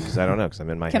okay? Because I don't know, because I'm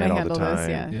in my Can head I all the handle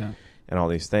time. this? Yeah. And all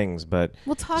these things. But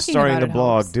Well, talking starting about the it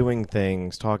blog, helps. doing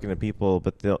things, talking to people,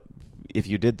 but if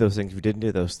you did those things, if you didn't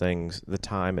do those things, the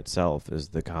time itself is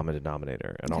the common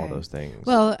denominator and all Okay. those things.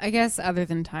 Well, I guess other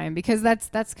than time, because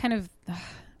that's kind of,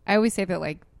 I always say that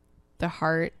like the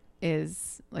heart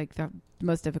is like the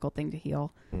most difficult thing to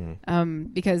heal,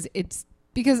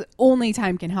 because only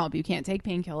time can help. You can't take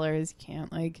painkillers. You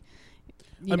can't like.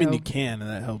 I mean, you can, and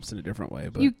that helps in a different way.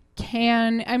 But You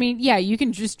can. I mean, yeah, you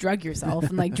can just drug yourself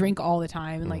and like drink all the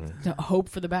time and like hope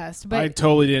for the best. But I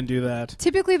totally didn't do that.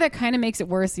 typically, that kind of makes it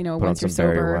worse. put on once you're some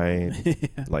Barry sober.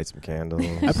 White, light some candles.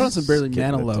 I put on some Barely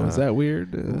Skip the Manilow. top. Is that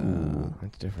weird? Ooh,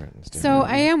 that's different. It's different. So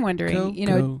I am wondering,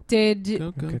 Go. did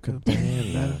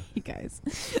Copacabana. you guys?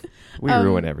 We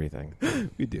ruin everything.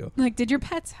 We do. Like, did your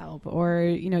pets help, or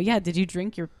did you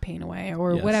drink your pain away,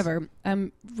 or Yes. whatever?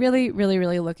 I'm really, really,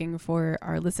 really looking for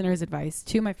our listeners' advice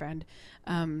to my friend,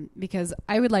 because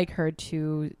I would like her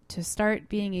to start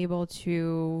being able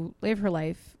to live her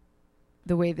life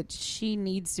the way that she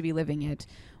needs to be living it,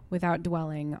 without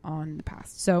dwelling on the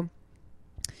past. So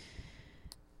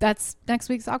that's next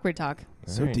week's awkward talk.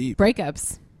 So Right. deep.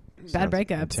 Breakups, bad Sounds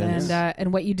breakups, intense.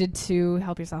 and what you did to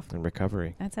help yourself. And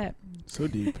recovery. That's it. So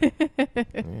deep.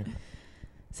 Yeah.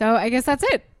 So I guess that's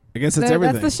it. I guess that's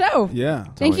everything. That's the show. Yeah.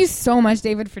 Thank you so much,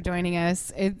 David, for joining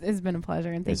us. It's been a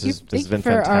pleasure, and thank you This has been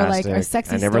for fantastic. our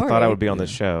sexy I never story. thought I would be on this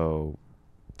show.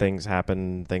 Things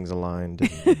happened, things aligned,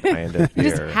 and I ended up You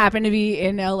here. just happen to be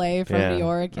in LA from Yeah, New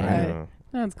York. I know.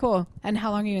 Oh, it's cool. And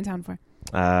how long are you in town for?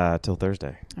 Till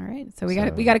Thursday. All right, so we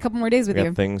got a couple more days with we you.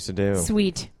 got things to do.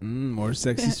 Sweet. More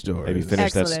sexy stories. Maybe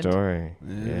finish that Excellent. story.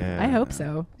 Yeah. I hope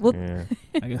so. We'll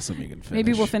I guess something you can finish.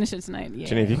 maybe we'll finish it tonight. Yeah.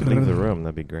 Jenny, if you could leave the room,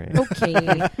 that'd be great. Okay.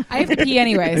 I have to pee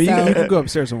anyway. You So can go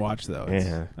upstairs and watch though.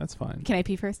 Yeah. That's fine. can I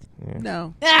pee first? Yeah.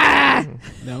 No. Ah!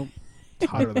 No. It's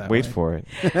hotter that Wait way. for it.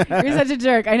 You're such a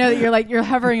jerk. I know that you're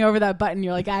hovering over that button.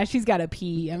 You're like, she's got to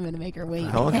pee. I'm gonna make her wait.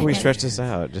 How long can we stretch this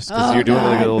out? Just because Oh, you're doing God.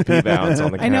 like a little pee bounce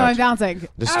on the couch. I know I'm bouncing.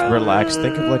 Just relax.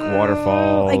 Think of like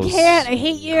waterfalls. I can't. I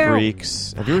hate you.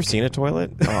 Creeks. Have you ever seen a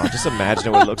toilet? Oh, just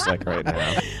imagine what it looks like right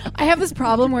now. I have this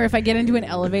problem where if I get into an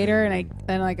elevator and I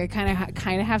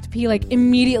kind of have to pee, like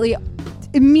immediately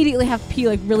have to pee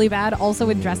like really bad.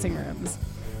 Also in dressing rooms,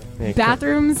 Hey,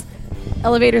 bathrooms,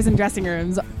 elevators, and dressing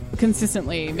rooms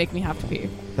consistently make me have to pee.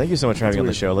 Thank you so much for having me on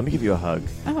the show. Let me give you a hug.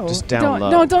 Oh, Just down don't, low.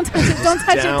 No, don't touch it. Don't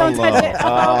touch it. Down Don't touch it. low.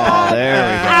 Oh,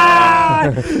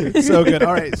 there we go. So good.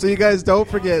 All right. So you guys don't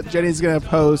forget, Jenny's going to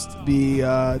post the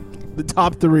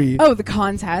top 3 Oh, the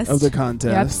contest. of the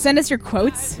contest. Yep. Send us your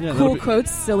quotes. Yeah, that'll cool be-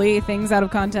 quotes, silly things out of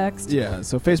context. Yeah.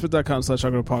 So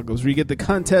Facebook.com/AwkwardApocalypse where you get the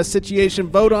contest situation.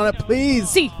 Vote on it, please.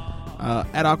 See.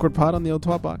 At AwkwardPod on the old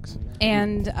twat box.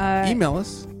 And Email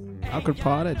us.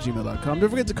 awkwardpod@gmail.com. Don't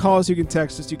forget to call us. You can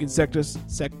text us. You can sect us,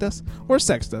 or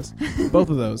sext us. Both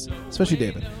of those, especially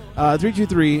David.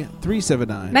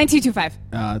 323-379.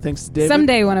 9225. Thanks to David.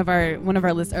 Someday one of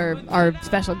our list or our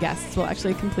special guests will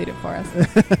actually complete it for us.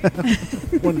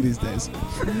 One of these days.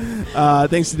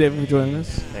 Thanks to David for joining us.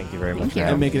 Thank you very much. Thank you.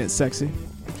 And making it sexy.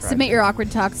 Submit your awkward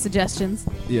talk suggestions.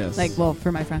 Yes.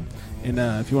 For my friend. And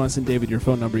if you want to send David your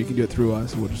phone number, you can do it through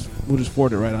us. We'll just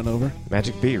forward it right on over.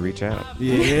 Magic B, reach out.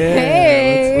 Yeah.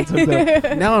 Hey. Let's hook that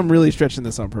up. Now I'm really stretching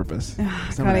this on purpose.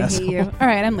 'Cause I'm God, an I asshole. hate you. All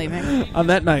right, I'm leaving. On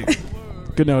that night,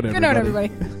 good night, everybody. Good night, everybody.